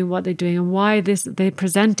why they're doing what they're doing and why they're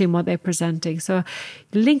presenting what they're presenting. So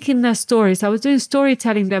linking their stories. I was doing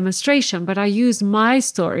storytelling demonstration, but I used my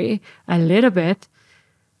story a little bit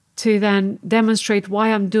to then demonstrate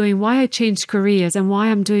why I changed careers and why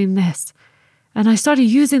I'm doing this. And I started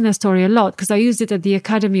using the story a lot because I used it at the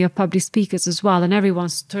Academy of Public Speakers as well. And everyone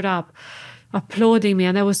stood up applauding me.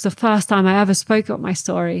 And that was the first time I ever spoke about my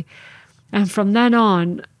story. And from then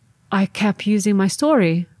on, I kept using my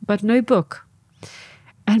story, but no book.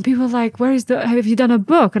 And people were like, have you done a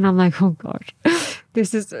book? And I'm like, oh God,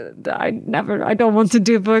 this is, I don't want to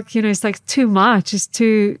do a book. It's like too much. It's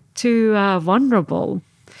too vulnerable.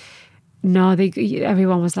 No,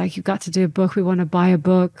 everyone was like, you got to do a book. We want to buy a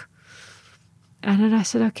book. And then I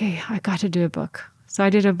said, okay, I got to do a book. So I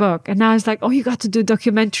did a book. And now it's like, oh, you got to do a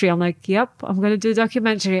documentary. I'm like, yep, I'm going to do a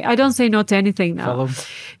documentary. I don't say no to anything now. Film.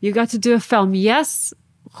 You got to do a film. Yes.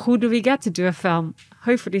 Who do we get to do a film?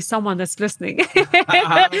 Hopefully someone that's listening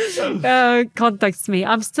contacts me.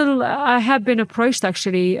 I have been approached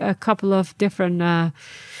actually a couple of different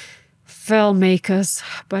filmmakers,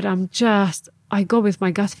 but I go with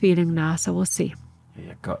my gut feeling now. So we'll see. Yeah,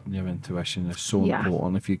 your gut and your intuition is so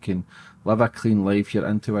important. If you can live a clean life, your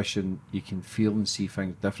intuition, you can feel and see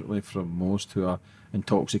things differently from most who are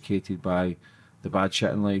intoxicated by the bad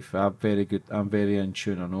shit in life. I'm very in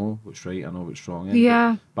tune. I know what's right, I know what's wrong.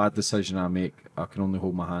 Yeah. Bad decision I make, I can only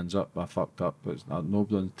hold my hands up. I fucked up, but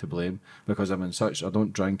nobody's to blame because I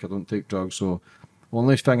don't drink, I don't take drugs. So the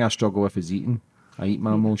only thing I struggle with is eating. I eat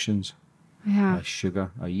my emotions. Yeah.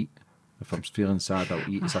 Sugar, I eat. If I'm feeling sad, I'll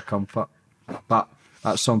eat as a comfort. But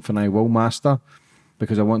that's something I will master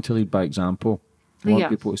because I want to lead by example. I want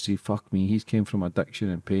people to see, fuck me, he's came from addiction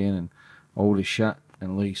and pain and all the shit,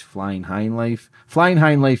 and he's flying high in life. Flying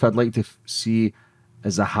high in life, I'd like to see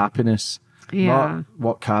as a happiness. Not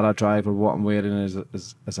what car I drive or what I'm wearing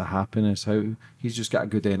as a happiness. How he's just got a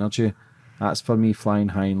good energy. That's for me, flying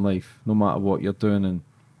high in life, no matter what you're doing, and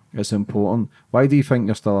it's important. Why do you think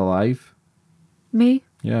you're still alive? Me?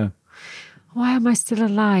 Yeah. Why am I still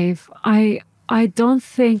alive? I don't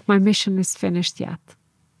think my mission is finished yet.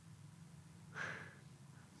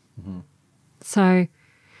 Mm-hmm. So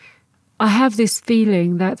I have this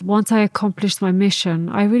feeling that once I accomplish my mission,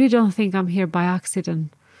 I really don't think I'm here by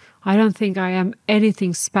accident. I don't think I am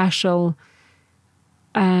anything special.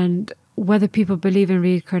 And whether people believe in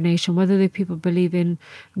reincarnation, whether the people believe in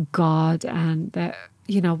God and that,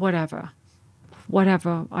 whatever,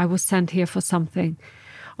 I was sent here for something.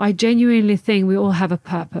 I genuinely think we all have a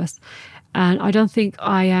purpose. And I don't think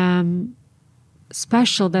I am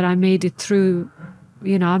special that I made it through.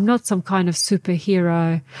 I'm not some kind of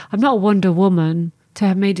superhero. I'm not Wonder Woman to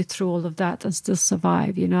have made it through all of that and still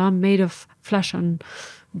survive. I'm made of flesh and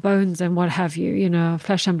bones and what have you,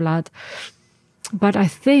 flesh and blood. But I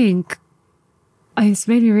think it's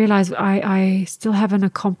made me realize I still haven't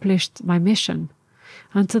accomplished my mission.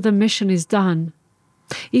 Until the mission is done.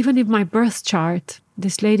 Even in my birth chart,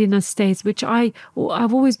 this lady in the States, which I've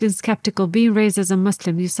always been skeptical, being raised as a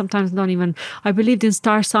Muslim, you sometimes don't even, I believed in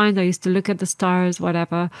star signs, I used to look at the stars,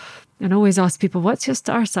 whatever, and always ask people, what's your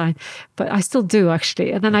star sign? But I still do,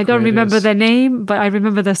 actually. And then Aquarius. I don't remember their name, but I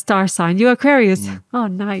remember the star sign. You Aquarius? Mm. Oh,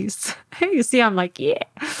 nice. You see, I'm like, yeah.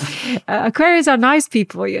 Aquarius are nice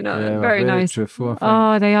people, very nice. Truthful,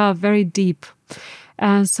 oh, they are very deep.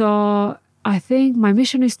 And so I think my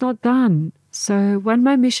mission is not done. So when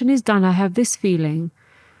my mission is done, I have this feeling,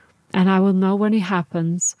 and I will know when it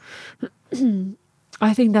happens.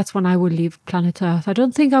 I think that's when I will leave planet Earth. I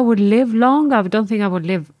don't think I would live long. I don't think I would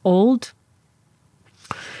live old.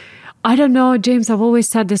 I don't know, James, I've always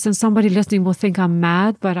said this, and somebody listening will think I'm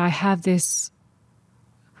mad, but I have this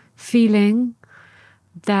feeling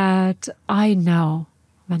that I know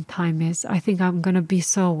when time is. I think I'm going to be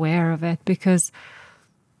so aware of it because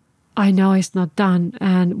I know it's not done.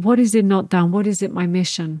 And what is it not done? What is it my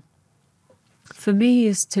mission? For me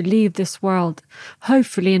is to leave this world,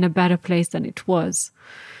 hopefully in a better place than it was.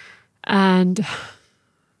 And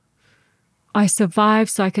I survived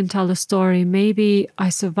so I can tell the story. Maybe I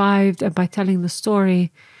survived, and by telling the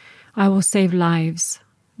story, I will save lives.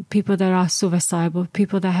 People that are suicidal,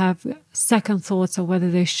 people that have second thoughts of whether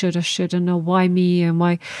they should or shouldn't, or why me and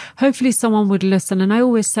why. Hopefully someone would listen. And I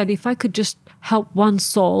always said, if I could just help one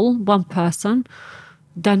soul, one person,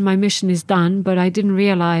 then my mission is done. But I didn't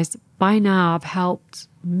realize by now I've helped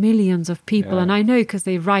millions of people. Yeah. And I know because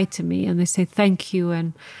they write to me and they say thank you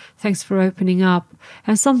and thanks for opening up.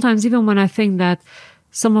 And sometimes even when I think that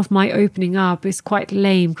some of my opening up is quite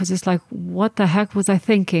lame, because it's like, what the heck was I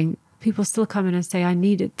thinking? People still come in and say, I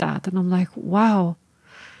needed that. And I'm like, wow.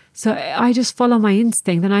 So I just follow my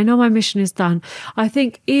instinct and I know my mission is done. I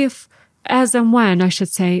think if, as and when, I should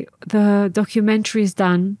say, the documentary is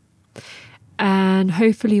done and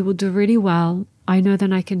hopefully it will do really well, I know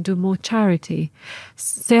then I can do more charity.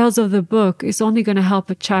 Sales of the book is only going to help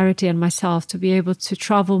a charity and myself to be able to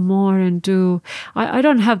travel more and do. I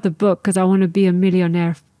don't have the book because I want to be a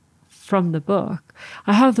millionaire from the book.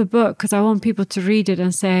 I have the book because I want people to read it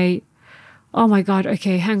and say, oh my God,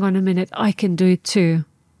 okay, hang on a minute, I can do it too.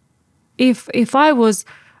 If I was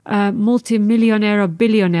a multi-millionaire or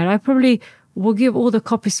billionaire, I probably will give all the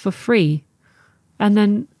copies for free and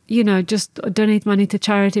then, just donate money to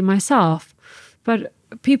charity myself. But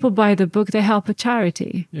people buy the book, they help a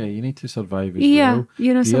charity. Yeah, you need to survive as well.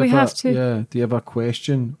 Yeah, So we have to. Yeah, do you have a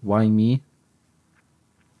question? Why me?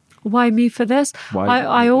 Why me for this? Why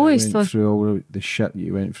I always went thought through all the shit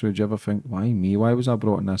you went through. Do you ever think, why me? Why was I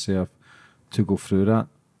brought in this earth to go through that?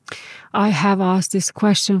 I have asked this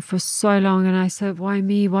question for so long, and I said, why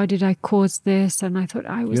me? Why did I cause this? And I thought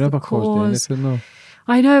I was You never the cause. caused anything, though.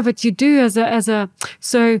 I know, but you do as a.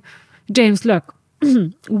 So, James, look,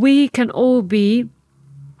 we can all be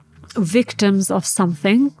victims of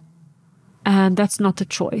something, and that's not a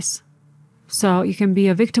choice. So you can be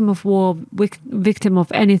a victim of war, victim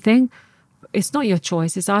of anything. It's not your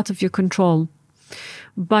choice. It's out of your control.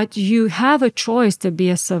 But you have a choice to be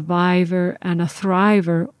a survivor and a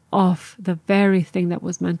thriver of the very thing that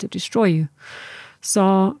was meant to destroy you.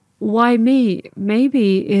 So why me?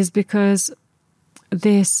 Maybe is because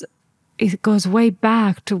it goes way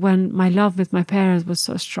back to when my love with my parents was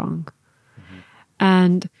so strong. Mm-hmm.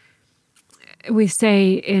 And we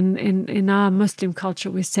say in our Muslim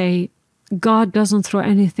culture, we say, God doesn't throw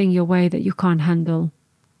anything your way that you can't handle.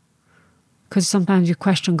 Because sometimes you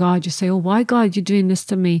question God, you say, oh, why God, you doing this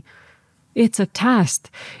to me? It's a test.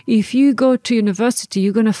 If you go to university,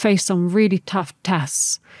 you're going to face some really tough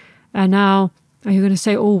tests. And now, are you going to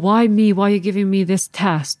say, oh, why me? Why are you giving me this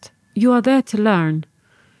test? You are there to learn.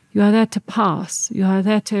 You are there to pass. You are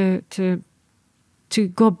there to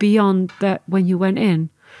go beyond that when you went in.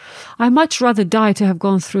 I much rather die to have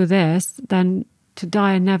gone through this than to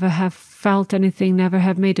die and never have felt anything, never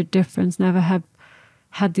have made a difference, never have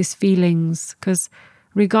had these feelings. Because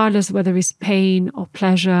regardless whether it's pain or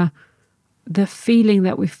pleasure, the feeling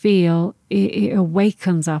that we feel, it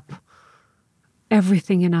awakens up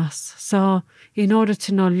everything in us. So in order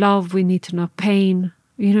to know love, we need to know pain,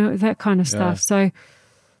 that kind of stuff. So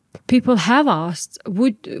people have asked,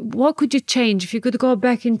 what could you change? If you could go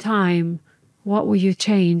back in time, what would you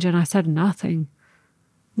change? And I said, nothing.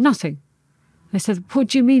 Nothing. They said, what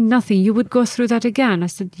do you mean nothing? You would go through that again? I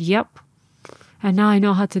said, yep. And now I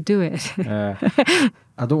know how to do it.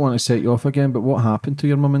 I don't want to set you off again, but what happened to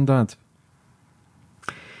your mum and dad?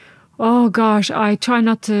 Oh gosh, I try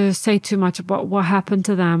not to say too much about what happened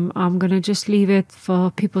to them. I'm going to just leave it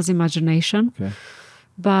for people's imagination. Okay.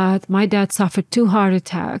 But my dad suffered 2 heart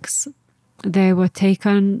attacks. They were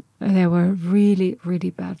really, really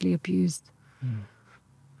badly abused.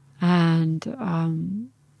 And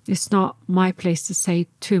it's not my place to say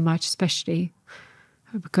too much, especially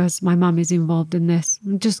because my mum is involved in this.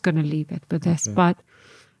 I'm just going to leave it with this. Okay. But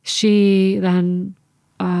she then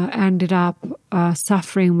ended up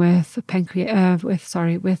suffering with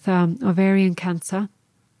ovarian cancer.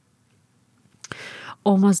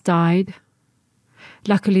 Almost died.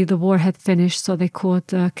 Luckily, the war had finished, so they caught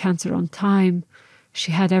the cancer on time.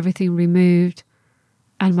 She had everything removed.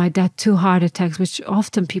 And my dad, 2 heart attacks, which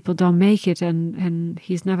often people don't make it, and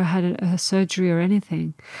he's never had a surgery or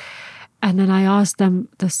anything. And then I asked them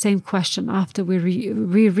the same question after we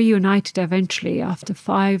reunited eventually after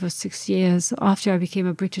 5 or 6 years after I became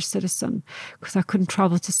a British citizen, because I couldn't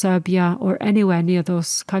travel to Serbia or anywhere near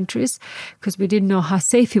those countries because we didn't know how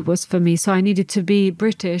safe it was for me. So I needed to be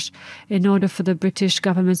British in order for the British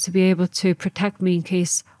government to be able to protect me in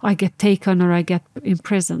case I get taken or I get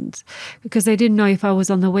imprisoned, because they didn't know if I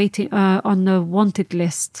was on the on the wanted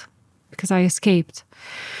list because I escaped.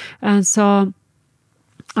 And so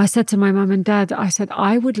I said to my mom and dad, I said,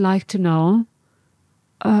 I would like to know,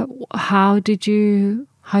 how did you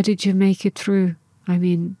make it through? I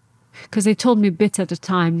mean, because they told me bits at a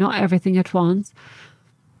time, not everything at once.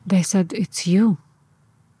 They said, it's you.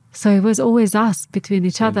 So it was always us between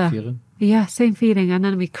each other. Feeling. Yeah, same feeling. And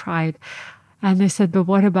then we cried. And they said, but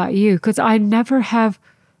what about you? Because I never have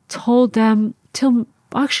told them till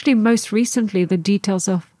actually most recently the details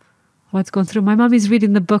of what's gone through. My mom is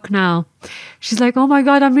reading the book now. She's like, oh my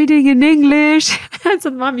God, I'm reading in English. I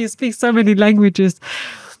said, Mom, you speak so many languages.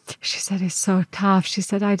 She said, it's so tough. She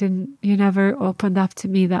said, you never opened up to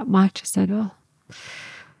me that much. I said, well,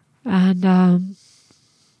 and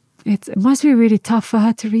it must be really tough for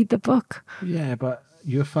her to read the book. Yeah, but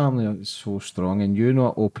your family is so strong, and you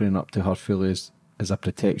not opening up to her fully is a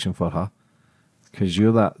protection for her. Because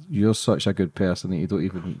you're such a good person that you don't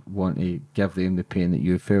even want to give them the pain that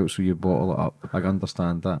you felt, so you bottle it up. I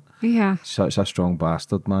understand that. Yeah. Such a strong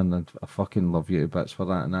bastard, man. And I fucking love you to bits for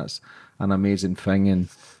that. And that's an amazing thing. And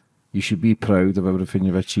you should be proud of everything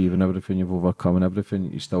you've achieved and everything you've overcome and everything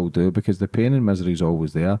that you still do, because the pain and misery is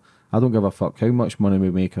always there. I don't give a fuck how much money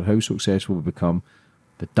we make or how successful we become.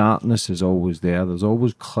 The darkness is always there. There's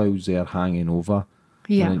always clouds there hanging over.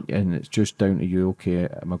 Yeah. And it's just down to you, okay,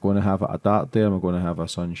 am I going to have a dark day, am I going to have a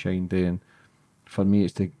sunshine day? And for me,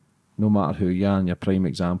 it's no matter who you are, and your prime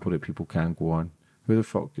example that people can't go on. Who the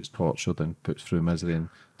fuck gets tortured and puts through misery and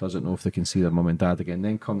doesn't know if they can see their mum and dad again,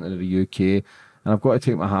 then come to the UK. And I've got to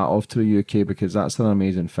take my hat off to the UK, because that's an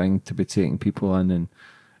amazing thing to be taking people in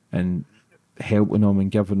and helping them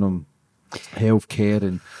and giving them health care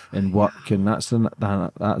and work, and that's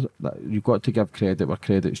you've got to give credit where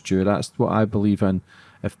credit's due. That's what I believe in.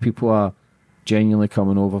 If people are genuinely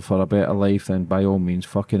coming over for a better life, then by all means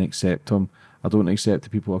fucking accept them. I don't accept the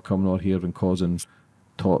people who are coming over here and causing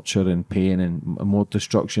torture and pain and more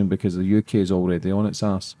destruction, because the UK is already on its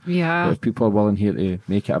ass. Yeah. But if people are willing here to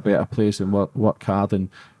make it a better place and work hard and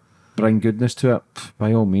bring goodness to it,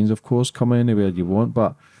 by all means, of course, come anywhere you want.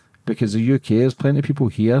 But because the UK, there's plenty of people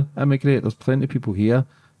here immigrate, there's plenty of people here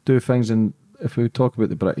do things, and if we talk about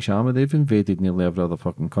the British Army, they've invaded nearly every other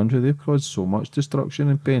fucking country. They've caused so much destruction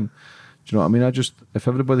and pain. Do you know what I mean? If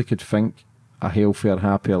everybody could think a healthier,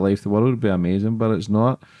 happier life, the world would be amazing, but it's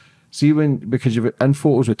not. See, because you've in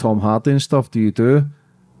photos with Tom Hardy and stuff, do you do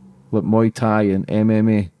like Muay Thai and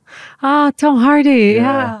MMA? Ah, Tom Hardy,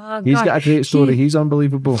 yeah. Oh, He's God. got a great story. He's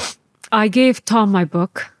unbelievable. I gave Tom my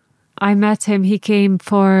book. I met him. He came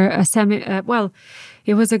for a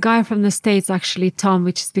it was a guy from the States, actually, Tom,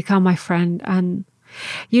 which has become my friend. And,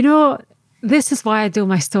 this is why I do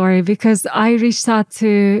my story, because I reached out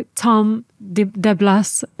to Tom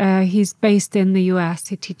DeBlas. He's based in the US.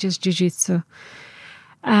 He teaches jiu-jitsu.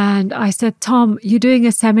 And I said, Tom, you're doing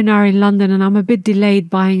a seminar in London and I'm a bit delayed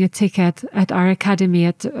buying a ticket at our academy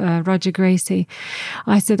at Roger Gracie.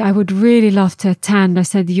 I said, I would really love to attend. I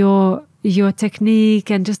said, your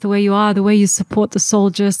technique and just the way you are, the way you support the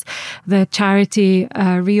soldiers, the charity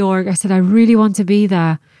reorg. I said, I really want to be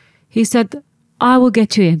there. He said, I will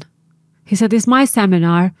get you in. He said, it's my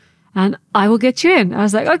seminar and I will get you in. I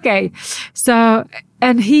was like, okay. So,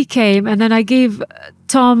 and he came, and then I gave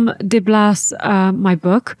Tom DeBlas my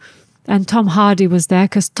book, and Tom Hardy was there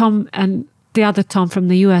because Tom and the other Tom from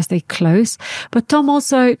the US, they close. But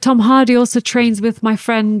Tom Hardy also trains with my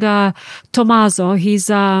friend Tommaso. He's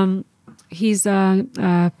a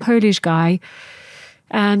Polish guy,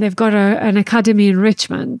 and they've got an academy in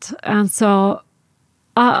Richmond. And so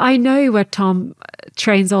I know where Tom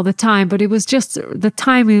trains all the time, but it was just, the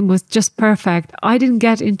timing was just perfect. I didn't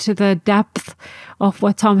get into the depth of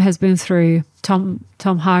what Tom has been through, Tom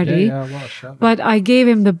Hardy. But I gave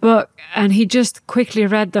him the book and he just quickly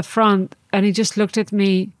read the front and he just looked at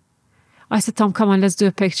me. I said, Tom, come on, let's do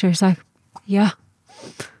a picture. He's like, yeah.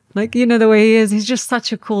 Like, the way he is. He's just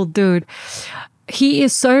such a cool dude. He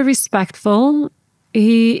is so respectful.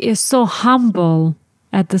 He is so humble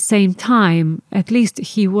at the same time. At least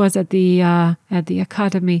he was at the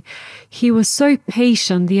academy. He was so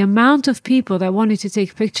patient. The amount of people that wanted to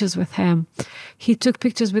take pictures with him, he took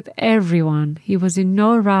pictures with everyone. He was in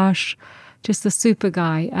no rush, just a super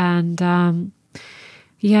guy. And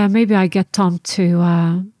maybe I get Tom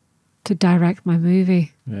to to direct my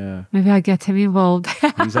movie. Yeah. Maybe I get him involved.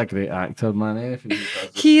 He's a great actor, man. Anything he does,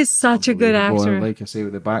 He is such a good unbelievable. actor. And like I say,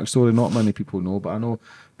 with the backstory, not many people know, but I know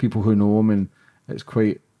people who know him, and it's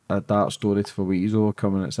quite a dark story for what he's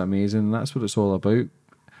overcoming. It's amazing. And that's what it's all about.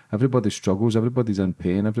 Everybody struggles. Everybody's in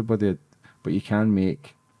pain. But you can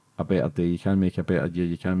make a better day. You can make a better year.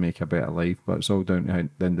 You can make a better life. But it's all down to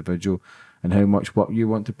the individual and how much work you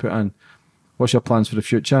want to put in. What's your plans for the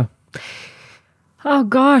future? Oh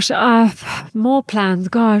gosh, more plans.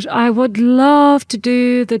 Gosh, I would love to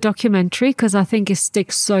do the documentary because I think it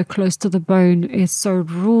sticks so close to the bone. It's so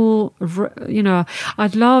raw,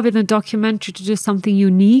 I'd love in a documentary to do something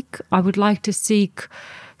unique. I would like to seek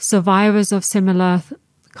survivors of similar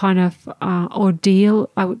kind of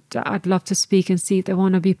ordeal. I'd love to speak and see if they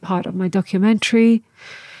want to be part of my documentary,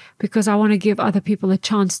 because I want to give other people a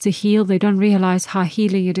chance to heal. They don't realize how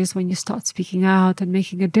healing it is when you start speaking out and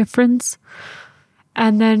making a difference.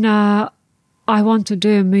 And then I want to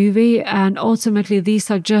do a movie, and ultimately these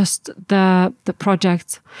are just the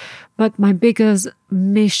projects. But my biggest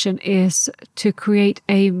mission is to create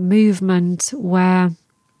a movement where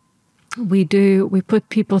we put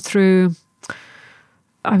people through.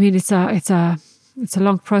 I mean, it's a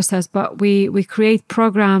long process, but we create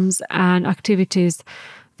programs and activities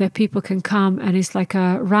that people can come, and it's like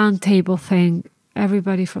a round table thing.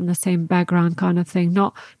 Everybody from the same background kind of thing,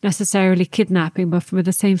 not necessarily kidnapping, but from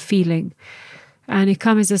the same feeling. And it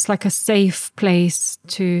comes as like a safe place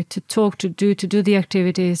to talk, to do the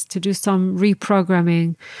activities, to do some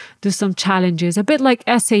reprogramming, do some challenges, a bit like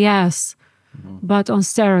SAS, but on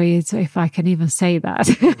steroids, if I can even say that.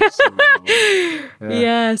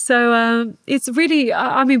 Yeah. So it's really,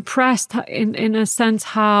 I'm impressed in a sense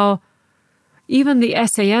how even the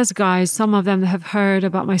SAS guys, some of them have heard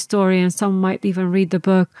about my story and some might even read the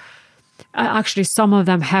book. Actually, some of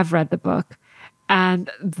them have read the book. And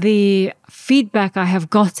the feedback I have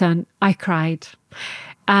gotten, I cried.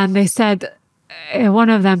 And they said, one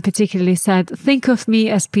of them particularly said, think of me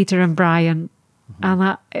as Peter and Brian.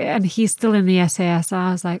 And he's still in the SAS.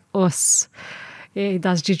 I was like, us. He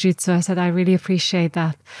does jiu-jitsu. I said, I really appreciate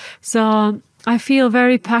that. So I feel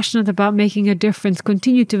very passionate about making a difference,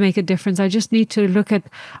 continue to make a difference. I just need to look at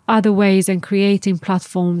other ways and creating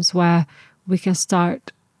platforms where we can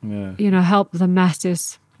start, help the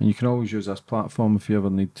masses. And you can always use this platform if you ever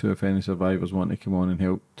need to, if any survivors want to come on and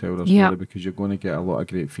help tell their story, because you're going to get a lot of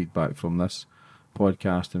great feedback from this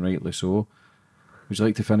podcast, and rightly so. Would you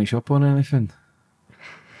like to finish up on anything?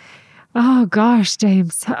 Oh, gosh,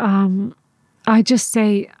 James. I just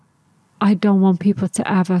say I don't want people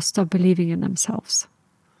to ever stop believing in themselves.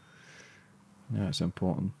 Yeah, it's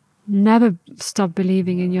important. Never stop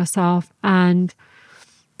believing in yourself. And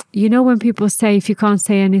when people say, if you can't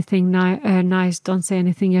say anything nice, don't say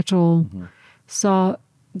anything at all. Mm-hmm. So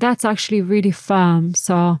that's actually really firm.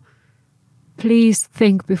 So please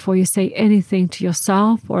think before you say anything to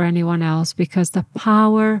yourself or anyone else, because the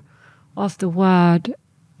power of the word,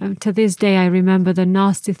 to this day, I remember the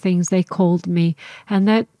nasty things they called me. And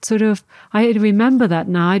that I remember that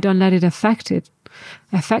now. I don't let it affect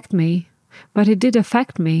me. But it did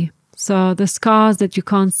affect me. So the scars that you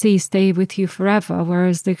can't see stay with you forever,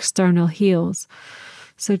 whereas the external heals.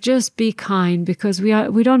 So just be kind, because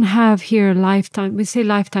we don't have here a lifetime. We say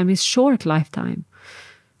lifetime is short lifetime.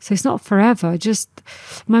 So it's not forever.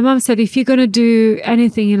 My mom said, if you're going to do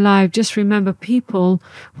anything in life, just remember people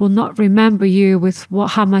will not remember you with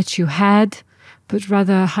how much you had, but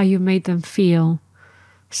rather how you made them feel.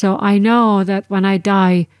 So I know that when I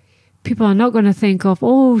die, people are not going to think of,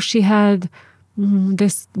 oh, she had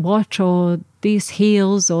this watch or these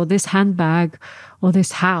heels or this handbag or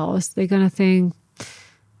this house. They're going to think,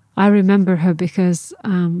 I remember her because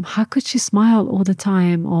how could she smile all the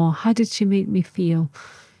time? Or how did she make me feel?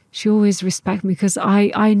 She always respect me, because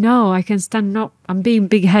I know I can stand up. I'm being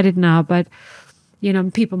big-headed now, but,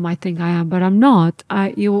 people might think I am, but I'm not.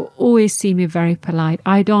 You will always see me very polite.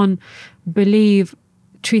 I don't believe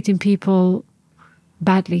treating people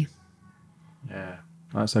badly. Yeah,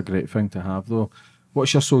 that's a great thing to have, though.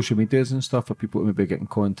 What's your social medias and stuff for people to maybe get in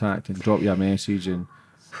contact and drop you a message and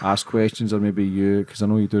ask questions, or maybe because I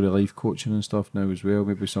know you do the life coaching and stuff now as well.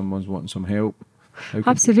 Maybe someone's wanting some help.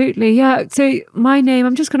 Absolutely, yeah. So my name,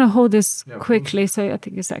 I'm just going to hold this quickly. So I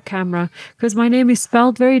think it's that camera, because my name is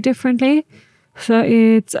spelled very differently. So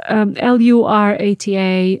it's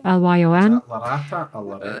Lurata Lyon.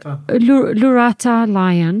 Lurata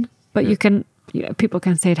Lyon, but people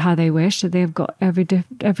can say it how they wish. So they've got every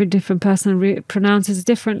different person pronounces it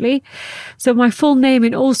differently. So my full name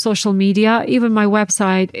in all social media, even my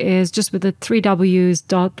website, is just with the 3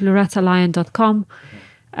 Ws.luratalyon.com.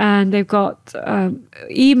 and they've got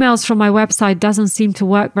emails from my website doesn't seem to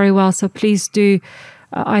work very well. So please do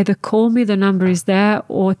either call me, the number is there,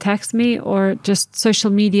 or text me, or just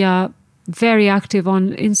social media. Very active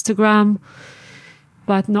on Instagram,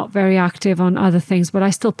 but not very active on other things. But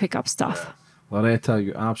I still pick up stuff. Lurata,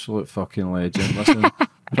 you absolute fucking legend. Listen,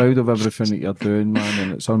 proud of everything that you're doing, man,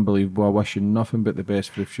 and it's unbelievable. I wish you nothing but the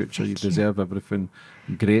best for the future. You deserve everything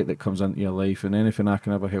great that comes into your life, and anything I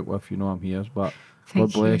can ever help with, you know I'm here. But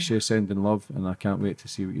God bless you, sending love, and I can't wait to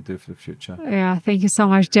see what you do for the future. Yeah, thank you so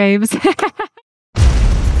much, James.